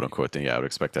quote unquote, then yeah, I would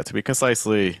expect that to be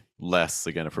concisely. Less,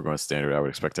 again, if we're going standard, I would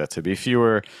expect that to be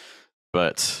fewer.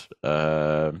 But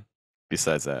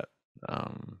besides that,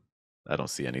 I don't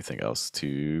see anything else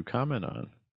to comment on.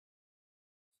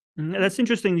 That's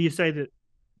interesting that you say that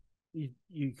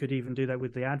you could even do that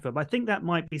with the adverb. I think that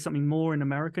might be something more in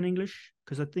American English,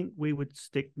 because I think we would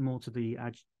stick more to the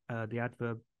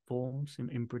adverb forms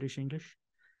in British English.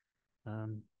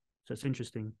 So it's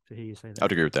interesting to hear you say that. I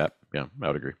would agree with that. Yeah, I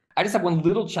would agree. I just have one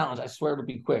little challenge. I swear it'll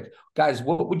be quick. Guys,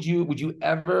 what would you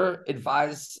ever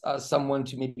advise someone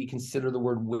to maybe consider the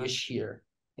word wish here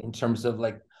in terms of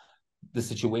like the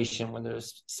situation when they're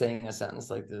saying a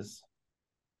sentence like this?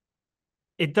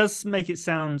 It does make it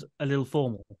sound a little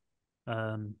formal.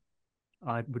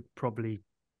 I would probably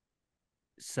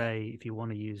say if you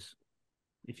want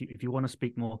to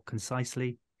speak more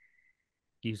concisely,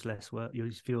 use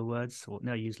fewer words, or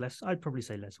no, use less. I'd probably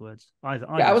say less words. Either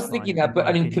I was thinking that, but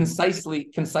I mean,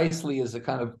 concisely is a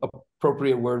kind of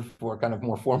appropriate word for a kind of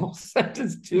more formal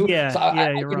sentence too. Yeah, so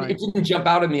you're right. It didn't jump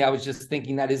out at me. I was just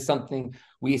thinking that is something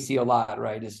we see a lot,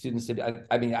 right? As students,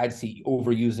 I mean, I'd see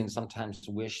overusing sometimes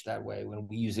wish that way when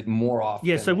we use it more often.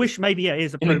 Yeah, so wish maybe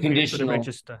is appropriate for the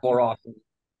register more often,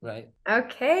 right?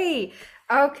 Okay,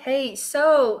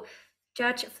 so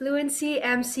Judge Fluency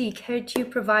MC, could you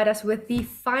provide us with the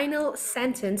final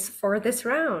sentence for this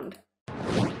round?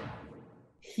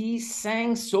 He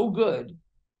sang so good,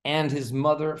 and his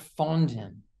mother fawned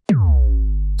him.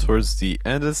 Towards the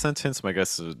end of the sentence, my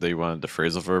guess is they wanted the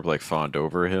phrasal verb like fawned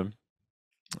over him.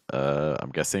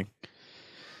 I'm guessing.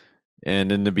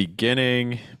 And in the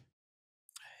beginning,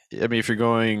 I mean, if you're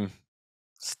going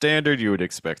standard, you would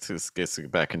expect to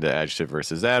get back into adjective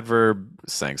versus adverb,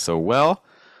 sang so well.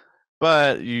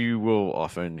 But you will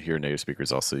often hear native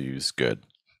speakers also use good,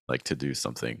 like to do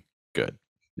something good,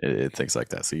 things like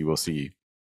that. So you will see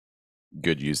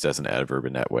good used as an adverb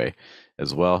in that way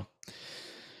as well.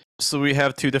 So we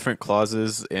have two different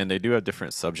clauses, and they do have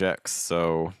different subjects.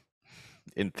 So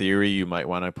in theory, you might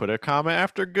want to put a comma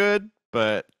after good,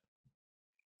 but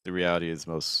the reality is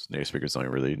most native speakers don't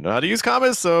really know how to use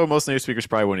commas, so most native speakers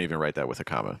probably wouldn't even write that with a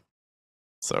comma.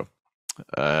 So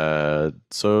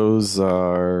those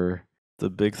are the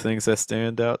big things that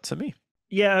stand out to me.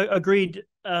 Yeah, agreed.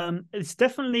 It's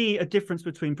definitely a difference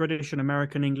between British and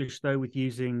American English, though, with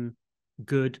using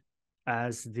good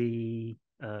as the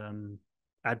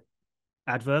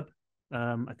adverb.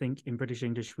 I think in British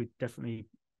English, we're definitely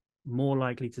more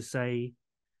likely to say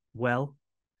well.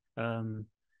 When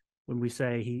we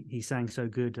say he sang so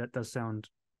good, that does sound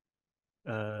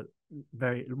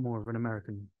very more of an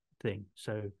American thing.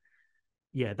 So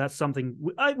yeah, that's something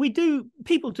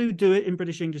people do it in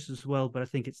British English as well, but I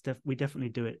think we definitely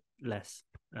do it less,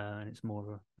 and it's more of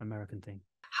an American thing.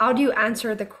 How do you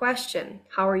answer the question?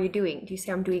 How are you doing? Do you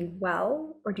say I'm doing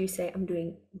well, or do you say I'm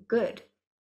doing good?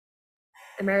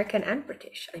 American and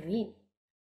British, I mean.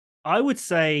 I would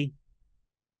say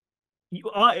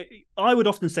I would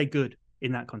often say good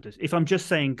in that context if I'm just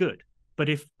saying good, but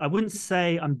if I wouldn't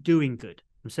say I'm doing good,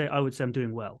 I would say I'm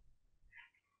doing well.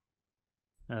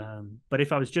 But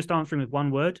if I was just answering with one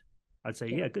word, I'd say,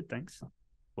 yeah, good, thanks.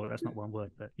 Well, that's not one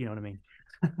word, but you know what I mean.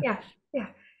 Yeah.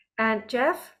 And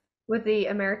Geoff, with the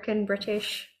American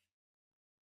British.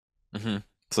 Mm-hmm.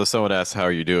 So someone asked, how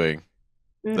are you doing?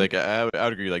 Like, I would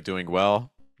agree, like doing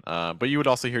well. But you would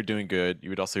also hear doing good. You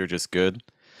would also hear just good.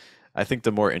 I think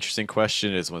the more interesting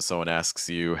question is when someone asks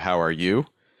you, how are you?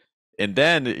 And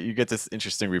then you get this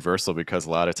interesting reversal, because a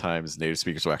lot of times native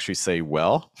speakers will actually say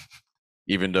well,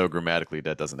 even though grammatically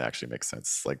that doesn't actually make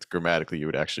sense. Like grammatically, you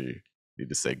would actually need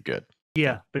to say good.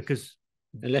 Yeah, because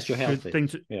unless you're healthy.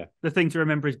 The thing to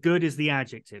remember is good is the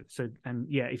adjective. So, and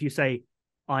yeah, if you say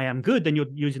I am good, then you're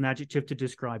using an adjective to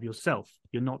describe yourself.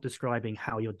 You're not describing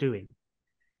how you're doing.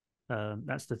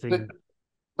 That's the thing.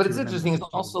 But to it's remember interesting. It's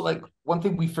such also things. like one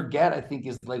thing we forget, I think,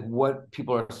 is like what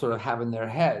people are sort of have in their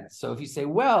heads. So if you say,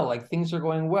 well, like things are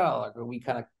going well, like are we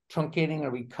kind of truncating?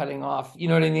 Are we cutting off? You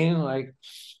know what I mean? Like,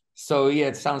 so yeah,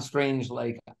 it sounds strange.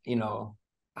 Like, you know,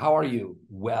 how are you?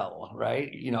 Well,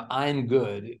 right? You know, I'm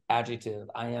good. Adjective,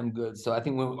 I am good. So I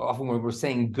think often when we're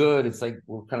saying good, it's like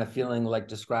we're kind of feeling like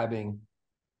describing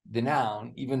the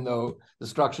noun, even though the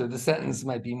structure of the sentence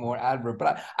might be more adverb.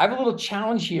 But I have a little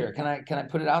challenge here. Can I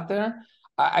put it out there?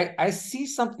 I see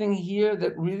something here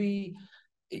that really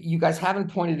you guys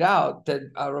haven't pointed out that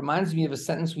reminds me of a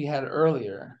sentence we had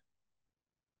earlier.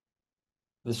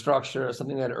 The structure,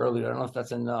 something we had earlier. I don't know if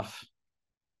that's enough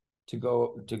to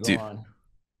go on.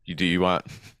 Do you want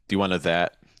a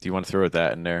that? Do you want to throw a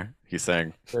that in there? He's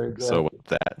saying Very good. so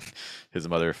that his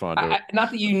mother fondled. Not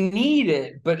that you need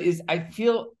it, but I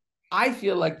feel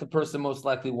like the person most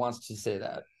likely wants to say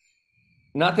that.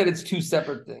 Not that it's two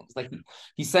separate things. Like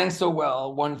he sang so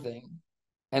well, one thing,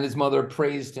 and his mother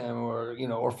praised him, or you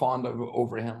know, or fawned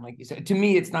over him. Like you said, to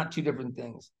me, it's not two different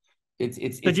things. It's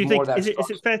So do you more think that is it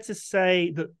fair to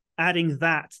say that adding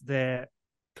that there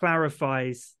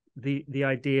clarifies the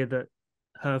idea that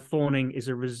her fawning is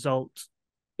a result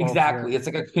exactly? It's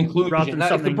like a conclusion.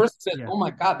 Now, if the person says, yeah. "Oh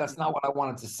my God, that's not what I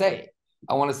wanted to say,"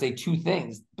 I want to say two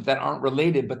things, but that aren't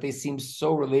related, but they seem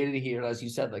so related here, as you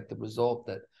said, like the result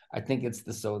that. I think it's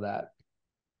the so that.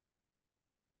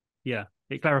 Yeah,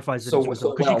 it clarifies that so, it's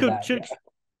result. So well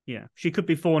she could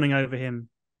be fawning over him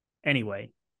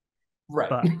anyway. Right.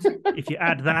 But if you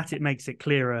add that, it makes it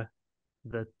clearer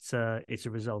that it's a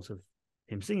result of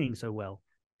him singing so well.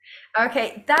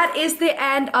 Okay, that is the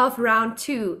end of round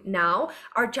 2. Now,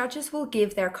 our judges will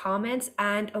give their comments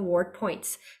and award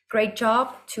points. Great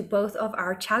job to both of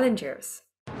our challengers.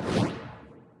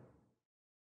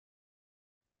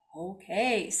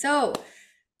 Okay, so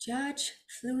Judge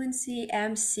Fluency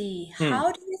MC, how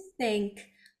do you think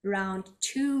round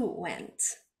 2 went?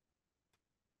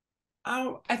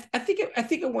 I think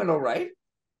it went all right.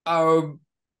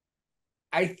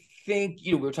 I think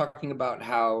we were talking about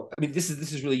how this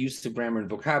is really used to grammar and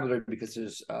vocabulary because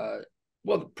there's the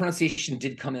pronunciation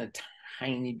did come in a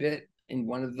tiny bit in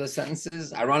one of the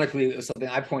sentences. Ironically, it was something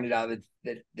I pointed out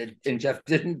that and Geoff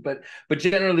didn't, but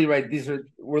generally, right,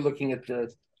 we're looking at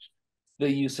the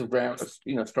use of grammar,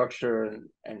 structure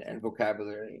and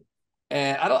vocabulary.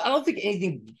 And I don't think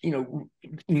anything,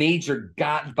 major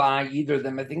got by either of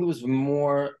them. I think it was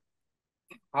more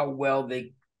how well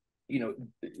they,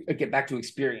 get back to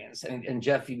experience. And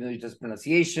Geoff, even though he does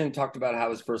pronunciation, talked about how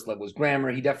his first love was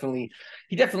grammar. He definitely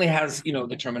has,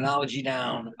 the terminology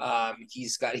down.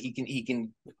 He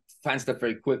can find stuff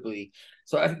very quickly.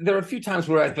 So there were a few times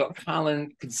where I felt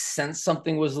Colin could sense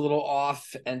something was a little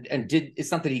off, and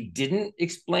it's not that he didn't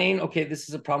explain, okay, this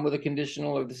is a problem with a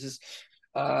conditional, or this is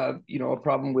a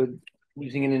problem with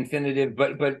using an infinitive,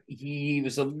 but he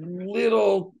was a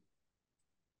little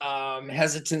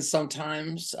hesitant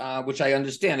sometimes, which I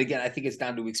understand. Again, I think it's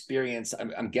down to experience.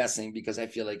 I'm guessing, because I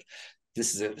feel like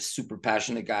this is a super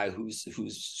passionate guy who's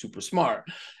super smart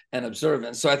and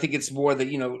observant. So I think it's more that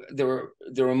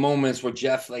there were moments where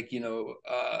Geoff,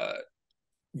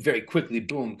 very quickly,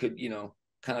 boom, could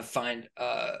kind of find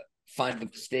the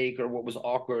mistake or what was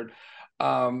awkward.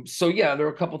 So yeah, there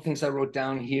were a couple of things I wrote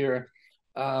down here.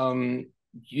 Colin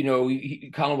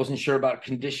wasn't sure about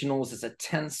conditionals as a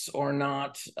tense or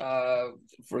not.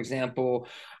 For example,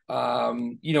 we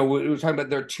were talking about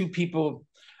there are two people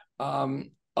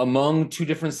among two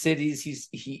different cities.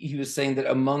 He was saying that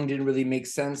among didn't really make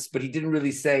sense, but he didn't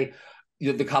really say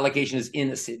the collocation is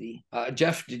in a city.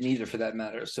 Geoff didn't either, for that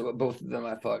matter. So both of them,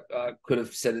 I thought, could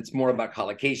have said it's more about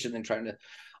collocation than trying to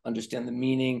understand the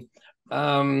meaning.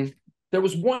 There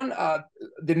was one,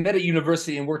 they met at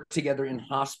university and worked together in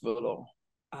hospital.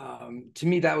 To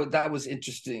me, that was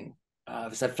interesting,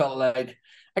 because I felt like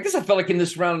in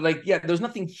this round, there's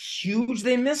nothing huge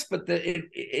they missed, but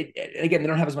again, they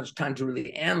don't have as much time to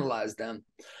really analyze them.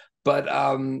 But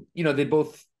they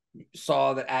both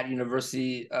saw that at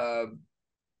university,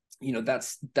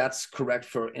 that's correct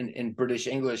for in British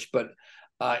English, but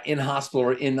in hospital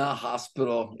or in a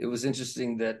hospital, it was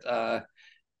interesting that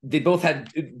they both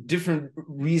had different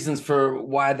reasons for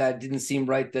why that didn't seem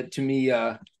right. That to me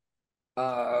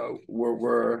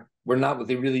were not what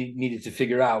they really needed to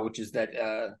figure out, which is that,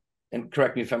 and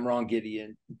correct me if I'm wrong,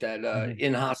 Gideon, that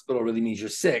in hospital really means you're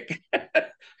sick.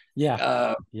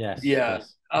 Yeah. Yes. Yeah.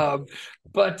 Yes.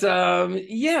 But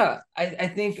I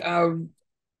think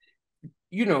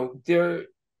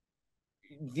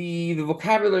the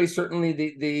vocabulary, certainly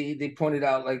they pointed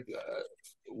out,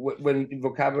 when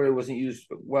vocabulary wasn't used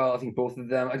well. I think both of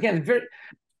them, again,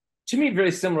 to me,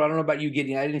 very similar. I don't know about you,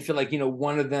 Gideon. I didn't feel like,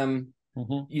 one of them,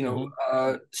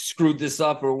 screwed this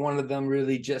up, or one of them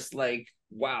really just like,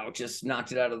 wow, just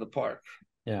knocked it out of the park.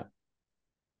 Yeah.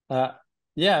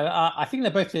 I think they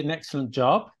both did an excellent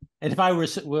job. And if I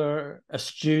were a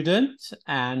student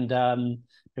and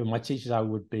my teachers,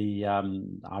 I'd be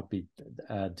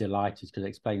delighted because they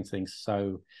explain things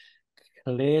so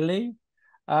clearly.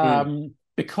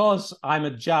 Because I'm a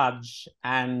judge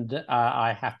and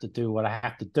I have to do what I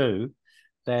have to do,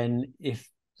 then if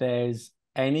there's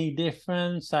any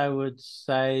difference, I would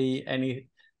say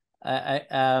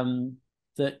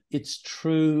that it's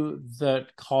true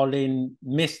that Colin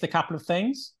missed a couple of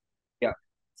things. Yeah.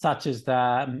 Such as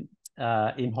the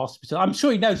in hospital. I'm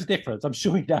sure he knows the difference. I'm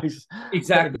sure he knows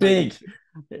exactly. Big.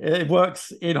 It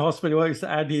works in hospital, works,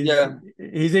 and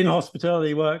he's in hospital,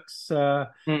 he works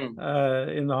in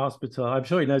the hospital. I'm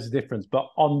sure he knows the difference, but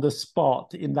on the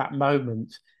spot, in that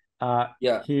moment,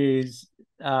 his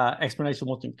explanation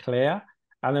wasn't clear.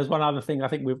 And there's one other thing, I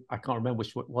think I can't remember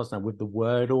which it was now, with the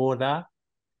word order.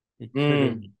 It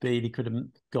could have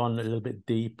gone a little bit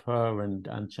deeper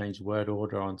and changed word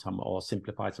order on some, or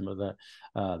simplified some of the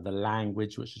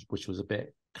language, which was a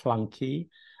bit clunky.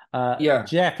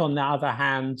 Geoff, on the other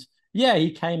hand,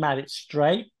 he came at it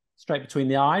straight between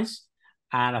the eyes,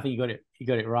 and I think he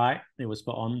got it right. It was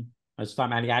spot on as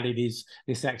time, and he added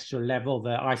this extra level,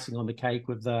 the icing on the cake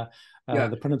with the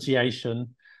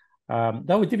pronunciation.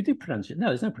 No, we do pronunciation. No,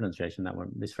 there's no pronunciation that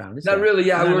one this round. Is Not there? really.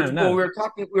 Yeah, No. we're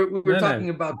talking. We're talking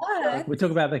about. We're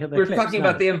talking about the we're clips, talking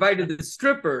about they invited the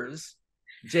strippers,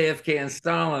 JFK and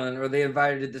Stalin, or they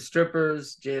invited the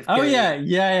strippers, JFK. Oh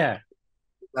yeah.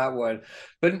 That one,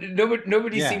 but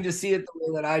nobody seemed to see it the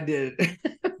way that I did.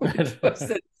 Which was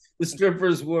that the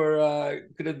strippers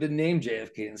could have been named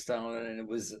JFK and Stalin, and it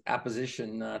was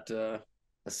apposition, not a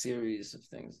series of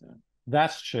things.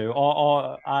 That's true.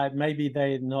 Or maybe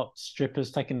they're not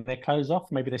strippers taking their clothes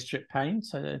off. Maybe they strip paint.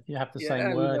 So if you have the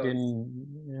same word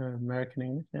in American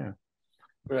English,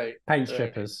 right, paint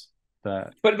strippers.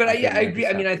 But I agree.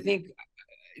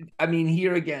 I mean,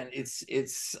 here again,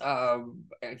 it's I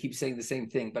keep saying the same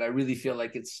thing, but I really feel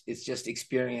like it's just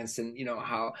experience, and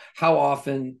how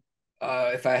often,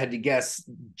 if I had to guess,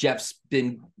 Geoff's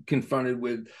been confronted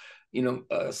with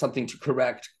something to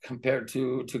correct compared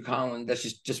to Colin. That's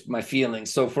just my feeling.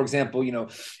 So for example,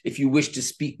 if you wish to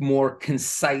speak more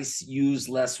concise, use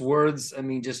less words. I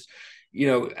mean, just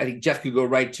I think Geoff could go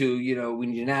right to, we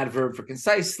need an adverb for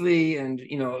concisely, and,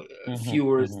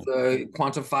 fewer is the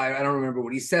quantifier. I don't remember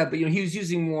what he said, but, he was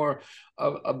using more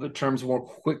of the terms more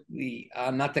quickly.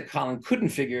 Not that Colin couldn't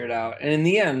figure it out. And in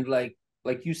the end, like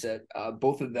you said,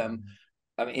 both of them,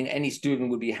 I mean, any student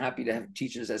would be happy to have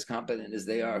teachers as competent as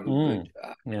they are who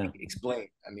could explain.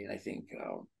 I mean, I think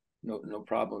no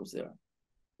problems there.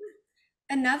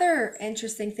 Another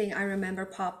interesting thing I remember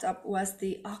popped up was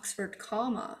the Oxford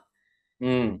comma.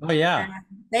 Oh yeah, and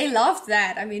they loved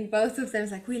that. I mean, both of them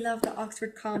was like, we love the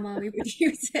Oxford comma, we would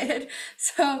use it.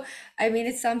 So I mean,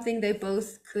 it's something they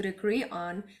both could agree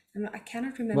on. I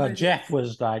cannot remember. Well, Geoff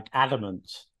was like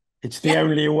adamant. It's the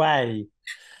only way.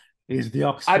 Is the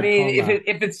Oxford I mean, comma.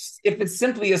 if it's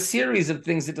simply a series of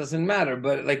things, it doesn't matter.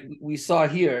 But like we saw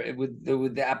here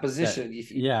with the apposition, if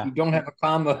you don't have a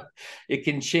comma, it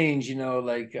can change,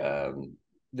 the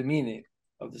meaning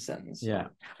of the sentence. Yeah.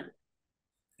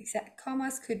 Exact.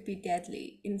 Commas could be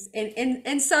deadly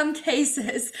in some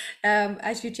cases.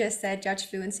 As you just said, Judge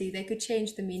Fluency, they could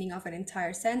change the meaning of an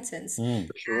entire sentence.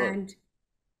 Sure. And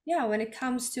when it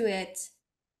comes to it,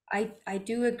 I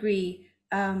do agree.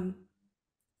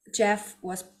 Geoff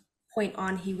was point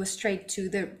on. He was straight to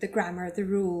the grammar, the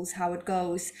rules, how it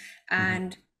goes,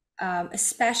 and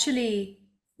especially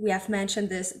we have mentioned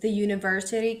this, the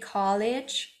university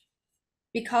college,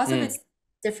 because of its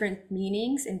different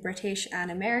meanings in British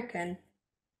and American,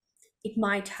 it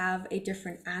might have a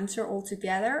different answer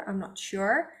altogether. I'm not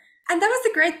sure. And that was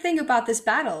the great thing about this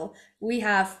battle. We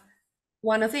have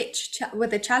one of each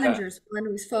with the challengers, one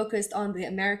who's focused on the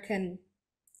American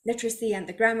literacy and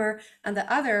the grammar, and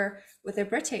the other with the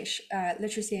British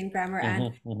literacy and grammar.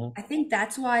 And I think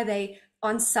that's why they,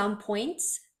 on some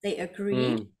points, they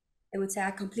agreed. They would say, I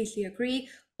completely agree,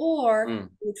 or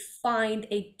would find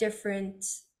a different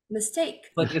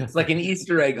mistake. Like it's like an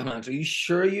Easter egg hunt. Are you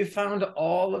sure you found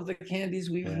all of the candies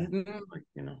we've eaten?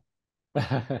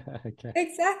 Okay.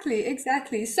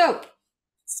 Exactly. So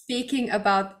speaking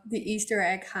about the Easter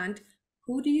egg hunt,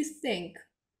 who do you think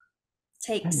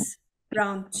takes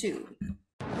round 2?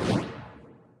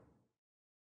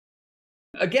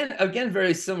 Again,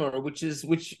 very similar, which is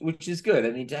good.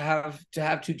 I mean, to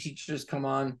have 2 teachers come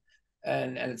on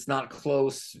and it's not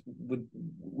close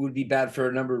would be bad for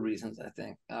a number of reasons, I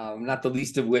think. Not the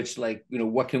least of which, like,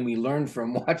 what can we learn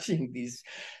from watching these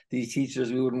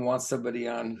teachers? We wouldn't want somebody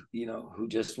on, who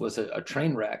just was a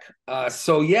train wreck.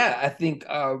 So yeah, I think,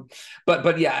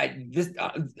 but yeah,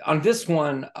 on this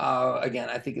one, again,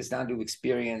 I think it's down to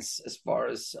experience as far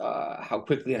as how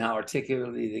quickly and how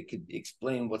articulately they could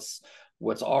explain what's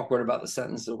awkward about the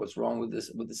sentence or what's wrong with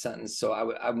the sentence. So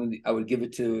I would give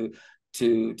it to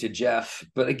Geoff.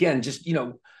 But again, just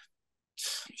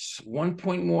 1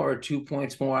 point more or 2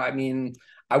 points more. I mean,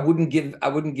 I wouldn't give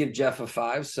Geoff a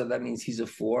 5, so that means he's a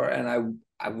 4, and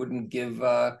I wouldn't give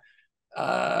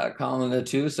Colin a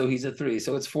 2, so he's a 3.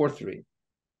 So it's 4-3.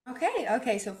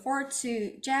 Okay. So 4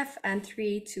 to Geoff and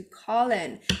 3 to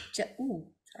Colin.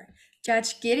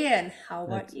 Judge Gideon, how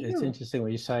about you? It's interesting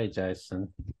what you say,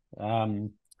 Jason.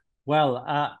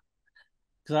 Well,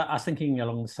 because I was thinking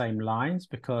along the same lines,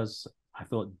 because I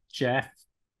thought Geoff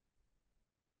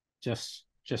just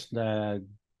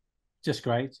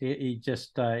great. He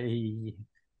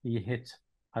hit.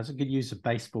 I was going to use a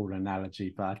baseball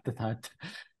analogy, but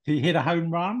he hit a home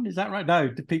run. Is that right? No,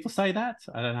 do people say that?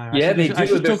 I don't know. Yeah, they do. I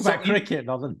should talk about cricket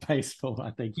rather than baseball,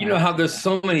 I think. You know how there's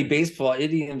so many baseball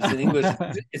idioms in English.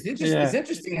 It's interesting. Yeah. It's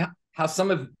interesting how some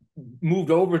have moved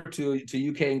over to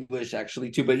UK English actually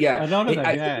too. But yeah,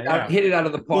 hit it out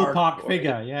of the park. Ballpark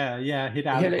figure, hit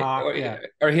out of the park,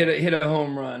 or hit a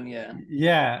home run, yeah.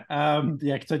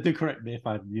 Because do correct me if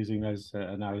I'm using those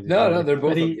analogies. No, they're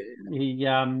both.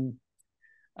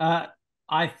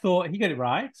 I thought he got it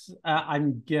right.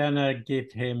 I'm gonna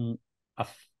give him a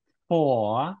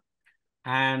 4,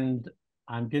 and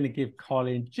I'm going to give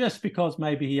Colin, just because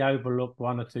maybe he overlooked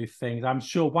 1 or 2 things. I'm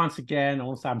sure, once again,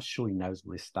 also, I'm sure he knows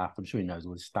all this stuff.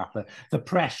 The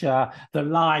pressure, the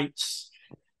lights,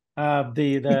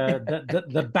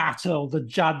 the battle, the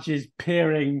judges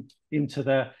peering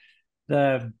into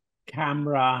the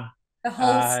camera, the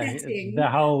whole setting,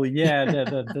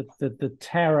 the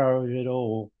terror of it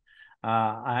all.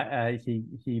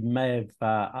 He may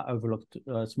have overlooked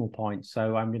a small point,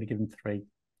 so I'm going to give him 3,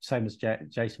 same as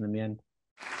Jason in the end.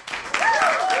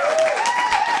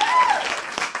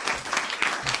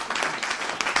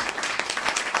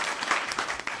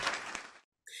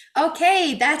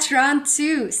 Okay, that's round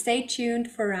 2. Stay tuned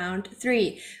for round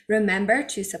 3. Remember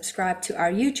to subscribe to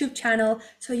our YouTube channel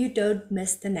so you don't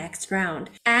miss the next round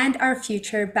and our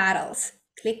future battles.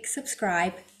 Click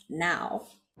subscribe now.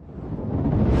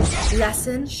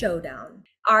 Lesson Showdown.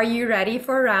 Are you ready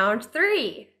for round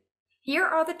 3? Here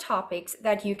are the topics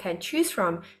that you can choose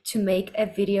from to make a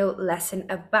video lesson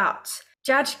about.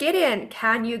 Judge Gideon,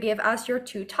 can you give us your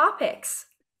 2 topics?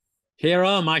 Here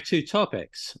are my 2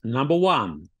 topics. Number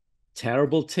 1,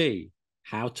 terrible T,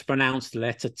 how to pronounce the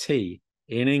letter T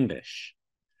in English.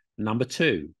 Number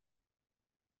 2,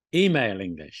 email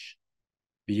English,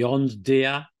 beyond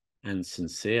dear and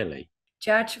sincerely.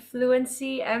 Judge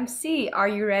Fluency MC, are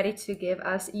you ready to give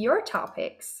us your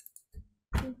topics?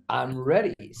 I'm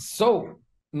ready. So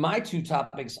my 2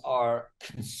 topics are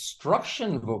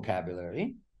construction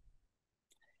vocabulary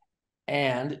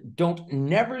and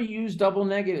never use double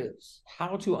negatives.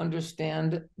 How to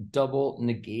understand double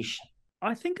negation.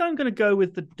 I think I'm going to go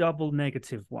with the double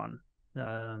negative one.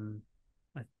 I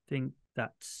think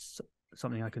that's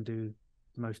something I can do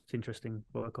the most interesting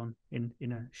work on in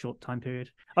a short time period.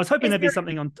 I was hoping there'd be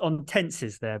something on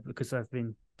tenses there, because I've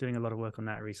been doing a lot of work on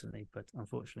that recently, but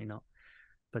unfortunately not.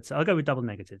 But I'll go with double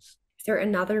negatives. Is there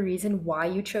another reason why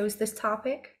you chose this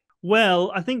topic?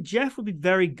 Well, I think Geoff would be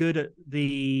very good at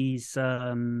these,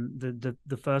 the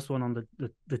first one on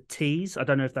the T's. I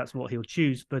don't know if that's what he'll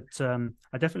choose, but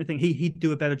I definitely think he'd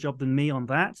do a better job than me on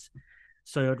that.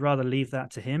 So I'd rather leave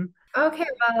that to him. Okay,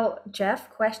 well, Geoff,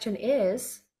 question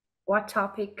is, what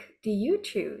topic do you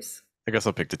choose? I guess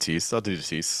I'll pick the T's. I'll do the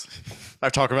T's.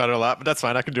 I've talked about it a lot, but that's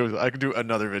fine. I can do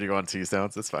another video on T's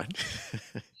sounds. That's fine.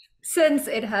 Since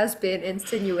it has been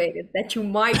insinuated that you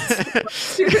might.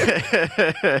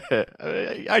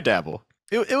 I dabble.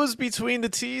 It was between the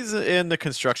T's and the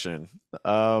construction.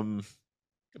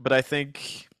 But I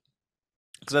think,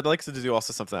 because I'd like to do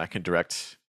also something I can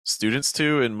direct students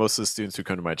to, and most of the students who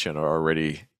come to my channel are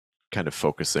already kind of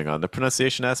focusing on the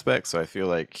pronunciation aspect. So I feel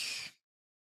like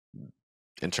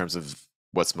in terms of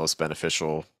what's most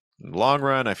beneficial in the long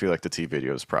run, I feel like the T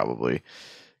video is probably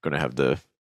going to have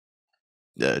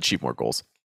achieve more goals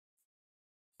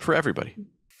for everybody.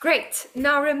 Great.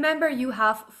 Now remember, you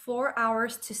have 4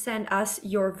 hours to send us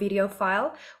your video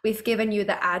file. We've given you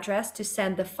the address to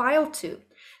send the file to.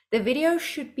 The video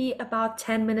should be about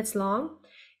 10 minutes long.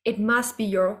 It must be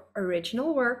your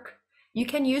original work. You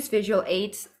can use visual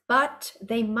aids, but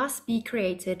they must be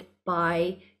created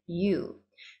by you.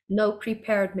 No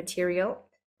prepared material.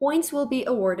 Points will be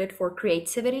awarded for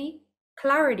creativity,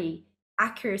 clarity,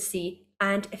 accuracy,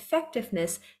 and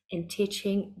effectiveness in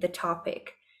teaching the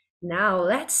topic. Now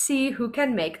let's see who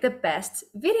can make the best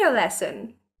video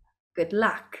lesson. Good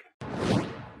luck!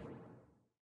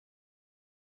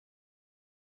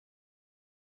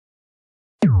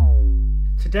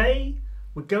 Today,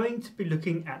 we're going to be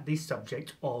looking at the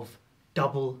subject of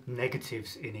double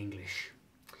negatives in English.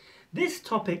 This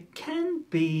topic can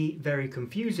be very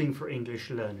confusing for English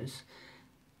learners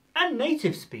and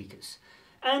native speakers,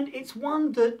 and it's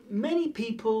one that many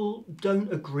people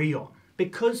don't agree on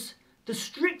because the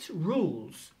strict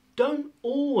rules don't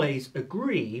always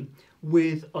agree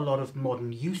with a lot of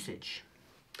modern usage.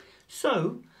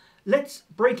 So, let's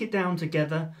break it down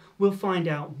together. We'll find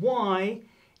out why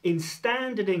in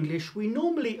standard English we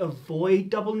normally avoid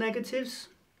double negatives,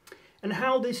 and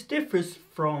how this differs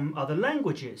from other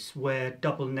languages where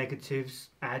double negatives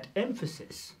add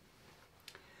emphasis.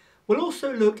 We'll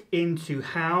also look into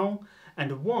how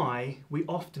and why we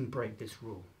often break this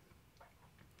rule.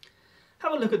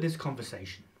 Have a look at this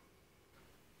conversation.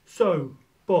 So,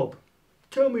 Bob,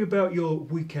 tell me about your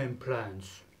weekend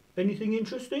plans. Anything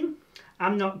interesting?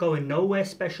 I'm not going nowhere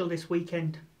special this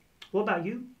weekend. What about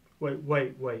you?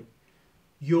 Wait.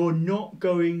 You're not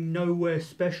going nowhere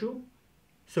special?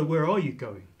 So where are you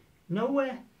going?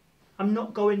 Nowhere. I'm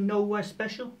not going nowhere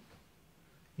special.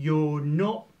 You're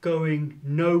not going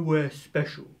nowhere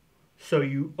special. So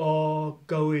you are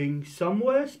going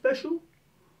somewhere special?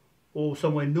 Or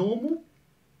somewhere normal?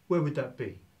 Where would that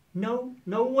be? No,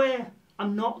 nowhere.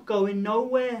 I'm not going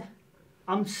nowhere.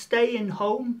 I'm staying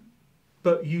home.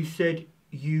 But you said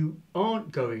you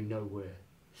aren't going nowhere.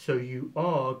 So you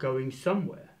are going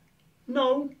somewhere.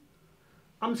 No,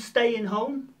 I'm staying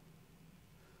home.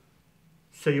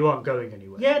 So you aren't going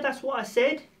anywhere? Yeah, that's what I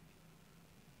said.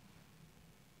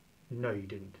 No, you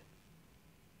didn't.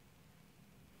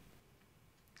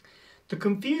 The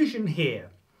confusion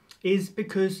here is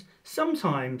because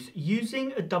sometimes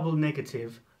using a double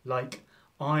negative like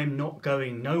I'm not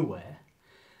going nowhere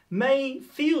may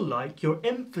feel like you're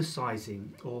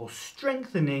emphasizing or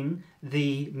strengthening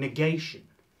the negation.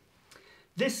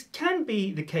 This can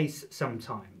be the case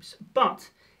sometimes, but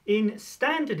in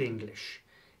standard English,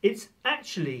 it's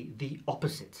actually the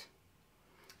opposite.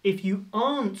 If you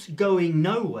aren't going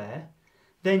nowhere,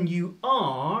 then you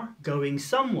are going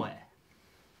somewhere.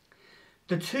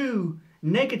 The two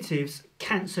negatives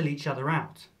cancel each other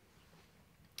out.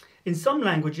 In some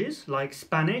languages, like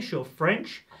Spanish or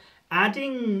French,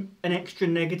 adding an extra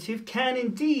negative can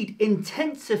indeed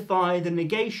intensify the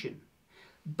negation,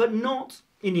 but not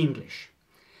in English.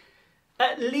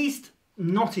 At least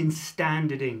not in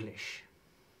standard English.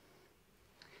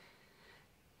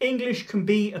 English can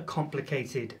be a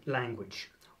complicated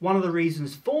language. One of the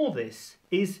reasons for this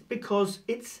is because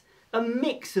it's a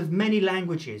mix of many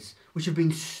languages which have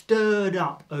been stirred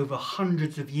up over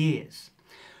hundreds of years,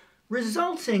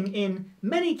 resulting in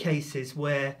many cases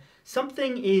where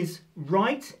something is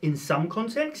right in some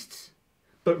contexts,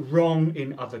 but wrong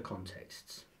in other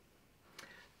contexts.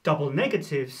 Double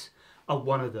negatives are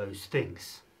one of those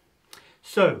things.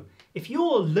 So, if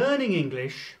you're learning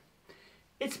English,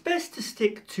 it's best to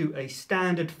stick to a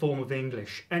standard form of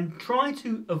English and try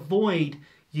to avoid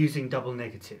using double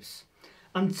negatives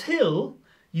until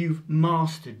you've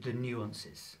mastered the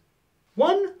nuances.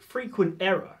 One frequent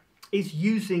error is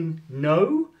using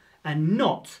no and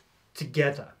not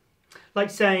together. Like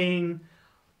saying,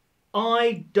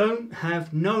 I don't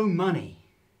have no money.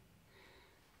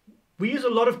 We use a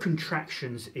lot of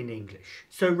contractions in English,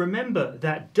 so remember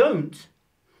that don't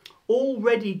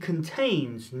already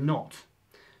contains not.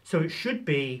 So it should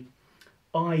be,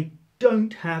 I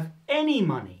don't have any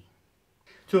money.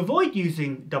 To avoid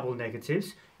using double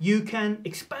negatives, you can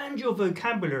expand your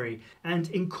vocabulary and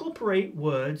incorporate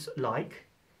words like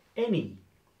any,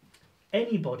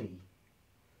 anybody,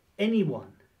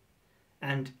 anyone,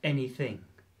 and anything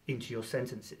into your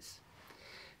sentences.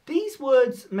 These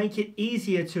words make it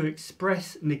easier to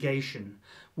express negation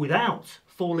without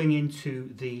falling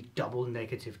into the double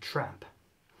negative trap.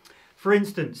 For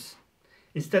instance,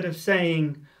 instead of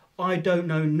saying, I don't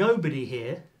know nobody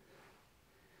here,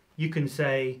 you can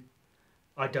say,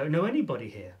 I don't know anybody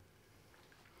here.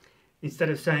 Instead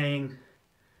of saying,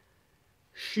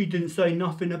 she didn't say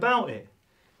nothing about it,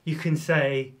 you can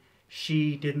say,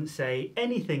 she didn't say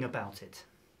anything about it.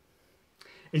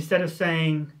 Instead of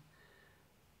saying,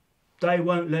 they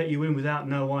won't let you in without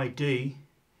no ID,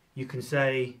 you can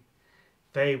say,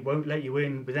 they won't let you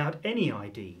in without any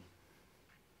ID.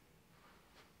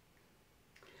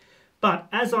 But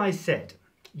as I said,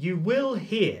 you will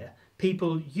hear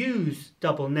people use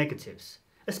double negatives,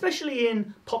 especially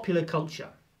in popular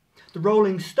culture. The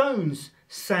Rolling Stones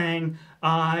sang,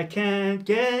 "I can't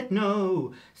get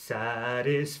no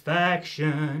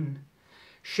satisfaction."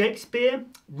 Shakespeare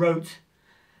wrote,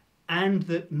 "And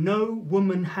that no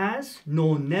woman has,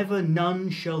 nor never none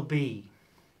shall be."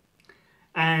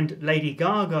 And Lady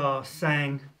Gaga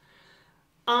sang,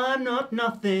 "I'm not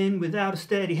nothing without a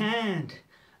steady hand.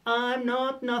 I'm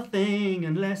not nothing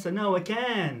unless I know I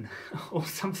can," or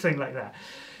something like that.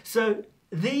 So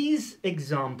these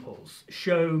examples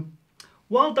show,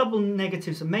 while double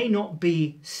negatives may not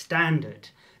be standard,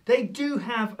 they do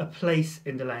have a place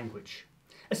in the language,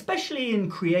 especially in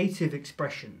creative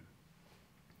expression.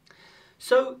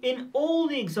 So in all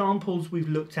the examples we've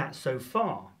looked at so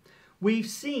far, we've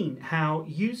seen how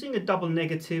using a double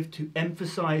negative to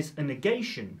emphasize a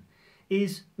negation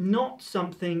is not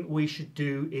something we should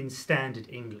do in standard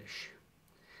English.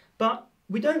 But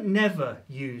we don't never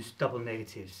use double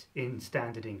negatives in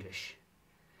standard English.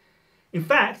 In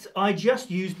fact, I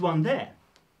just used one there.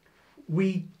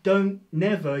 We don't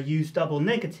never use double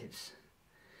negatives.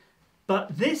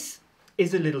 But this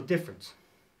is a little different.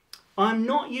 I'm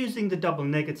not using the double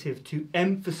negative to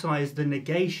emphasize the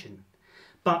negation,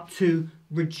 but to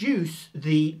reduce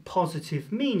the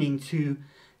positive meaning to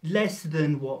less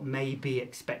than what may be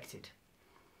expected.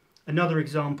 Another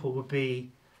example would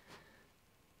be,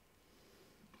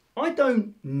 I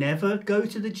don't never go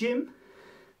to the gym.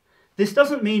 This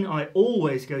doesn't mean I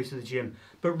always go to the gym,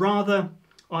 but rather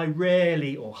I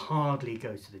rarely or hardly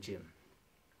go to the gym.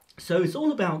 So it's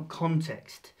all about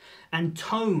context and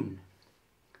tone.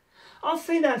 I'll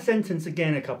say that sentence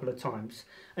again a couple of times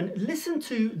and listen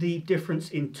to the difference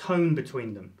in tone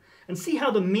between them and see how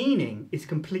the meaning is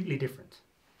completely different.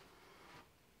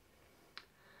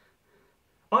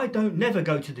 I don't never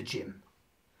go to the gym.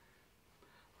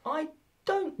 I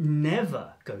don't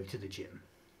never go to the gym.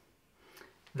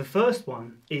 The first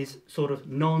one is sort of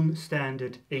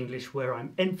non-standard English where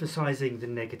I'm emphasizing the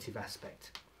negative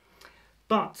aspect.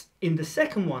 But in the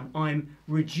second one, I'm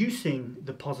reducing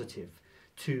the positive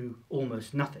to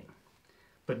almost nothing,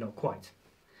 but not quite.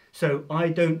 So I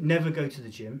don't never go to the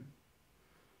gym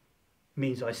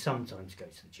means I sometimes go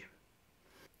to the gym.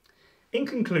 In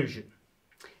conclusion,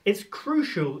 it's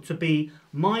crucial to be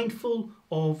mindful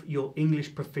of your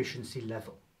English proficiency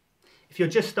level. If you're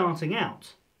just starting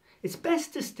out, it's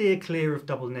best to steer clear of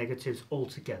double negatives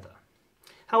altogether.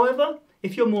 However,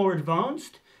 if you're more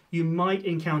advanced, you might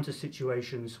encounter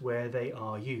situations where they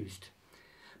are used,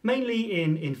 mainly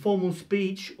in informal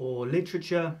speech or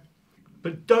literature,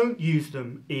 but don't use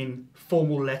them in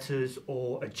formal letters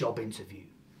or a job interview.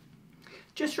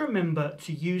 Just remember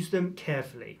to use them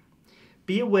carefully.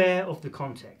 Be aware of the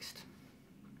context.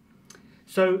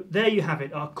 So there you have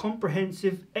it, our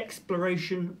comprehensive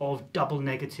exploration of double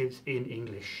negatives in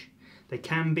English. They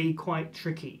can be quite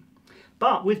tricky,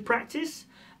 but with practice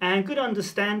and good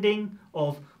understanding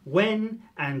of when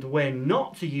and when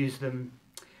not to use them,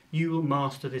 you will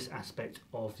master this aspect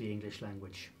of the English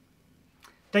language.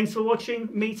 Thanks for watching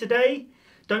me today.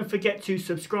 Don't forget to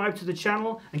subscribe to the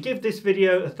channel and give this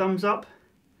video a thumbs up,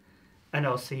 and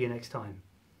I'll see you next time.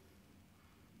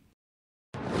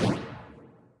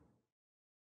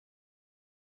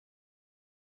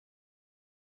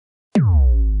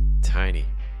 Tiny,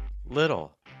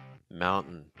 little,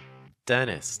 mountain,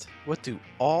 dentist. What do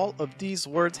all of these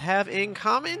words have in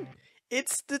common?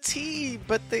 It's the T,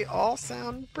 but they all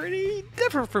sound pretty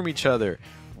different from each other.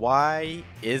 Why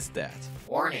is that?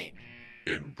 Warning.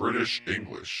 In British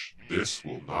English, this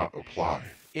will not apply.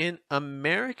 In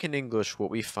American English, what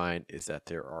we find is that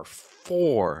there are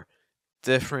 4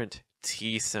 different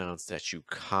T sounds that you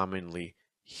commonly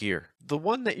hear. The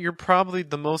one that you're probably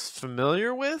the most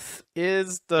familiar with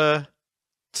is the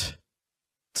T,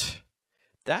 T.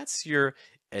 That's your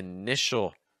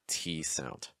initial T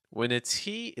sound. When a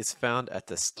T is found at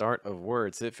the start of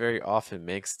words, it very often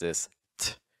makes this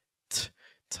T, T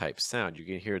type sound. You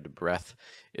can hear the breath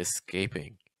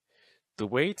escaping. The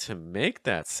way to make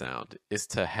that sound is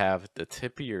to have the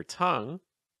tip of your tongue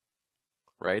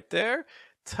right there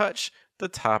touch the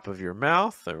top of your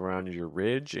mouth around your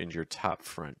ridge and your top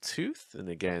front tooth. And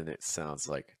again, it sounds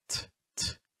like T,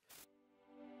 T.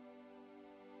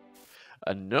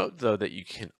 A note though that you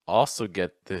can also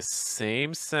get this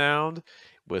same sound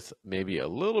with maybe a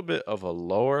little bit of a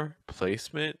lower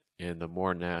placement in the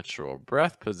more natural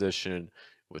breath position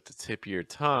with the tip of your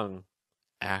tongue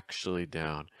actually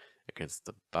down against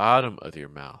the bottom of your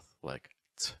mouth like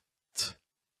T, T.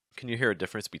 Can you hear a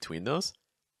difference between those?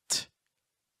 T,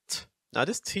 T. Now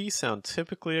this T sound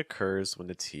typically occurs when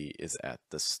the T is at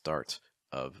the start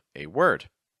of a word.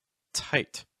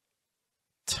 tight,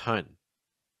 ton,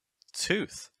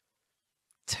 tooth,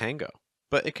 tango.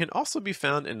 But it can also be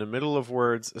found in the middle of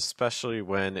words, especially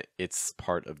when it's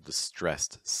part of the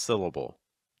stressed syllable,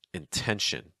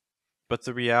 intention. But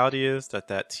the reality is that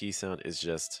that T sound is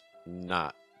just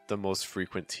not the most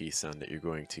frequent T sound that you're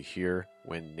going to hear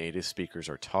when native speakers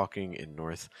are talking in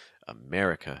North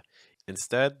America.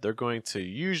 Instead, they're going to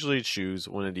usually choose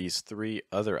one of these three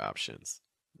other options.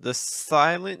 The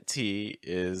silent T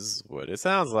is what it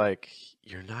sounds like.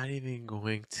 You're not even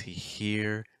going to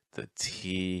hear the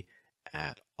T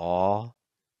at all.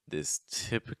 This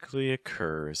typically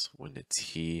occurs when the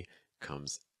T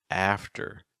comes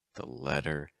after the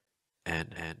letter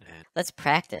N. Let's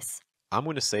practice. I'm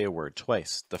going to say a word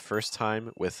twice. The first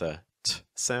time with a T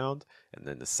sound, and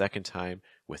then the second time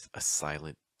with a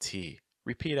silent T.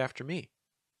 Repeat after me.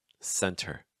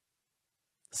 Center,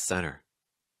 center,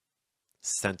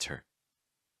 center,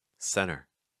 center.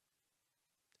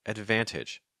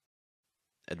 Advantage,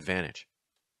 advantage,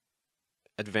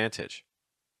 advantage,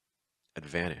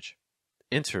 advantage.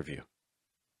 Interview,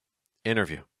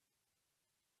 interview,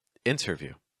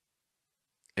 interview,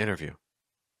 interview.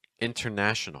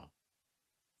 International,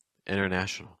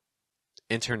 international,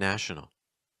 international,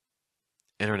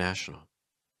 international.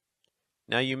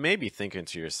 Now you may be thinking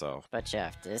to yourself, But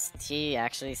Geoff, this T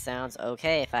actually sounds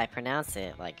okay if I pronounce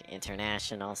it, like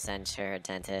international, center,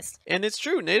 dentist. and it's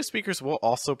true, native speakers will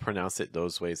also pronounce it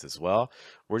those ways as well.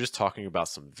 We're just talking about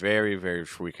some very, very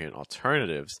frequent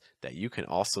alternatives that you can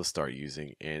also start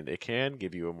using, and it can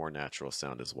give you a more natural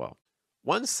sound as well.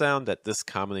 One sound that this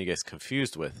commonly gets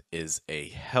confused with is a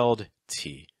held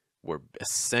T, where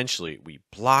essentially we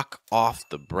block off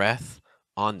the breath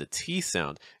on the T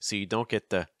sound so you don't get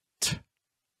the T.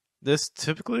 This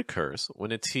typically occurs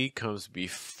when a T comes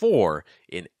before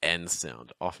an N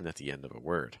sound, often at the end of a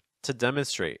word. To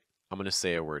demonstrate, I'm going to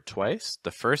say a word twice. The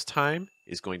first time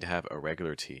is going to have a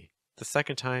regular T. The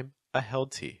second time, a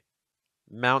held T.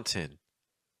 Mountain,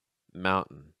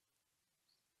 mountain,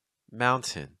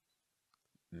 mountain,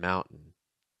 mountain.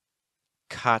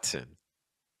 Cotton,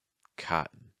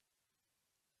 cotton,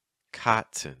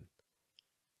 cotton,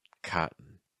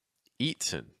 cotton.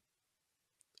 Eaten,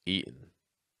 eaten,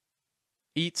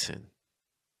 eaten,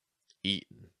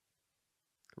 eaten.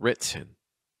 Written,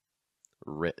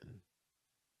 written,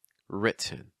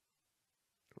 written,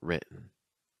 written.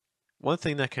 One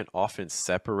thing that can often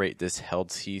separate this held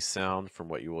T sound from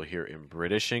what you will hear in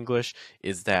British English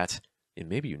is that, and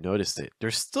maybe you noticed it,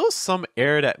 there's still some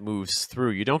air that moves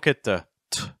through. You don't get the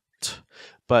t, t,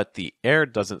 but the air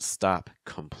doesn't stop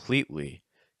completely.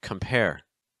 Compare.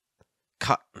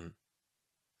 Cotton,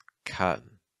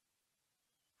 cotton,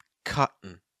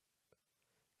 cotton,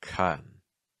 cotton.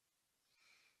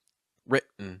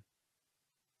 Written,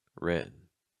 written,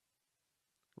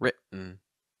 written,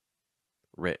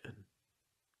 written.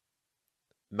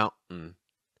 Mountain,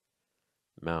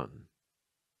 mountain,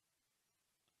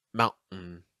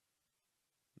 mountain,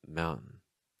 mountain.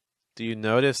 Do you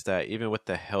notice that even with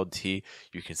the held T,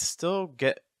 you can still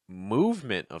get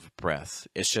movement of breath?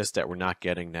 It's just that we're not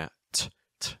getting that t,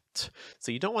 t, t.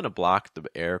 So you don't want to block the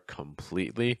air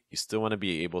completely. You still want to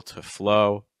be able to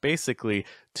flow basically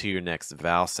to your next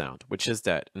vowel sound, which is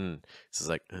that n. This is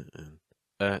like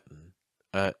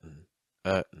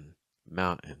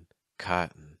mountain,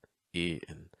 cotton,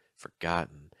 eaten,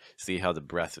 forgotten. See how the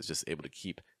breath is just able to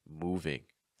keep moving.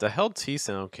 The held T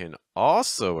sound can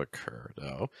also occur,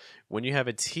 though, when you have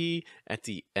a T at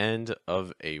the end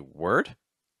of a word.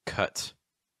 Cut,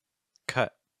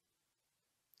 cut,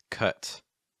 cut,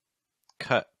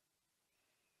 cut.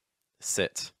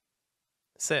 Sit,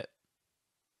 sit,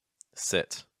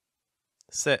 sit,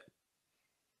 sit.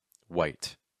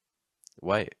 White,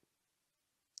 white,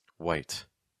 white,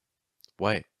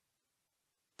 white.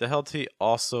 The held T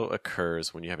also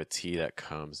occurs when you have a T that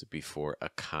comes before a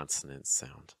consonant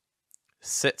sound.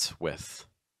 Sit with,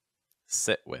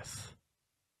 sit with,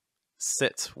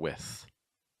 sit with,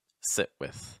 sit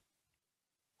with.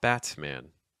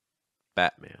 Batman,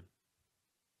 Batman,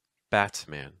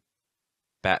 Batman,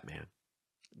 Batman.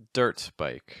 Dirt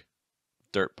bike,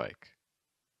 dirt bike,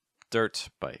 dirt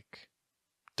bike,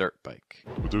 dirt bike.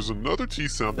 But there's another T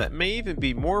sound that may even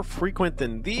be more frequent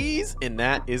than these, and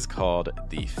that is called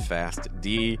the fast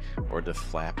D or the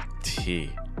flap T.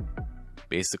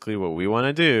 Basically, what we want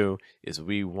to do is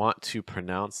we want to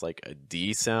pronounce like a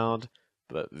D sound,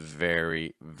 but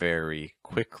very, very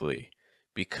quickly.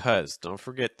 Because don't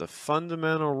forget the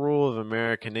fundamental rule of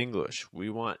American English. We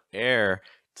want air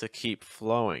to keep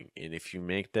flowing. And if you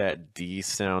make that D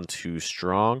sound too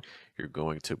strong, you're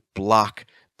going to block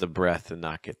the breath and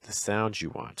not get the sound you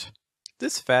want.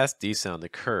 This fast D sound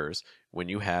occurs when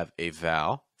you have a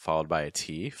vowel followed by a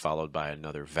T followed by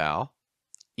another vowel.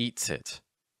 Eats it,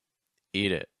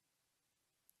 eat it,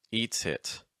 eats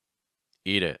it,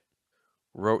 eat it,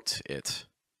 wrote it,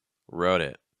 wrote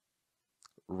it,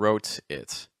 wrote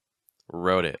it,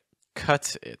 wrote it,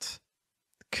 cut it,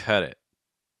 cut it,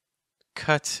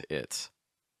 cut it,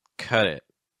 cut it.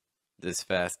 This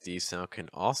fast D sound can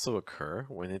also occur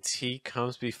when a T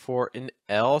comes before an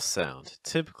L sound,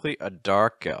 typically a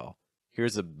dark L.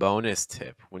 Here's a bonus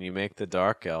tip. When you make the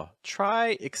dark L,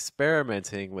 try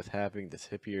experimenting with having the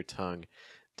tip of your tongue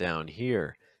down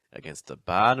here against the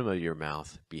bottom of your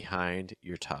mouth behind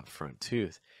your top front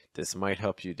tooth. This might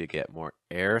help you to get more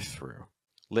air through.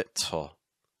 Little,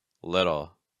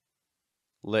 little,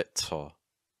 little,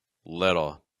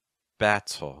 little,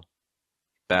 battle,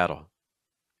 battle,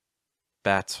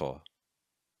 battle,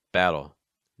 battle,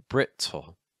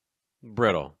 brittle,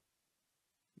 brittle,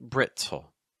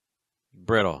 brittle,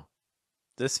 brittle.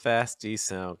 This fast D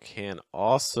sound can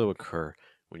also occur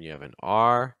when you have an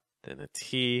R, then a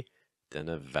T, then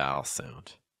a vowel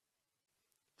sound.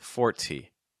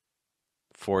 40,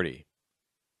 40,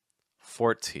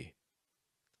 40,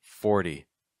 40,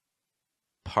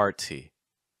 party,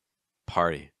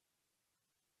 party,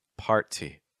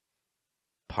 party,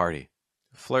 party,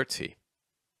 flirty,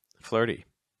 flirty,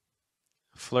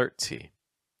 flirty,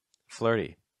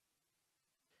 flirty.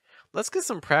 Let's get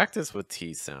some practice with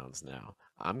T sounds now.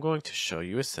 I'm going to show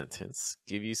you a sentence,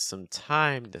 give you some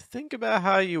time to think about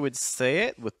how you would say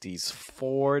it with these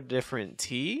 4 different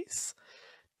T's,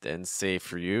 then say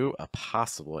for you a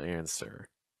possible answer.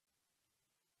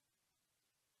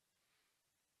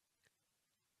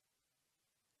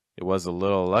 It was a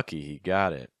little lucky he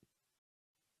got it.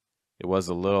 It was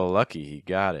a little lucky he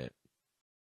got it.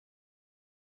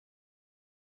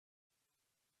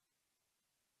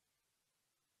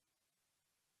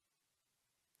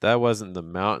 That wasn't the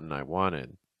mountain I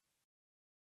wanted.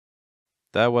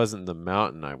 That wasn't the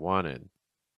mountain I wanted.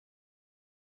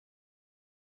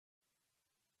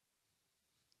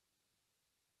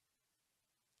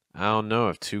 I don't know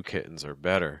if 2 kittens are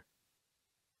better.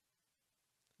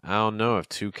 I don't know if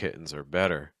 2 kittens are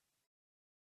better.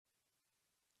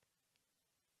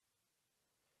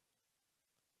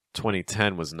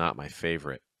 "2010 was not my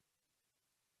favorite.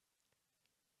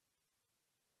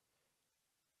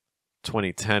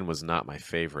 2010 was not my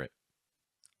favorite."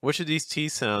 Which of these T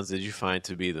sounds did you find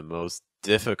to be the most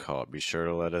difficult? Be sure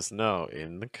to let us know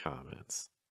in the comments.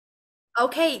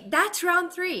 Okay, that's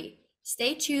round 3.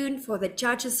 Stay tuned for the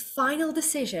judge's final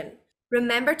decision.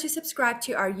 Remember to subscribe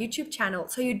to our YouTube channel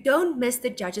so you don't miss the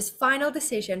judge's final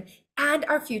decision and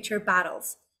our future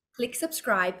battles. Click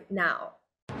subscribe now.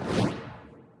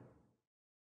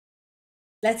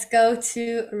 Let's go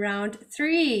to round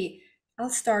 3.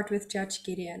 I'll start with Judge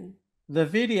Gideon. The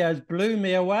videos blew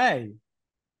me away.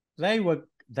 They were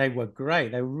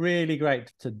great. They were really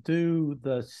great. To do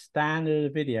the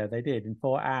standard video they did in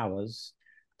 4 hours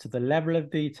to the level of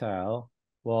detail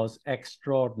was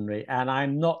extraordinary. And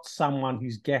I'm not someone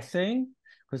who's guessing,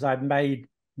 because I've made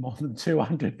more than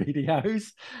 200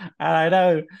 videos, and I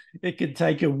know it can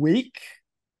take a week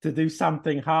to do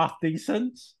something half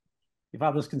decent, if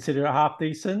others consider it half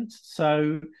decent.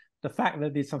 So the fact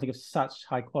that they did something of such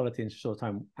high quality in a short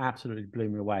time absolutely blew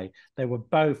me away. They were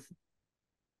both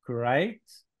great.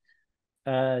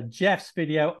 Geoff's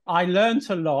video, I learned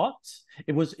a lot.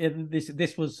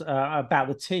 This was about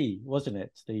the T, wasn't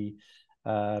it? The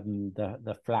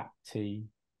flat T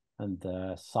and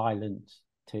the silent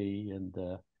T and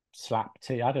the slap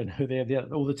T. I don't know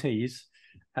all the T's,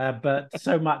 but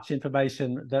so much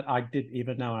information that I didn't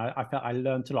even know. I felt I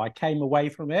learned a lot. I came away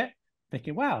from it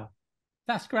thinking, wow,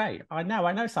 that's great. I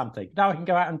know something. Now I can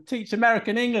go out and teach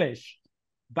American English.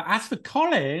 But as for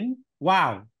Colin,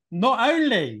 wow, not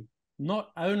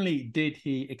only did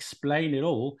he explain it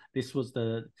all, this was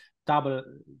the double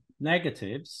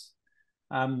negatives,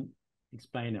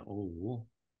 explain it all,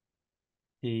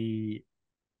 he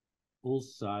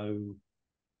also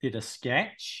did a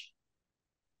sketch.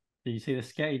 Did you see the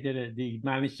sketch? He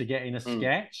managed to get in a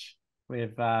sketch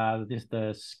with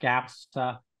the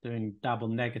Scouser doing double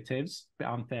negatives. A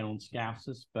bit unfair on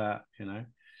Scousers, but you know,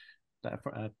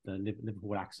 the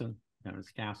Liverpool accent, you know,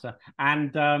 Scouser.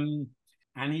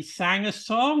 And he sang a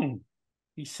song.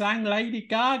 He sang Lady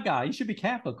Gaga. You should be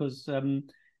careful because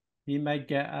he may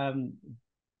get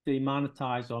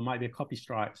demonetized, or might be a copy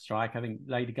strike. I think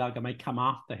Lady Gaga may come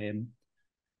after him.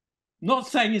 Not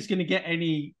saying he's going to get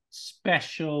any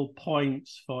special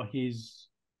points for his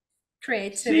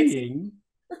creativity,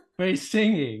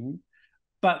 singing,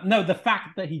 but no, the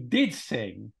fact that he did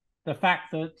sing the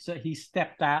fact that he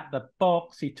stepped out the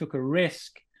box, he took a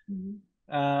risk. He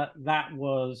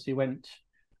went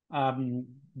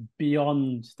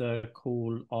beyond the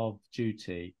call of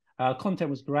duty. Content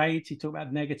was great. He talked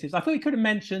about negatives. I thought he could have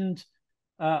mentioned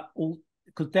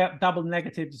because double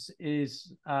negatives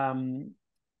is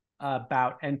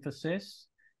about emphasis.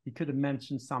 He could have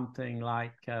mentioned something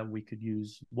like we could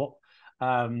use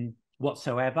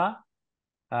whatsoever.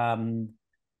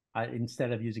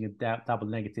 Instead of using a double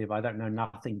negative, I don't know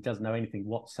nothing, doesn't know anything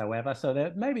whatsoever.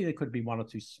 So maybe there could be one or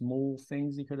two small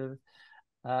things he could have,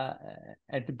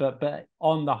 but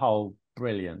on the whole,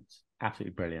 brilliant,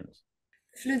 absolutely brilliant.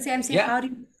 Fluency MC, how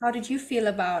did you feel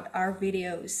about our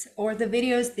videos or the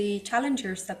videos the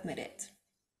challengers submitted?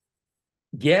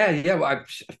 Well, I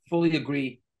fully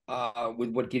agree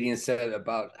with what Gideon said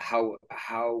about how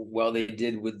well they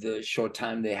did with the short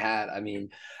time they had. I mean,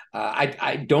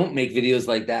 I don't make videos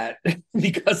like that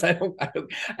because I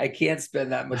can't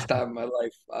spend that much time in my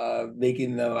life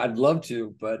making them. I'd love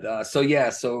to, but so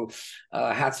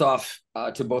hats off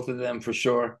to both of them for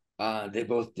sure. They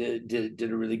both did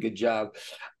a really good job.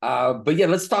 But yeah,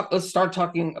 let's start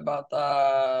talking about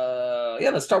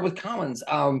let's start with Colin's.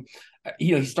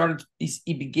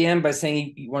 He began by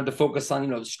saying he wanted to focus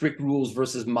on, strict rules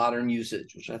versus modern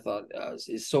usage, which I thought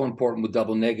is so important with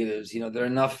double negatives. There are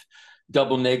enough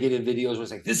double negative videos where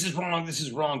it's like, this is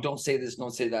wrong, don't say this,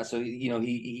 don't say that. So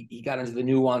he got into the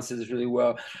nuances really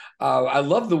well. I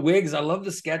love the wigs, I love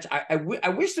the sketch. I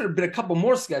wish there had been a couple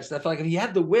more sketches. I felt like if he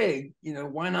had the wig,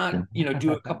 why not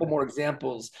do a couple more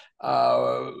examples.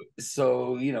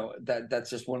 So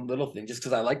that's just one little thing, just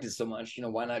because I liked it so much.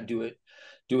 Why not do it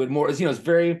more? It's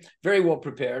very, very well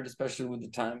prepared, especially with the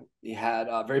time he had.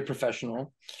 Very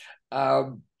professional.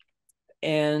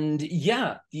 And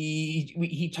yeah,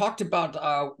 he talked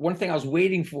about one thing I was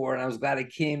waiting for, and I was glad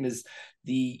it came, is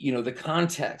the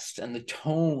context and the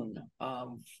tone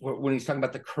when he's talking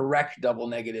about the correct double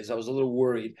negatives. I was a little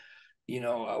worried,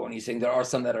 when he's saying there are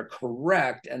some that are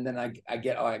correct, and then I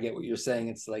get what you're saying.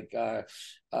 It's like I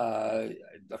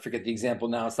forget the example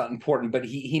now. It's not important, but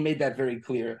he made that very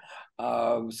clear.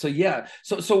 So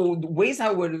the ways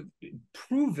I would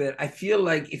prove it, I feel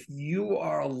like if you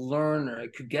are a learner,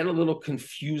 it could get a little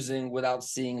confusing without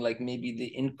seeing like maybe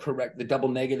the double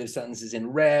negative sentences in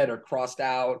red or crossed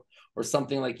out or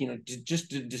something, like,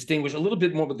 just to distinguish a little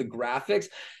bit more with the graphics.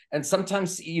 And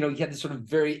sometimes, he had this sort of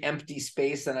very empty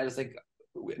space, and I was like,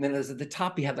 and then at the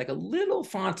top, he had like a little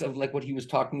font of like what he was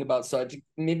talking about. So I think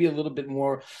maybe a little bit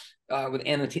more with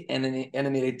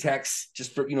animated text,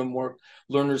 just for, more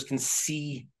learners can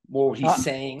see more what he's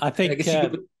saying. I think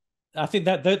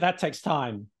that takes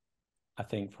time. I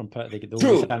think from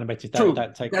the animated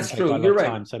that takes a lot of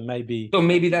time. So maybe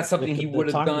that's something he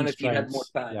would have done if he had more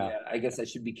time. Yeah, I guess I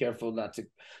should be careful not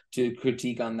to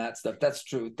critique on that stuff. That's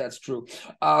true.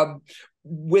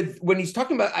 When he's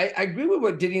talking about, I agree with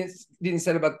what Gideon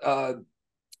said about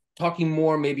talking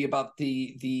more maybe about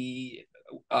the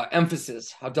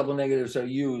emphasis, how double negatives are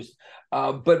used.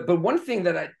 But one thing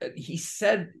that he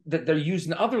said that they're used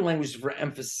in other languages for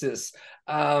emphasis.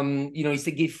 He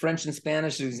said gave French and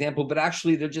Spanish as an example, but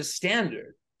actually they're just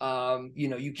standard.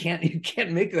 You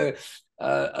can't make a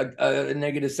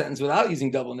negative sentence without using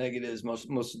double negatives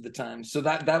most of the time. So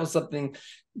that was something,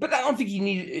 but I don't think he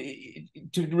needed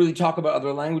to really talk about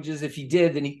other languages. If he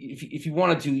did, then if he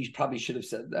wanted to, he probably should have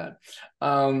said that.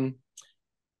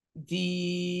 The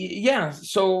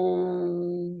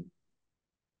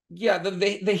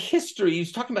history, he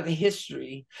was talking about the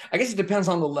history. I guess it depends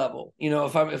on the level.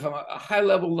 If I'm a high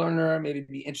level learner, maybe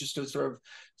be interested in sort of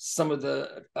some of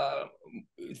the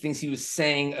things he was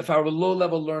saying. If I were a low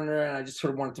level learner and I just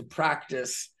sort of wanted to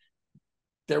practice,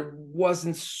 it was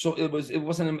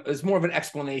more of an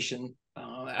explanation.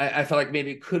 I felt like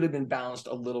maybe it could have been balanced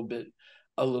a little bit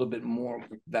more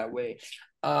that way.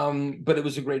 But it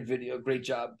was a great video. Great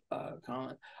job,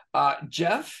 Colin.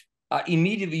 Geoff,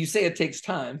 immediately, you say it takes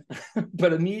time,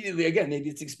 but immediately, again, maybe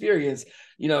it's experience.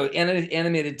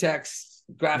 Animated text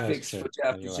graphics for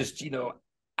Geoff is just,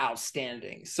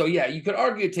 outstanding. So yeah, you could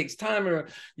argue it takes time, or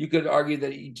you could argue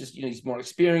that he just, he's more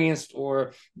experienced,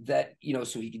 or that,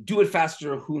 so he could do it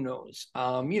faster, or who knows.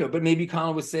 But maybe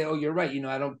Colin would say, oh, you're right.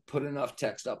 I don't put enough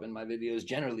text up in my videos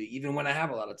generally, even when I have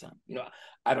a lot of time.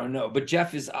 I don't know. But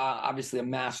Geoff is obviously a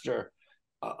master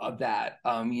of that,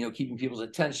 keeping people's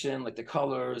attention, like the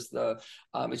colors,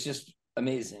 it's just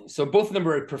amazing. So both of them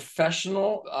are very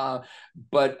professional,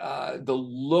 but the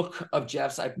look of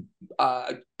Geoff's,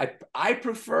 I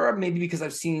prefer, maybe because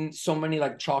I've seen so many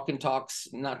like chalk and talks,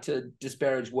 not to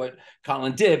disparage what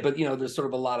Colin did, but there's sort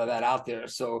of a lot of that out there.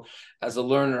 So as a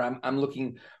learner, I'm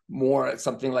looking more at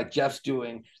something like Geoff's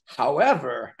doing.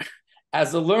 However,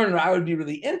 as a learner, I would be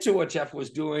really into what Geoff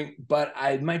was doing, but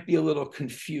I might be a little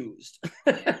confused.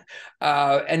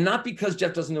 And not because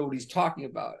Geoff doesn't know what he's talking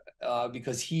about,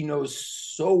 because he knows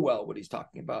so well what he's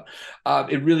talking about.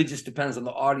 It really just depends on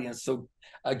the audience. So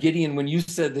Gideon, when you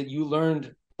said that you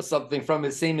learned something from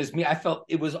it, same as me, I felt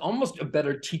it was almost a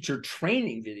better teacher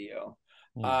training video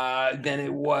than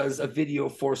it was a video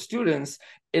for students,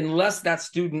 unless that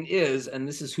student is, and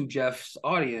this is who Geoff's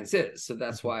audience is. So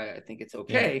that's why I think it's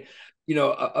okay.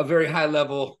 A very high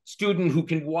level student who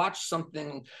can watch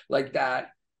something like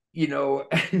that,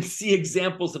 and see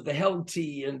examples of the held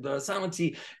T and the silent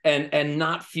T and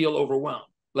not feel overwhelmed.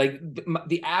 Like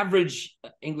the average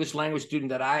English language student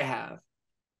that I have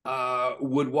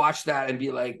would watch that and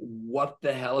be like, what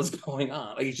the hell is going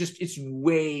on? Like,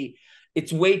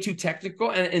 it's way too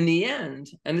technical. And in the end,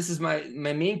 and this is my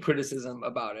main criticism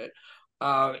about it,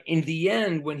 in the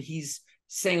end, when he's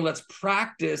saying, let's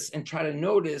practice and try to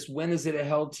notice, when is it a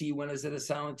held T, when is it a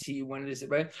silent T, when is it,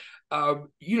 right?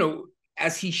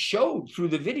 As he showed through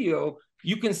the video,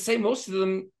 you can say most of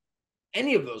them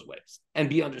any of those ways and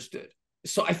be understood.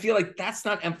 So I feel like that's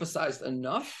not emphasized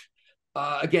enough.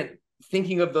 Again,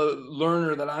 thinking of the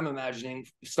learner that I'm imagining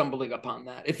stumbling upon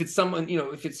that. If it's someone,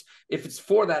 if it's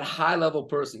for that high level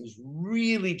person who's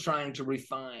really trying to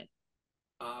refine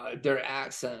their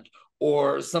accent,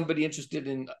 or somebody interested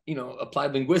in,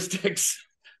 applied linguistics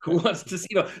who wants to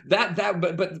see, but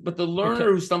the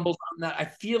learner who stumbles on that, I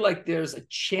feel like there's a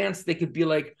chance they could be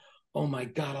like, oh my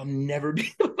God, I'll never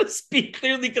be able to speak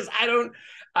clearly because I don't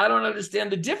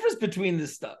understand the difference between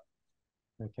this stuff.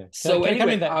 Okay. So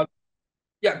anyway,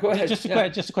 yeah, go ahead. Just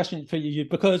a question for you,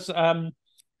 because I'm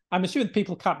assuming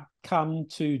people come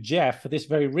to Geoff for this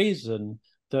very reason,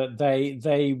 that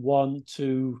they want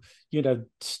to,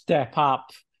 step up.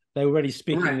 They're already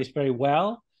speaking this very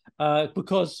well.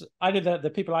 Because I know that the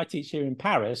people I teach here in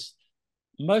Paris,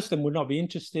 most of them would not be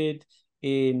interested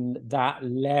in that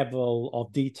level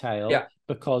of detail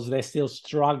because they're still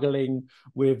struggling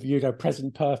with,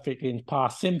 present perfect and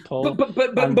past simple. But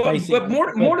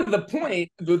more to the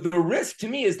point, the risk to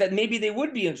me is that maybe they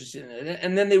would be interested in it,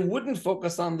 and then they wouldn't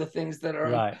focus on the things that are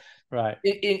right.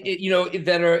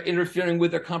 that are interfering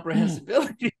with their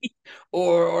comprehensibility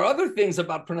or other things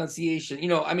about pronunciation.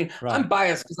 I'm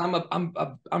biased because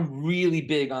I'm really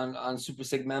big on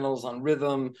suprasegmentals, on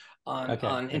rhythm,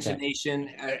 on intonation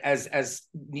as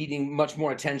needing much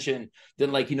more attention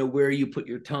than where you put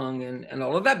your tongue and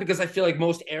all of that, because I feel like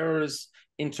most errors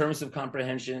in terms of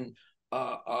comprehension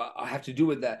have to do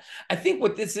with that. I think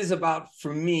what this is about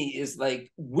for me is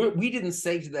we didn't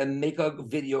say to them, make a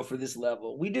video for this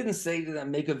level. We didn't say to them,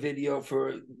 make a video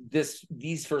for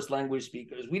these first language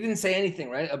speakers. We didn't say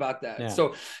anything about that. Yeah.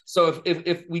 So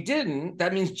if we didn't,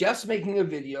 that means Geoff's making a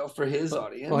video for his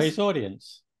audience. For his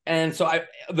audience. And so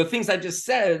the things I just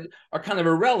said are kind of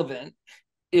irrelevant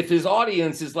if his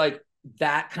audience is like,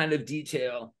 that kind of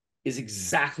detail is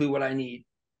exactly what I need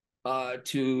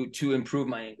to improve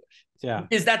my English. Yeah.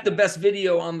 Is that the best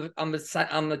video on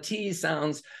the T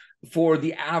sounds for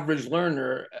the average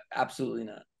learner? Absolutely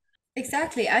not.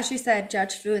 Exactly. As you said,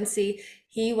 Judge Fluency,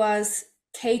 he was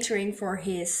catering for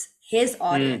his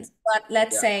audience. But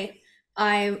let's say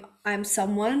I'm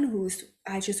someone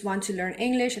I just want to learn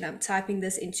English and I'm typing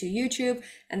this into YouTube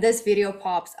and this video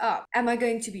pops up. Am I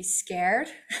going to be scared?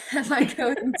 Am I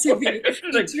going to be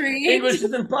intrigued? English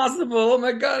is impossible. Oh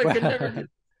my God, I can never do.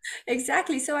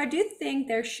 Exactly. So I do think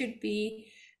there should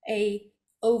be a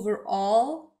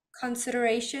overall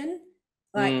consideration,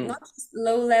 not just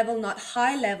low level, not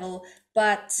high level,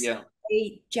 but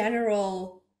a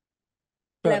general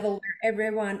level where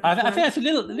everyone. I think that's a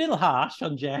little harsh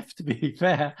on Geoff, to be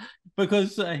fair,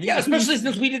 because especially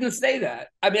since we didn't say that.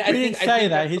 I mean, we didn't say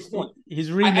that.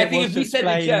 His remit was to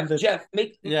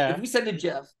explain. If we said to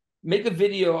Geoff, make a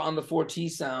video on the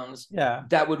 4T sounds,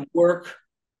 that would work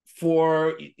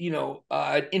for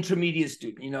an intermediate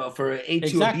student, for A2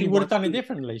 exactly, he would have done it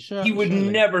differently. Sure, he would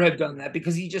never have done that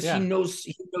because he knows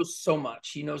so much.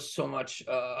 He knows so much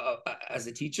as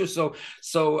a teacher. So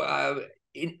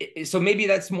maybe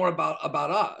that's more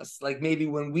about us. Like maybe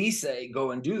when we say go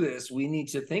and do this, we need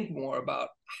to think more about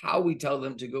how we tell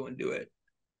them to go and do it.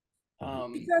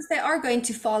 Because they are going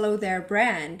to follow their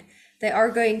brand. They are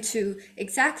going to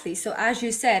exactly. So as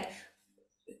you said,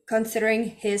 considering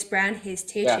his brand, his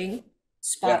teaching,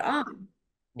 spot on.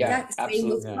 Yeah, same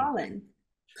with Colin.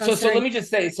 So let me just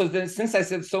say, so then since I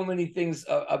said so many things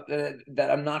that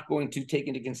I'm not going to take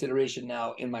into consideration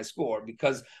now in my score,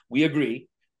 because we agree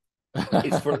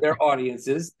it's for their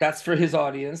audiences, that's for his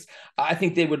audience. I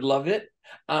think they would love it.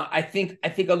 I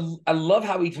love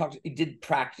how he did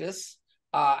practice.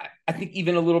 I think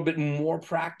even a little bit more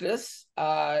practice,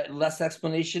 less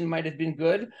explanation might have been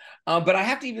good. But I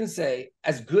have to even say,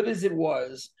 as good as it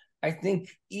was, I think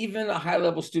even a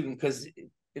high-level student, because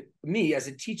me as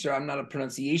a teacher, I'm not a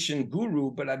pronunciation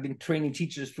guru, but I've been training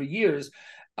teachers for years.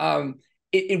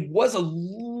 It was a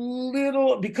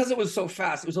little, because it was so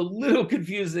fast, it was a little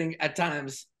confusing at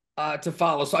times to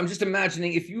follow. So I'm just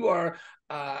imagining if you are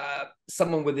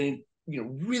someone with a,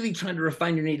 really trying to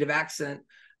refine your native accent,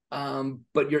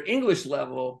 but your English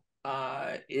level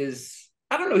is,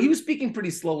 I don't know, he was speaking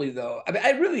pretty slowly though.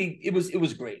 I mean, it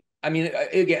was great. I mean,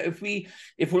 again,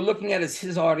 if we're looking at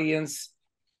his audience,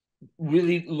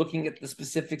 really looking at the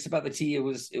specifics about the tea, it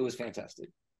was fantastic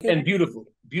and beautiful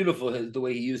the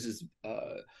way he uses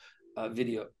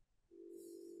video.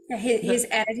 Yeah, his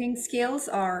editing skills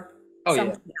are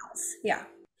something else. Yeah.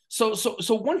 So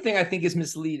one thing I think is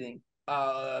misleading.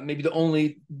 Maybe the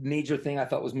only major thing I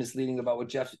thought was misleading about what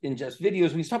Jeff's videos,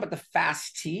 when he's talking about the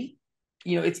fast tea,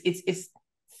 it's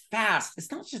fast.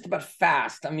 It's not just about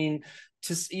fast. I mean,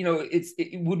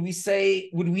 would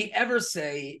we ever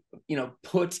say,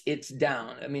 put it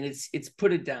down? I mean, it's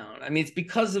put it down. I mean, it's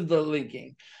because of the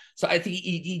linking. So I think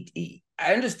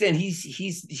I understand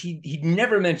he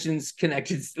never mentions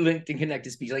linked and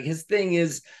connected speech. Like his thing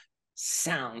is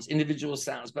sounds, individual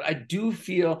sounds. But I do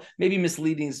feel, maybe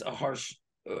misleading is a harsh,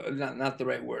 not the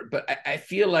right word, but I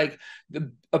feel like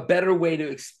a better way to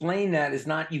explain that is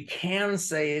not, you can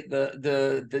say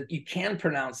it, you can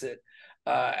pronounce it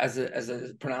as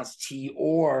a pronounced T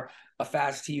or a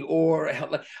fast T, or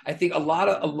I think a lot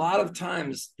of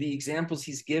times the examples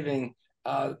he's giving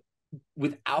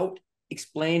without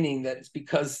explaining that it's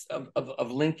because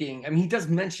of linking. I mean, he does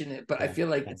mention it, but I feel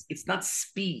like it's not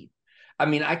speed. I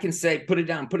mean, I can say, put it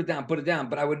down, put it down, put it down,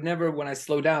 but I would never, when I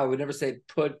slow down, I would never say,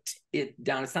 put it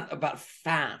down. It's not about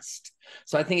fast.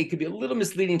 So I think it could be a little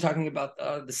misleading talking about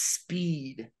the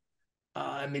speed,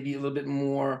 maybe a little bit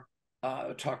more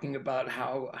talking about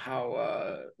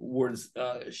how words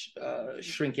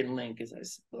shrink and link, as I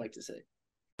like to say.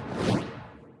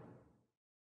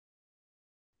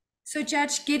 So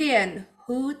Judge Gideon,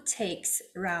 who takes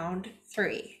round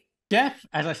 3? Geoff,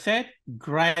 as I said,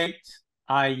 great.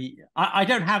 I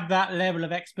don't have that level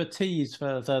of expertise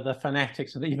for the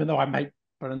phonetics, even though I make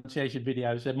pronunciation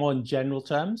videos. They're more in general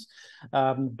terms,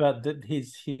 but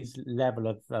his level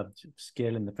of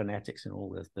skill in the phonetics and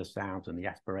all the sounds and the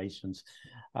aspirations,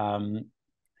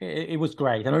 it was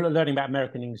great. And I'm learning about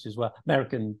American English as well,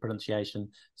 American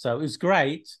pronunciation. So it was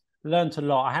great. Learned a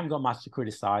lot. I haven't got much to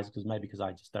criticize because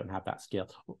I just don't have that skill.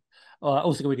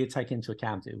 Also, we did take into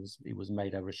account it was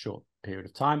made over a short period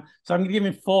of time. So I'm going to give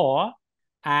him 4.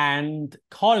 And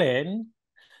Colin,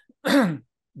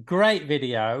 great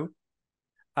video.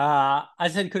 I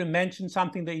said he could have mentioned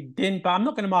something that he didn't, but I'm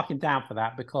not going to mark him down for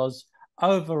that, because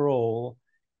overall,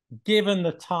 given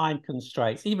the time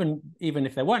constraints, even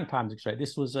if there weren't time constraints,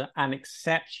 this was an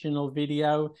exceptional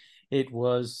video. It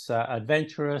was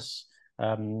adventurous,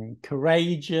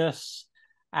 courageous,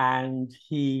 and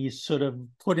he sort of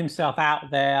put himself out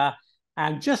there.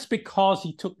 And just because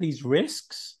he took these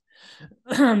risks,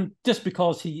 just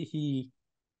because he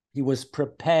was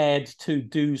prepared to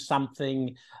do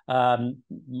something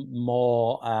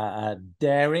more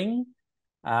daring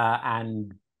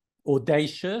and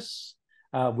audacious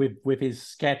with his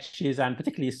sketches, and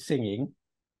particularly his singing,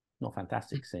 not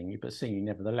fantastic singing, but singing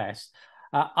nevertheless,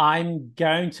 I'm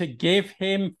going to give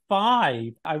him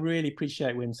 5. I really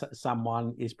appreciate when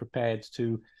someone is prepared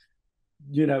to,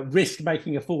 risk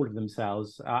making a fool of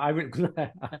themselves. I make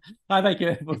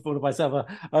a fool of myself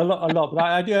a lot, but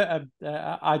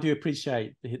I do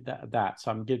appreciate that.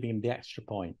 So I'm giving him the extra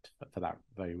point for that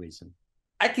very reason.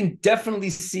 I can definitely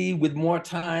see with more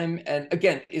time, and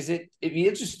again, it'd be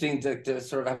interesting to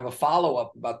sort of have a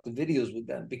follow-up about the videos with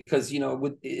them, because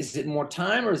is it more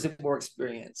time or is it more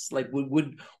experience? Like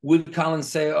would Colin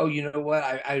say, oh, you know what,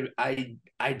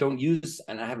 I don't use,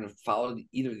 and I haven't followed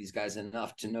either of these guys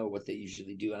enough to know what they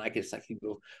usually do, and I guess I can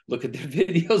go look at their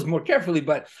videos more carefully,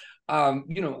 but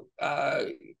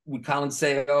would Colin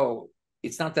say, oh,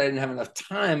 it's not that I didn't have enough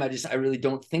time, I really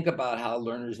don't think about how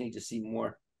learners need to see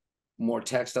more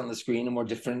text on the screen and more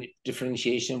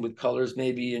differentiation with colors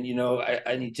maybe, and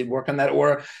I need to work on that,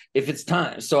 or if it's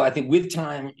time. So I think with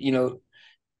time,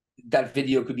 that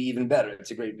video could be even better.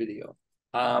 It's a great video.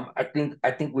 I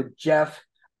think with Geoff,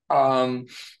 I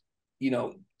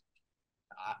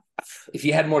if he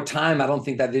had more time, I don't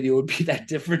think that video would be that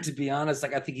different, to be honest.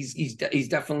 Like, I think he's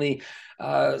definitely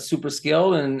super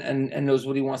skilled and knows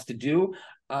what he wants to do.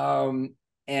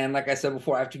 And like I said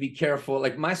before, I have to be careful.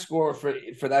 Like, my score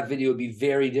for that video would be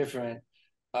very different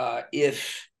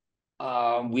if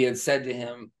we had said to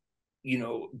him, you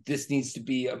know, this needs to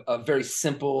be a very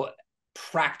simple,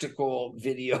 practical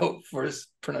video for his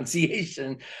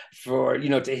pronunciation, for, you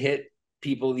know, to hit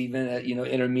people even at, you know,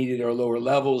 intermediate or lower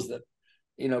levels, that,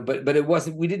 you know, but it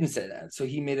wasn't, we didn't say that. So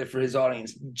he made it for his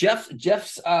audience.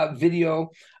 Geoff's video,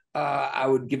 I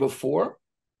would give a 4.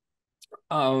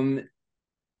 You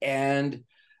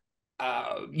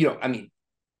know, I mean,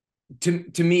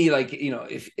 to me, like, you know,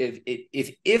 if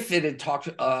it had talked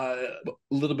a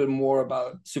little bit more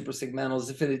about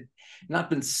suprasegmentals, if it had not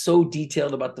been so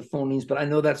detailed about the phonemes, but I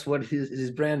know that's what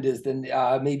his brand is, then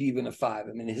maybe even a 5.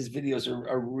 I mean, his videos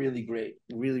are really great,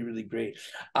 really, really great.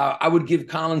 I would give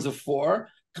Colin's a 4.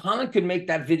 Colin could make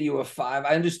that video a 5.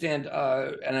 I understand,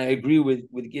 and I agree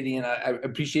with Gideon. I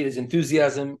appreciate his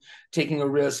enthusiasm, taking a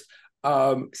risk.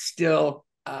 Still,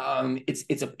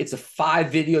 it's a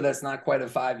 5 video that's not quite a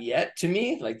 5 yet to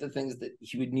me, like the things that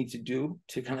he would need to do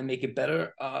to kind of make it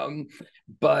better.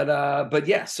 But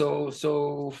yeah, so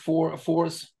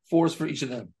fours for each of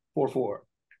them. 4.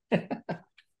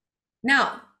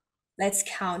 Now, let's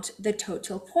count the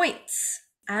total points.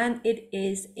 And it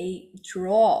is a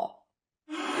draw.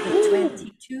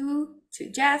 22 to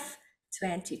Geoff,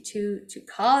 22 to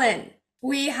Colin.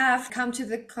 We have come to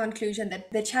the conclusion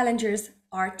that the challengers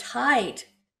are tied.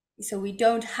 So we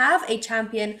don't have a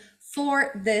champion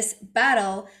for this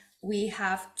battle. We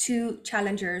have 2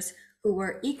 challengers who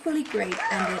were equally great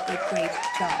and did a great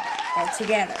job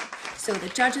altogether. So the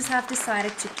judges have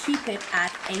decided to keep it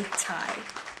at a tie.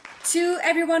 To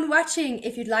everyone watching,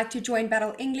 if you'd like to join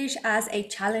Battle English as a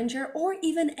challenger or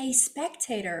even a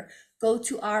spectator, go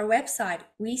to our website,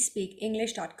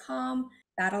 wespeakenglish.com,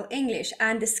 Battle English,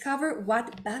 and discover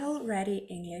what Battle Ready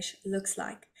English looks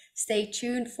like. Stay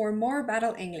tuned for more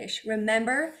Battle English.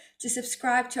 Remember to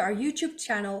subscribe to our YouTube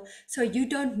channel so you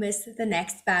don't miss the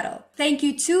next battle. Thank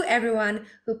you to everyone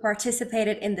who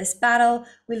participated in this battle.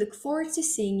 We look forward to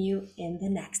seeing you in the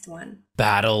next one.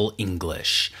 Battle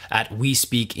English at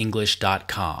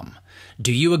wespeakenglish.com.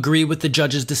 Do you agree with the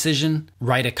judge's decision?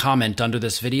 Write a comment under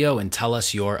this video and tell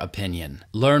us your opinion.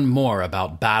 Learn more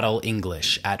about Battle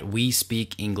English at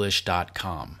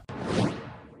wespeakenglish.com.